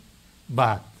structure,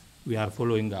 but we are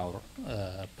following our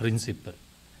principle.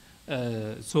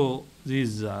 So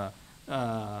this,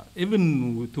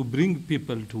 even to bring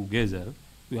people together,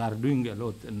 we are doing a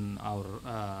lot in our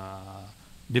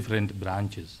different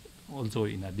branches, also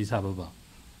in Addis Ababa.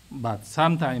 But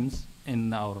sometimes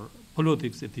in our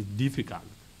politics, it is difficult.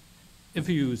 If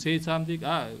you say something,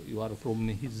 you are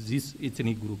from this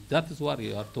ethnic group, that is why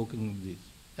you are talking this.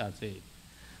 That's it.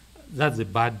 That's a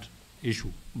bad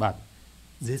issue. But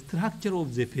the structure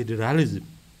of the federalism,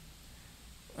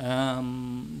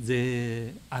 the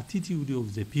attitude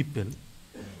of the people,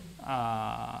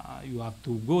 you have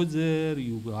to go there,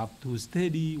 you have to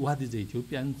study what is the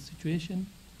Ethiopian situation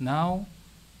now,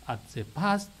 at the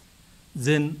past,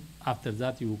 then after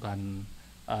that you can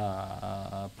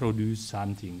produce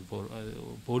something for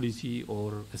policy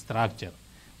or structure.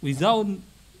 Without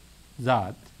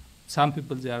that, some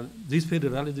people say, this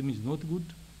federalism is not good,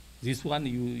 this one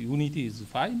unity is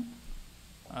fine,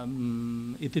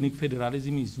 ethnic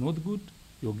federalism is not good,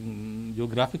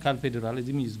 geographical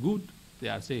federalism is good, they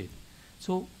are saying.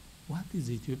 So what is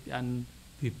Ethiopian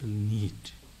people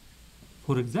need?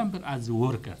 For example, as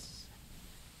workers,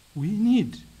 we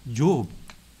need job.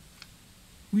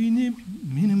 We need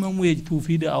minimum wage to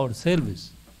feed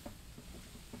ourselves.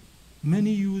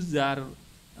 Many youths are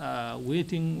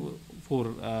waiting for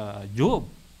a job.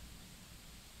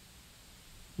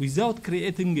 Without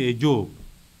creating a job,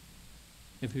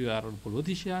 if you are a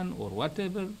politician or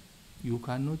whatever, you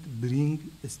cannot bring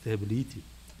stability.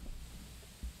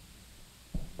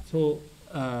 So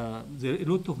there is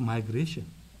a lot of migration.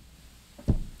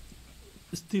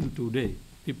 Still today,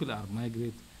 people are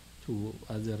migrating to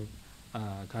other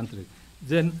countries.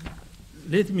 Then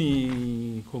let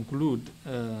me conclude.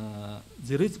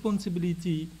 The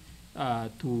responsibility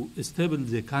to establish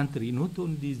the country, not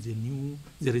only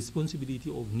the responsibility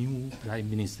of new prime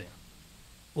minister.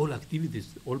 All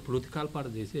activities, all political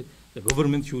parties, they said the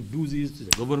government should do this,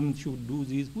 the government should do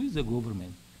this. Who is the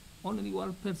government? Only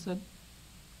one person.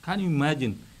 Can you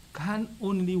imagine? Can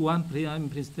only one prime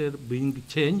minister bring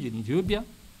change in Ethiopia?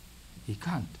 He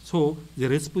can't. So the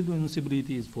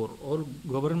responsibility is for all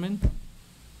government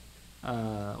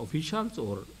officials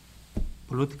or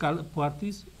political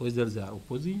parties, whether they are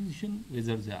opposition,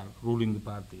 whether they are ruling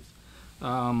parties.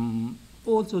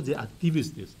 Also the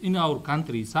activists. In our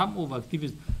country, some of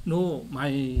activists, no,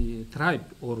 my tribe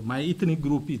or my ethnic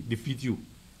group is defeat you.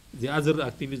 The other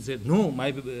activists said, no,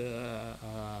 my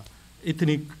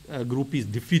ethnic group is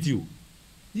defeat you.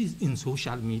 This is in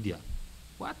social media.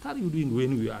 What are you doing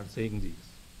when we are saying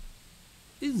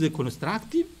this? Is it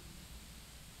constructive?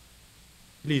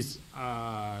 Please,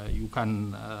 you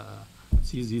can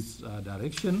see this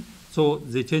direction. So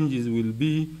the changes will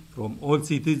be from all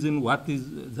citizens.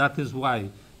 That is why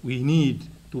we need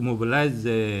to mobilize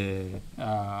the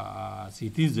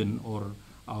citizen or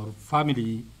our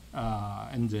family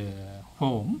in the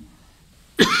home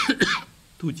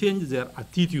to change their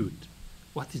attitude.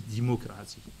 What is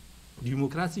democracy?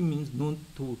 Democracy means not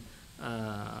to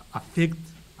affect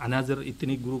another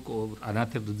ethnic group or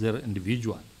another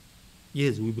individual.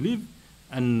 Yes, we believe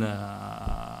in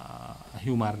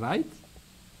human rights.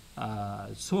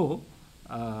 So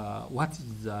what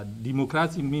is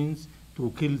democracy means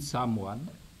to kill someone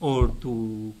or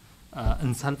to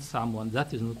insult someone.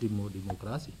 That is not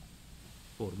democracy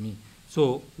for me.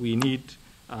 So we need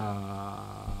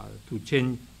to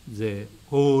change the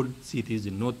whole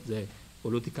citizen, not the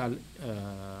political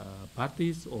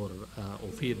parties or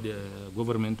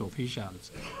government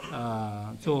officials.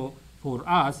 So for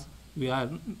us,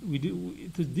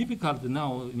 it is difficult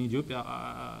now in Ethiopia.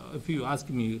 If you ask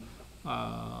me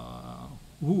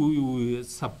who you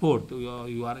support,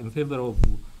 you are in favor of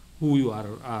who you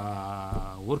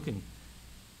are working,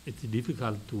 it's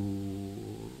difficult to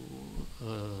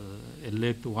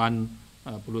elect one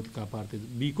political party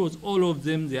because all of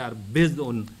them, they are based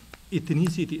on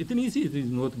ethnicity. Ethnicity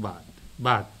is not bad,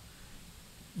 but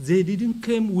they didn't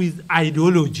come with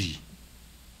ideology.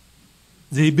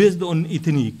 They based on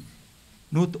ethnic.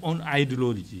 not on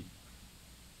ideology.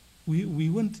 We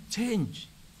want change.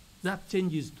 That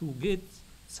change is to get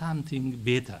something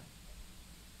better,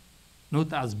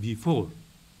 not as before.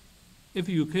 If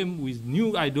you came with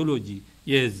new ideology,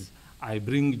 yes, I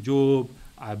bring job,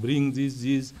 I bring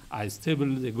this, I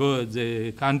stabilize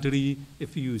the country.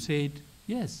 If you said,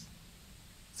 yes,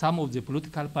 some of the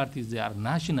political parties, they are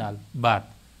national, but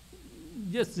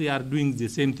yes, they are doing the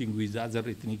same thing with other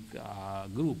ethnic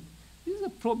group. This is a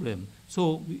problem.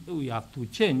 So we have to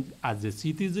change as a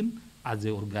citizen, as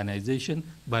an organization,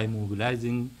 by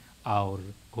mobilizing our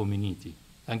community.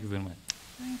 Thank you very much.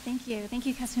 All right, thank you. Thank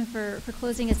you, Kassahun, for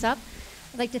closing us up.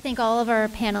 I'd like to thank all of our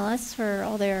panelists for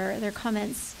all their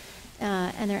comments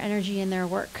and their energy and their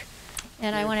work.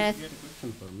 And I want to...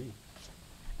 question for me.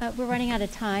 We're running out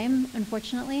of time,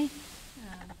 unfortunately.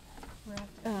 We're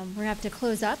going to have to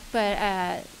close up,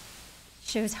 but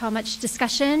shows how much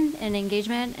discussion and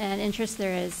engagement and interest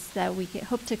there is that we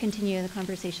hope to continue the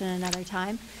conversation another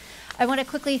time. I want to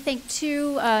quickly thank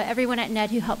everyone at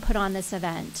NED who helped put on this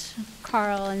event,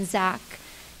 Carl and Zach,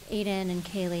 Aiden and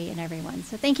Kaylee and everyone.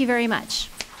 So thank you very much.